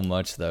so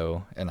much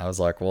though, and I was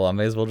like, well, I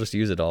may as well just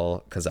use it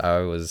all, because I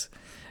was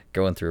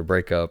going through a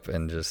breakup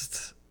and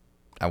just,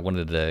 I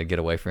wanted to get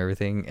away from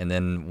everything. And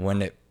then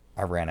when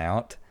I ran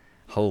out,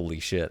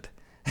 holy shit.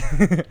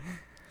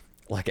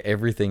 Like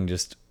everything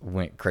just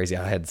went crazy.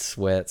 I had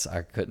sweats.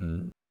 I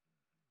couldn't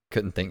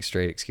think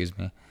straight. Excuse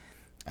me.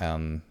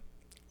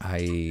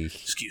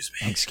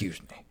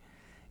 Excuse me.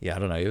 Yeah, I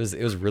don't know. It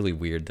was really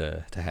weird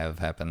to have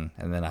happen,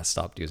 and then I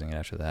stopped using it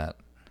after that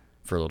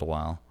for a little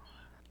while.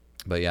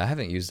 But yeah, I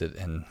haven't used it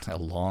in a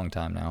long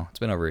time now. It's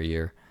been over a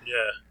year.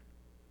 Yeah.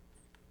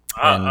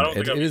 I don't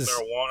think I've used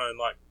marijuana in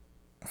like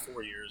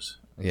 4 years.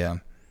 Yeah.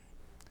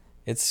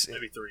 It's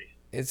maybe 3.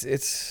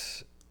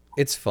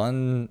 It's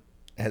fun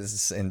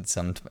as in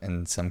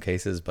some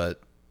cases,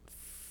 but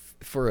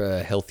for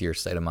a healthier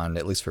state of mind,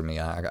 at least for me,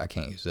 I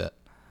can't use it.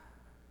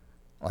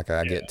 Like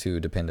I get too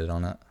dependent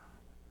on it.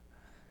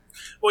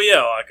 Well,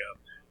 yeah,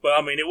 but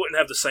I mean, it wouldn't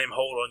have the same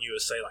hold on you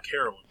as say like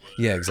heroin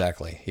would. Yeah,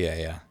 exactly.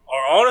 Yeah.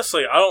 Or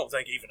honestly, I don't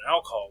think even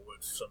alcohol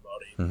would for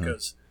somebody,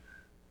 because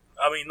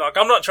I mean, like,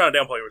 I'm not trying to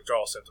downplay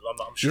withdrawal symptoms.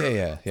 I'm sure.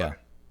 Yeah.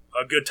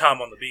 A good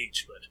time on the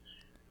beach, but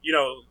you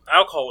know,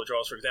 alcohol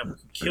withdrawals, for example,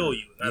 can kill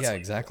you. And that's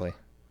exactly.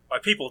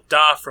 Like people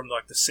die from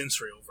like the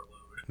sensory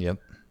overload. Yep.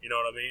 You know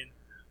what I mean?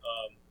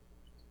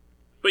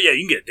 But yeah,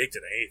 you can get addicted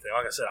to anything.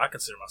 Like I said, I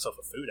consider myself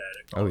a food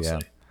addict. Honestly. Oh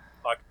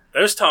yeah. Like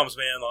there's times,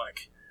 man,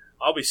 like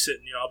I'll be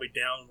sitting, I'll be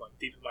down like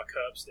deep in my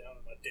cups, down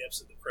in my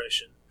depths of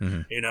depression,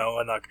 and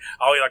like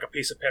I'll eat like a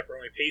piece of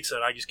pepperoni pizza,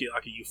 and I just get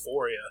like a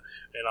euphoria,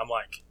 and I'm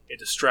like, it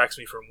distracts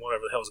me from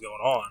whatever the hell's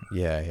going on.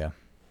 Yeah.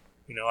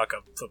 You know, like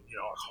I'm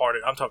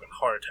talking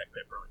heart attack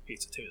pepperoni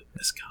pizza too.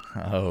 This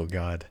kind. Oh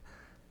God.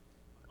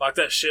 Like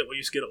that shit we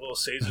used to get at Little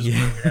Caesars.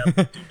 Yeah. We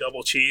have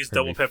double cheese,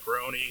 double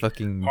pepperoni,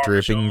 fucking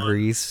dripping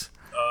grease.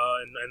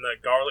 And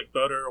that garlic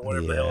butter or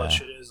whatever the hell that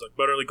shit is, like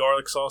butterly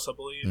garlic sauce, I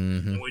believe.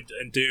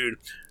 And dude,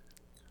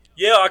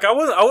 yeah, like I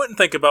wouldn't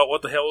think about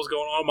what the hell was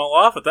going on in my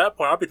life at that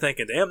point. I'd be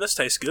thinking, damn, this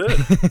tastes good.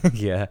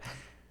 Yeah.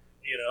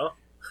 You know.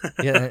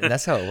 Yeah,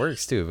 that's how it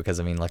works too. Because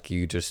I mean, like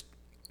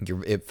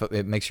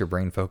it makes your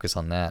brain focus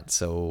on that.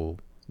 So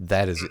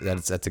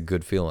that's a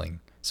good feeling.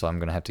 So I'm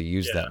gonna have to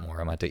use that more.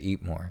 I'm gonna have to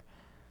eat more.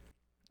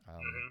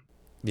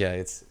 Yeah,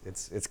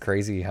 it's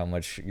crazy how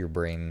much your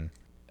brain.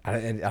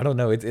 I don't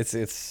know.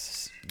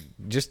 It's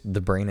just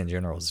the brain in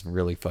general is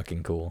really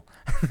fucking cool.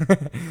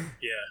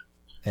 Yeah.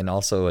 And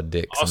also a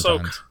dick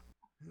sometimes.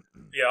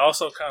 Yeah,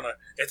 also kind of,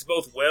 it's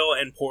both well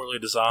and poorly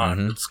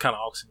designed. It's kind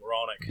of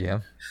oxymoronic. Yeah.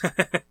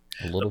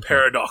 A little the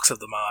paradox of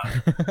the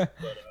mind. But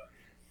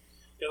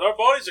our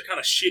bodies are kind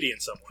of shitty in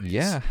some ways.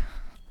 Yeah.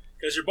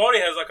 Because your body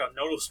has like a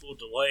noticeable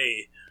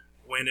delay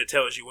when it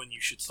tells you when you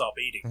should stop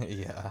eating.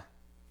 Yeah.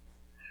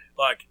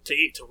 Like, to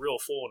eat to real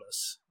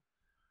fullness.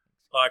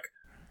 Like,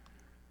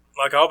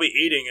 like I'll be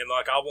eating and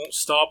like I won't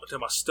stop until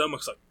my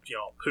stomach's like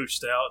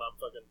pooched out and I'm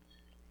fucking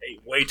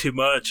ate way too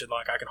much and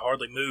like I can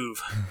hardly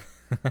move.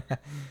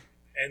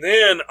 And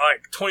then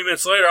like 20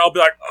 minutes later I'll be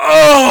like,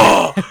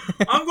 oh,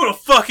 I'm gonna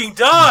fucking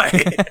die.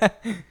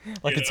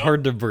 Like it's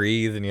hard to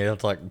breathe and you have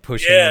to like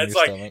push in on it's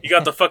your like stomach. You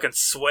got the fucking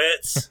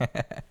sweats.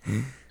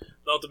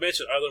 Not to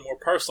mention other more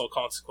personal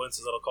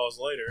consequences that'll cause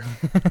later.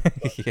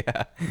 But,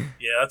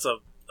 yeah, that's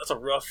a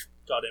rough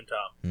goddamn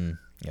time.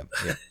 Yep.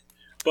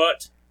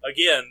 But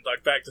again,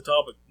 like back to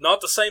topic, not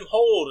the same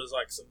hold as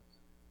like some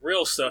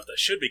real stuff that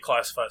should be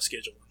classified as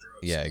Schedule 1 drugs.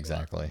 Yeah,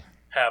 exactly.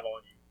 Have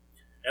on you,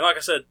 and like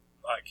I said,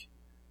 like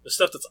the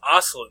stuff that's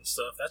isolate and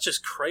stuff, that's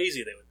just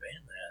crazy. They would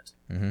ban that.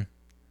 Mm-hmm.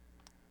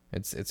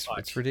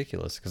 It's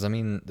ridiculous because I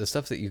mean the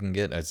stuff that you can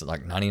get is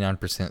like 99%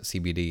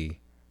 CBD,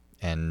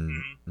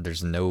 and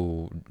there's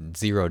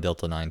zero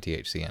Delta 9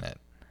 THC in it.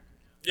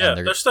 Yeah,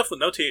 there's stuff with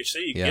no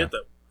THC you can get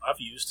that I've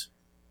used.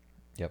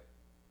 Yep,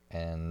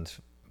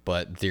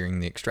 but during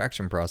the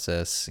extraction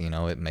process,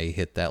 it may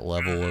hit that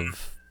level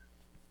of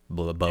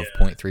above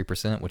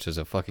 0.3%, which is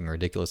a fucking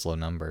ridiculous low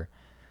number.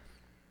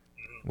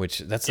 Which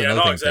that's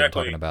another thing they're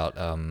talking about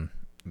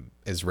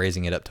is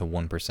raising it up to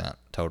 1%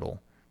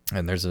 total.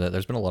 And there's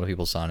been a lot of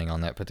people signing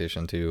on that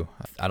petition too.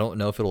 I don't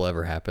know if it'll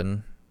ever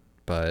happen,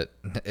 but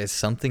it's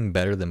something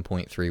better than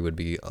 0.3 would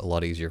be a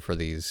lot easier for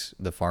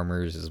the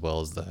farmers as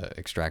well as the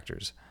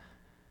extractors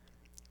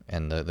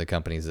and the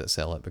companies that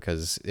sell it,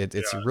 because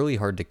it's really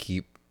hard to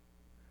keep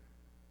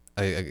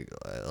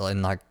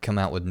and like come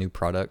out with new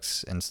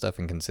products and stuff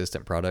and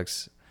consistent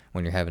products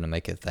when you're having to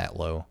make it that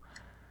low.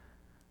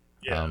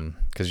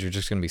 Because you're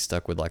just gonna be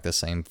stuck with like the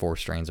same 4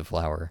 strains of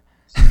flour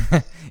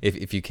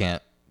if you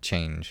can't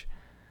change.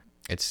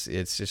 It's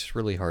just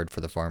really hard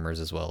for the farmers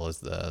as well as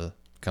the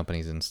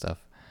companies and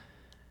stuff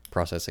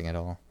processing it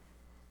all,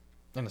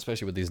 and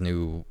especially with these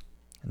new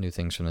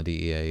things from the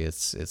DEA,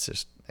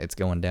 it's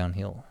going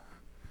downhill,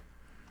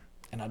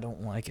 and I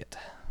don't like it.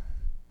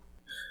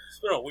 It's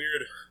been a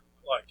weird,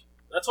 like,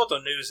 that's what the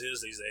news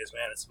is these days,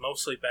 man. It's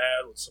mostly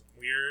bad with some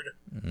weird,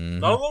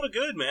 not a lot of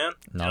good, man.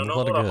 Not a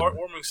lot lot of good.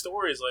 Heartwarming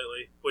stories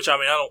lately. Which I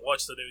mean, I don't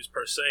watch the news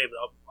per se, but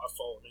I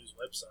follow news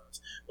websites.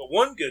 But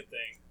one good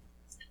thing,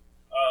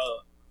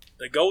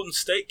 the Golden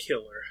State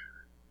Killer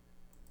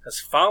has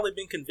finally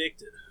been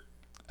convicted.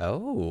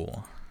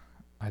 Oh,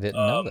 I didn't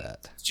know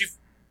that.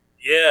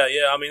 Yeah.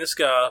 I mean, this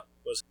guy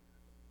was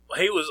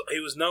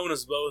known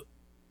as both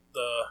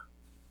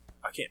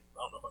I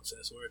don't know if I'm saying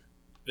this word,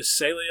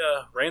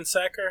 Visalia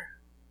Ransacker.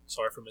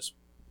 Sorry for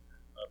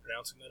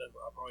mispronouncing that. I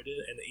probably did.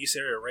 And the East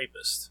Area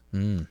Rapist.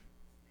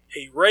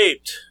 He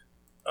raped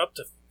up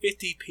to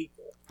 50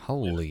 people.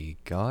 Holy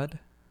God.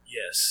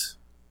 Yes.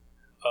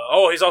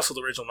 He's also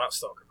the original Night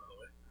Stalker, by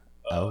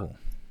the way.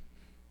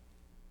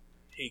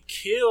 He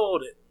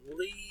killed at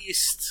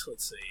least,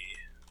 let's see,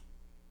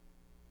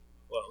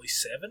 at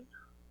least 7?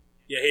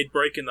 Yeah, he'd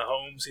break into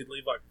homes. He'd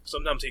leave, like,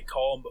 sometimes he'd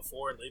call them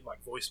before and leave,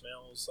 like,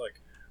 voicemails,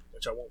 like,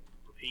 which I won't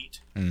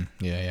repeat.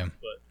 Yeah.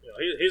 But,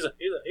 he's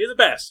a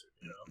bastard,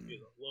 He's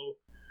a low,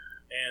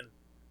 and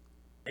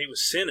he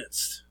was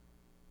sentenced.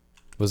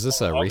 Was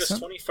this on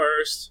recent? August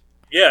 21st.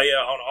 Yeah,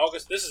 on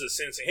August, this is his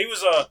sentencing.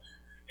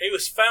 He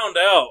was found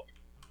out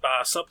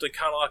by something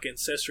kind of like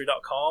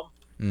Ancestry.com.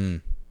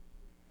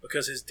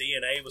 Because his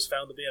DNA was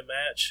found to be a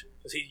match.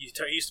 Because he used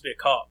to be a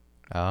cop.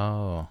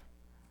 Oh.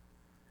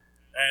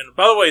 And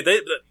by the way,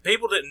 the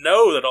people didn't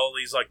know that all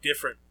these like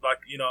different, like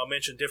I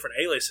mentioned different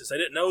aliases. They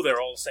didn't know they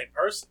were all the same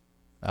person.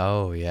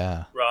 Oh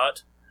yeah.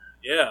 Right.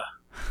 Yeah.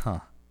 Huh.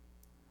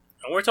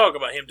 And we're talking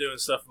about him doing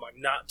stuff from like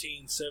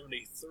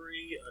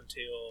 1973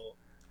 until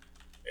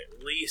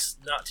at least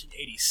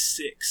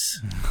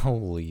 1986.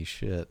 Holy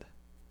shit.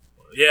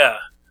 Yeah.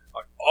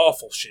 Like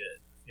awful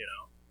shit.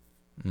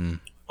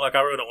 Like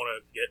I really don't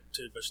want to get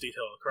too much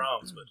detail of the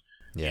crimes, but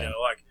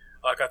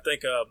like I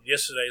think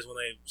yesterday is when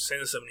they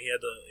sentenced him, and he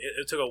had to.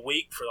 It took a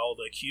week for all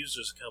the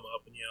accusers to come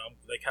up, and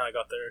they kind of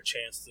got their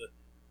chance to,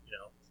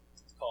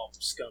 call him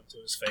scum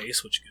to his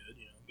face, which good,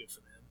 good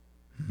for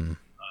them.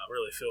 I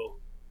really feel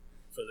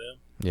for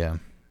them. Yeah.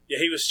 Yeah,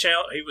 he was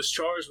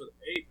charged with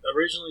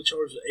originally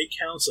charged with 8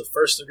 counts of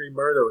first-degree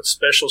murder with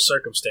special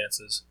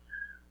circumstances.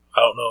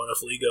 I don't know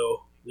enough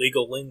legal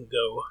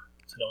lingo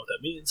to know what that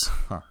means.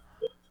 Huh.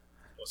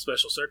 What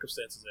special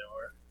circumstances they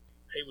are.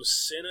 He was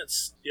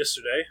sentenced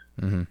yesterday.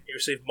 Mm-hmm. He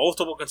received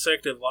multiple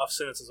consecutive life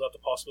sentences without the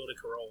possibility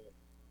of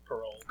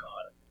parole.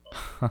 God.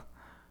 Of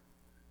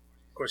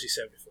course, he's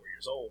 74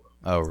 years old.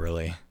 Oh,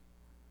 really?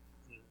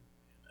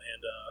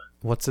 And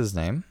what's his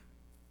name?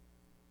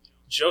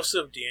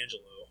 Joseph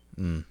D'Angelo.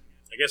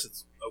 I guess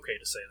it's okay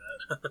to say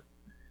that.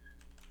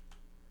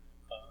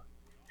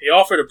 He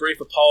offered a brief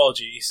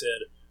apology. He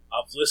said,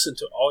 "I've listened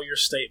to all your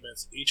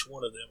statements, each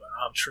one of them, and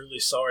I'm truly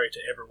sorry to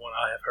everyone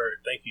I have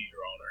hurt. Thank you,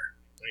 Your Honor."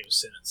 When he was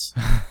sentenced.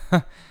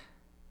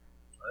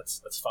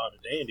 That's fine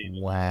and dandy.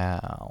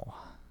 Wow.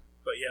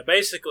 But yeah,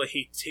 basically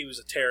he was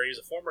a terror. He was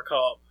a former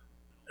cop,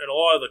 and a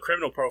lot of the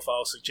criminal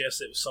profiles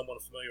suggest it was someone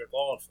familiar with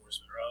law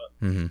enforcement, right?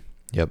 Mm-hmm.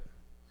 Yep.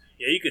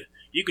 Yeah,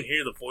 you can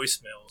hear the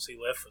voicemails he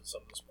left for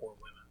some of those poor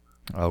women.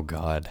 Oh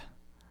God.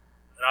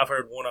 And I've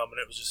heard one of them, and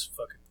it was just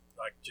fucking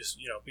like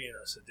being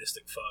a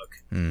sadistic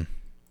fuck. Mm.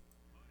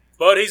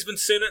 But he's been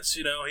sentenced.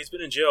 He's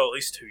been in jail at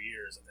least 2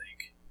 years, I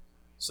think.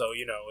 So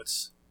it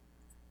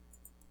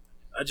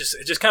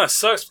just kind of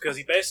sucks because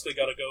he basically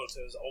got to go to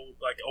his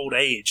old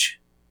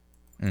age.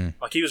 Mm.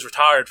 Like he was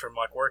retired from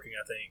working,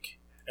 I think,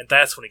 and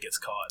that's when he gets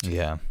caught.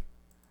 Yeah.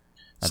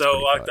 That's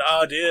so fucked. the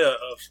idea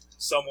of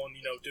someone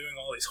doing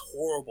all these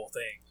horrible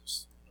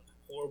things,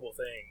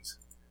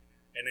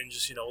 and then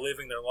just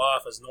living their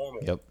life as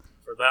normal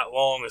for that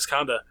long is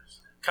kind of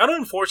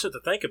unfortunate to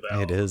think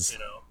about. It is.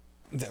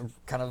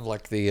 Kind of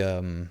like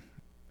the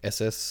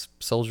SS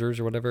soldiers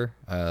or whatever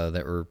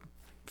that were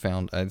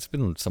found. It's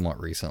been somewhat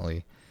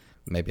recently,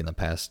 maybe in the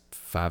past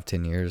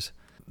 5-10 years.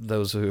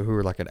 Those who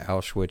were like at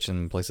Auschwitz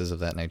and places of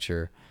that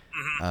nature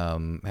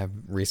have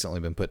recently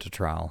been put to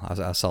trial.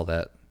 I saw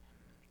that.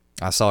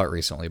 I saw it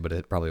recently, but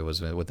it probably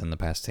was within the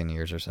past 10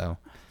 years or so.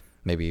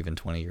 Maybe even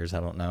 20 years. I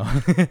don't know.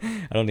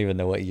 I don't even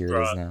know what year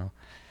it is now.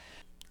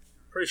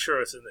 Pretty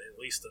sure it's in at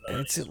least the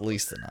 90s. It's at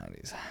least the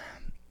 90s.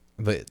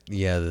 But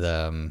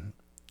yeah,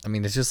 I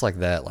mean, it's just like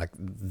that. Like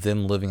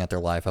them living out their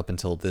life up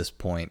until this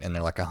point, and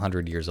they're like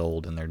 100 years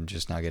old, and they're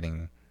just now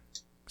getting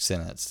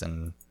sentenced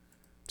and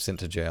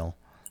sent to jail.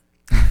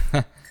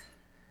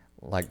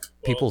 Like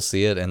people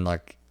see it and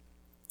like,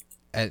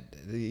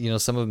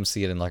 some of them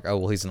see it and like, oh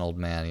well, he's an old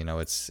man.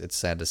 It's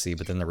sad to see.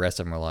 But then the rest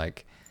of them are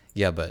like,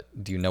 yeah, but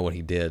do you know what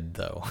he did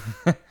though?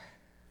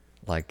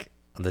 Like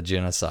the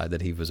genocide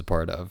that he was a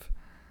part of.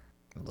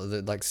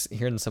 Like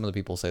hearing some of the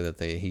people say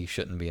that he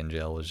shouldn't be in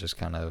jail was just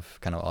kind of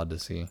odd to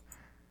see.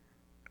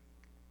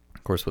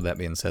 Of course, with that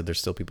being said, there's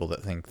still people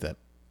that think that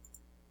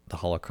the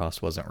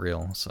Holocaust wasn't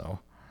real. So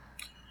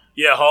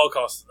yeah,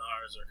 Holocaust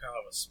deniers are kind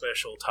of a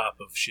special type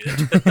of shit.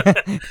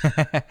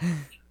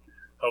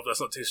 Hope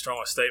that's not too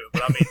strong a statement,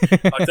 but I mean,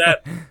 like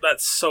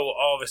that's so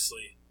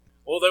obviously.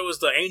 Well, there was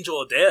the Angel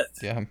of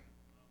Death. Yeah.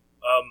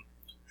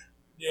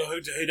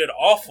 Who did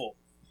awful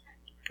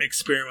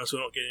experiments we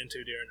don't get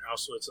into during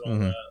Auschwitz and all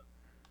that.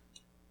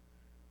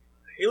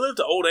 He lived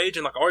to old age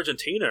in like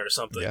Argentina or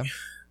something. Yeah.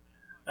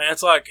 And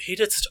it's like he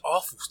did such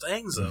awful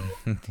things though.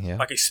 Yeah.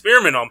 Like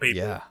experiment on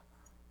people. Yeah.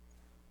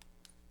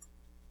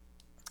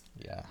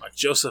 Yeah. Like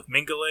Joseph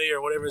Mengele or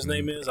whatever his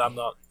name is. I'm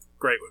not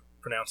great with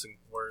pronouncing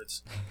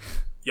words.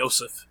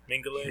 Joseph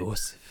Mengele.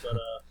 But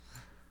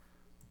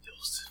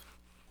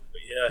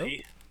yeah,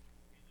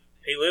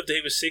 he lived till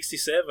he was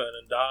 67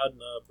 and died in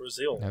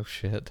Brazil. No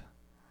shit.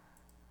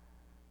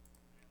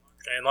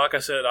 And like I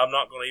said, I'm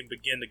not going to even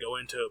begin to go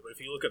into it, but if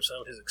you look up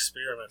some of his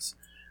experiments,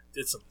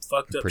 did some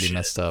fucked up Pretty shit.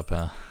 Messed up,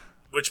 huh?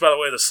 Which, by the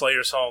way, the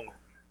Slayer song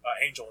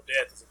Angel of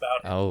Death is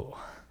about him. Oh.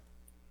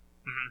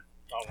 Mm-hmm.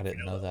 I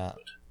didn't know that.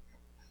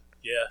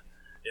 Yeah,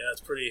 it's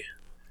pretty...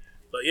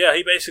 But yeah,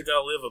 he basically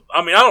got to live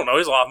I mean, I don't know,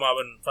 his life might have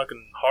been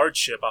fucking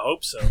hardship, I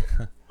hope so.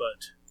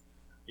 But,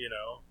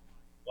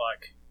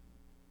 like...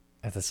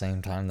 At the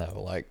same time,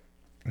 though, like...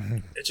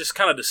 it's just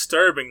kind of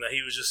disturbing that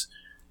he was just...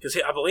 Because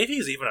I believe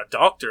he's even a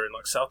doctor in,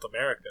 like, South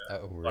America.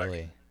 Oh,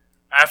 really?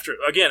 Like, after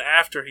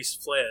he's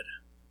fled.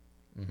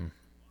 Mm-hmm.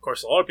 Of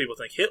course, a lot of people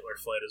think Hitler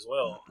fled as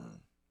well.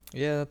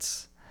 Yeah,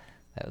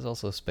 that was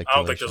also speculation. I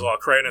don't think there's a lot of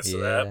credence to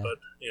that, but,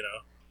 you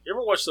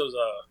ever watch those,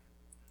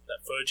 that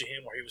footage of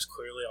him where he was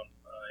clearly on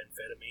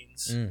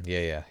amphetamines?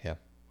 Yeah.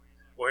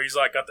 Where he's,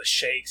 like, got the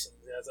shakes and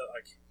he has that,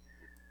 like...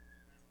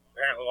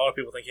 Apparently, a lot of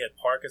people think he had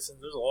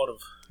Parkinson's. There's a lot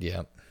of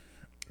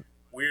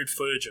weird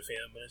footage of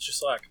him, and it's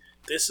just like,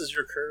 this is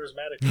your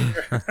charismatic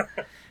leader.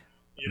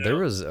 There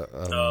was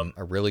a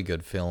really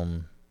good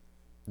film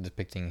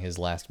depicting his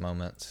last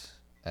moments.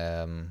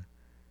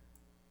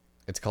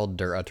 It's called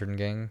Der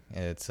Untergang.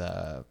 It's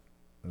The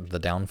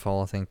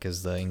Downfall, I think,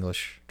 is the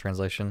English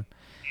translation.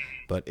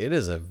 But it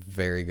is a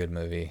very good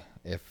movie.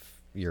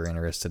 If you're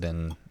interested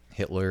in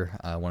Hitler,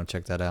 I want to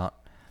check that out.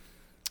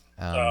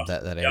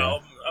 That era.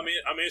 I'm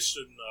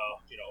interested in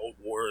old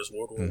wars,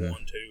 World War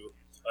One, II.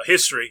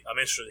 History. I'm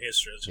interested in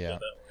history. Let's put it that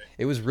way.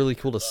 It was really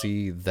cool to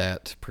see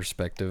that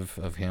perspective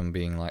of him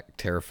being like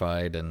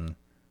terrified and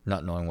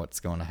not knowing what's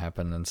going to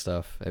happen and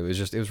stuff. It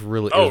was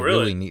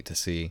really neat to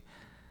see.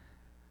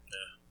 Yeah,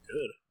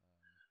 good.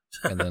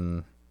 And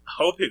then I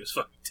hope he was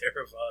fucking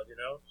terrified.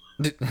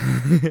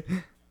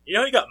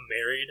 He got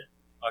married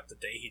like the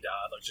day he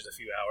died, like just a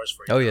few hours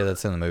before. He died.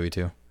 That's in the movie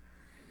too.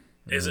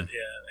 Is it?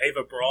 Yeah,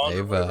 Ava Braun,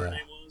 or whatever her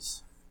name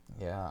was.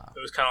 Yeah, it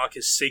was kind of like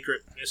his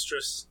secret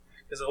mistress,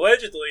 because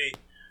allegedly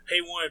he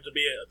wanted to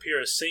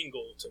appear as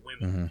single to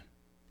women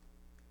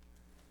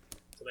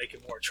to make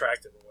him more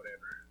attractive or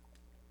whatever.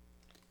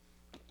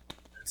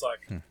 It's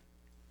like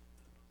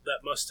that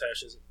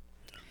mustache isn't.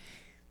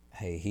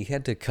 Hey, he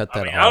had to cut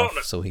that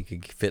off so he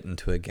could fit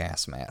into a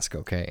gas mask.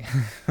 Okay.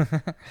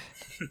 Like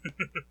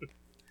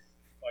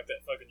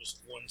that fucking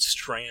just one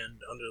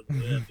strand under the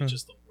lip. It's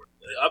just the worst.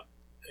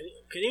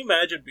 Can you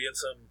imagine being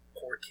some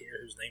poor kid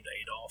who's named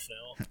Adolf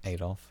now?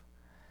 Adolf.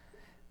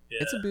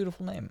 Yeah. It's a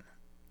beautiful name.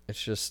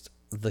 It's just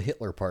the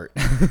Hitler part.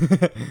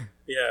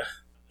 Yeah,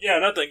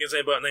 nothing against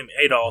anybody named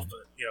Adolf,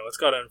 but it's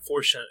got an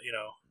unfortunate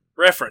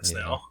reference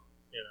now.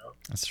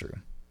 That's true.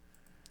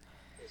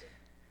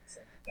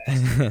 Some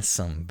bastard.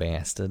 Some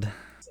bastard.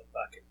 Some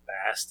fucking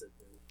bastard,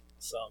 dude.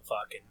 Some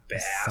fucking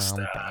bastard.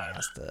 Some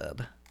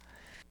bastard.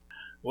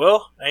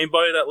 Well,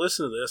 anybody that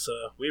listened to this,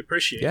 we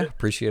appreciate it. Yeah,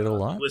 appreciate it a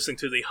lot. Listening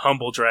to the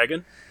Humble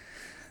Dragon.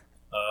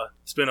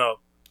 It's been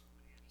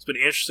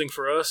interesting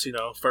for us,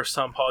 first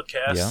time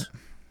podcast. Yeah.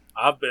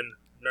 I've been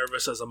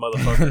nervous as a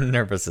motherfucker.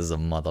 Nervous as a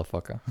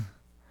motherfucker.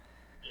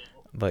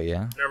 But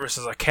yeah. Nervous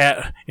as a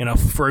cat in a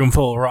room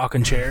full of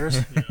rocking chairs.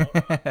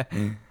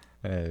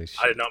 Oh, shit.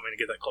 I did not mean to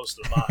get that close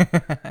to the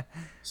mic.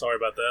 Sorry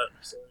about that.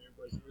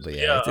 But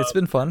yeah, it's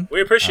been fun.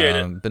 We appreciate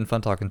it. Been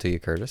fun talking to you,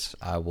 Curtis.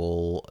 I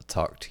will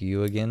talk to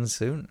you again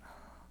soon.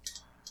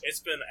 It's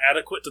been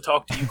adequate to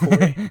talk to you,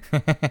 Corey.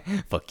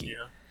 Fuck you.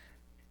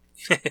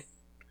 Yeah.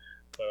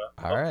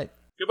 All right.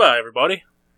 Goodbye, everybody.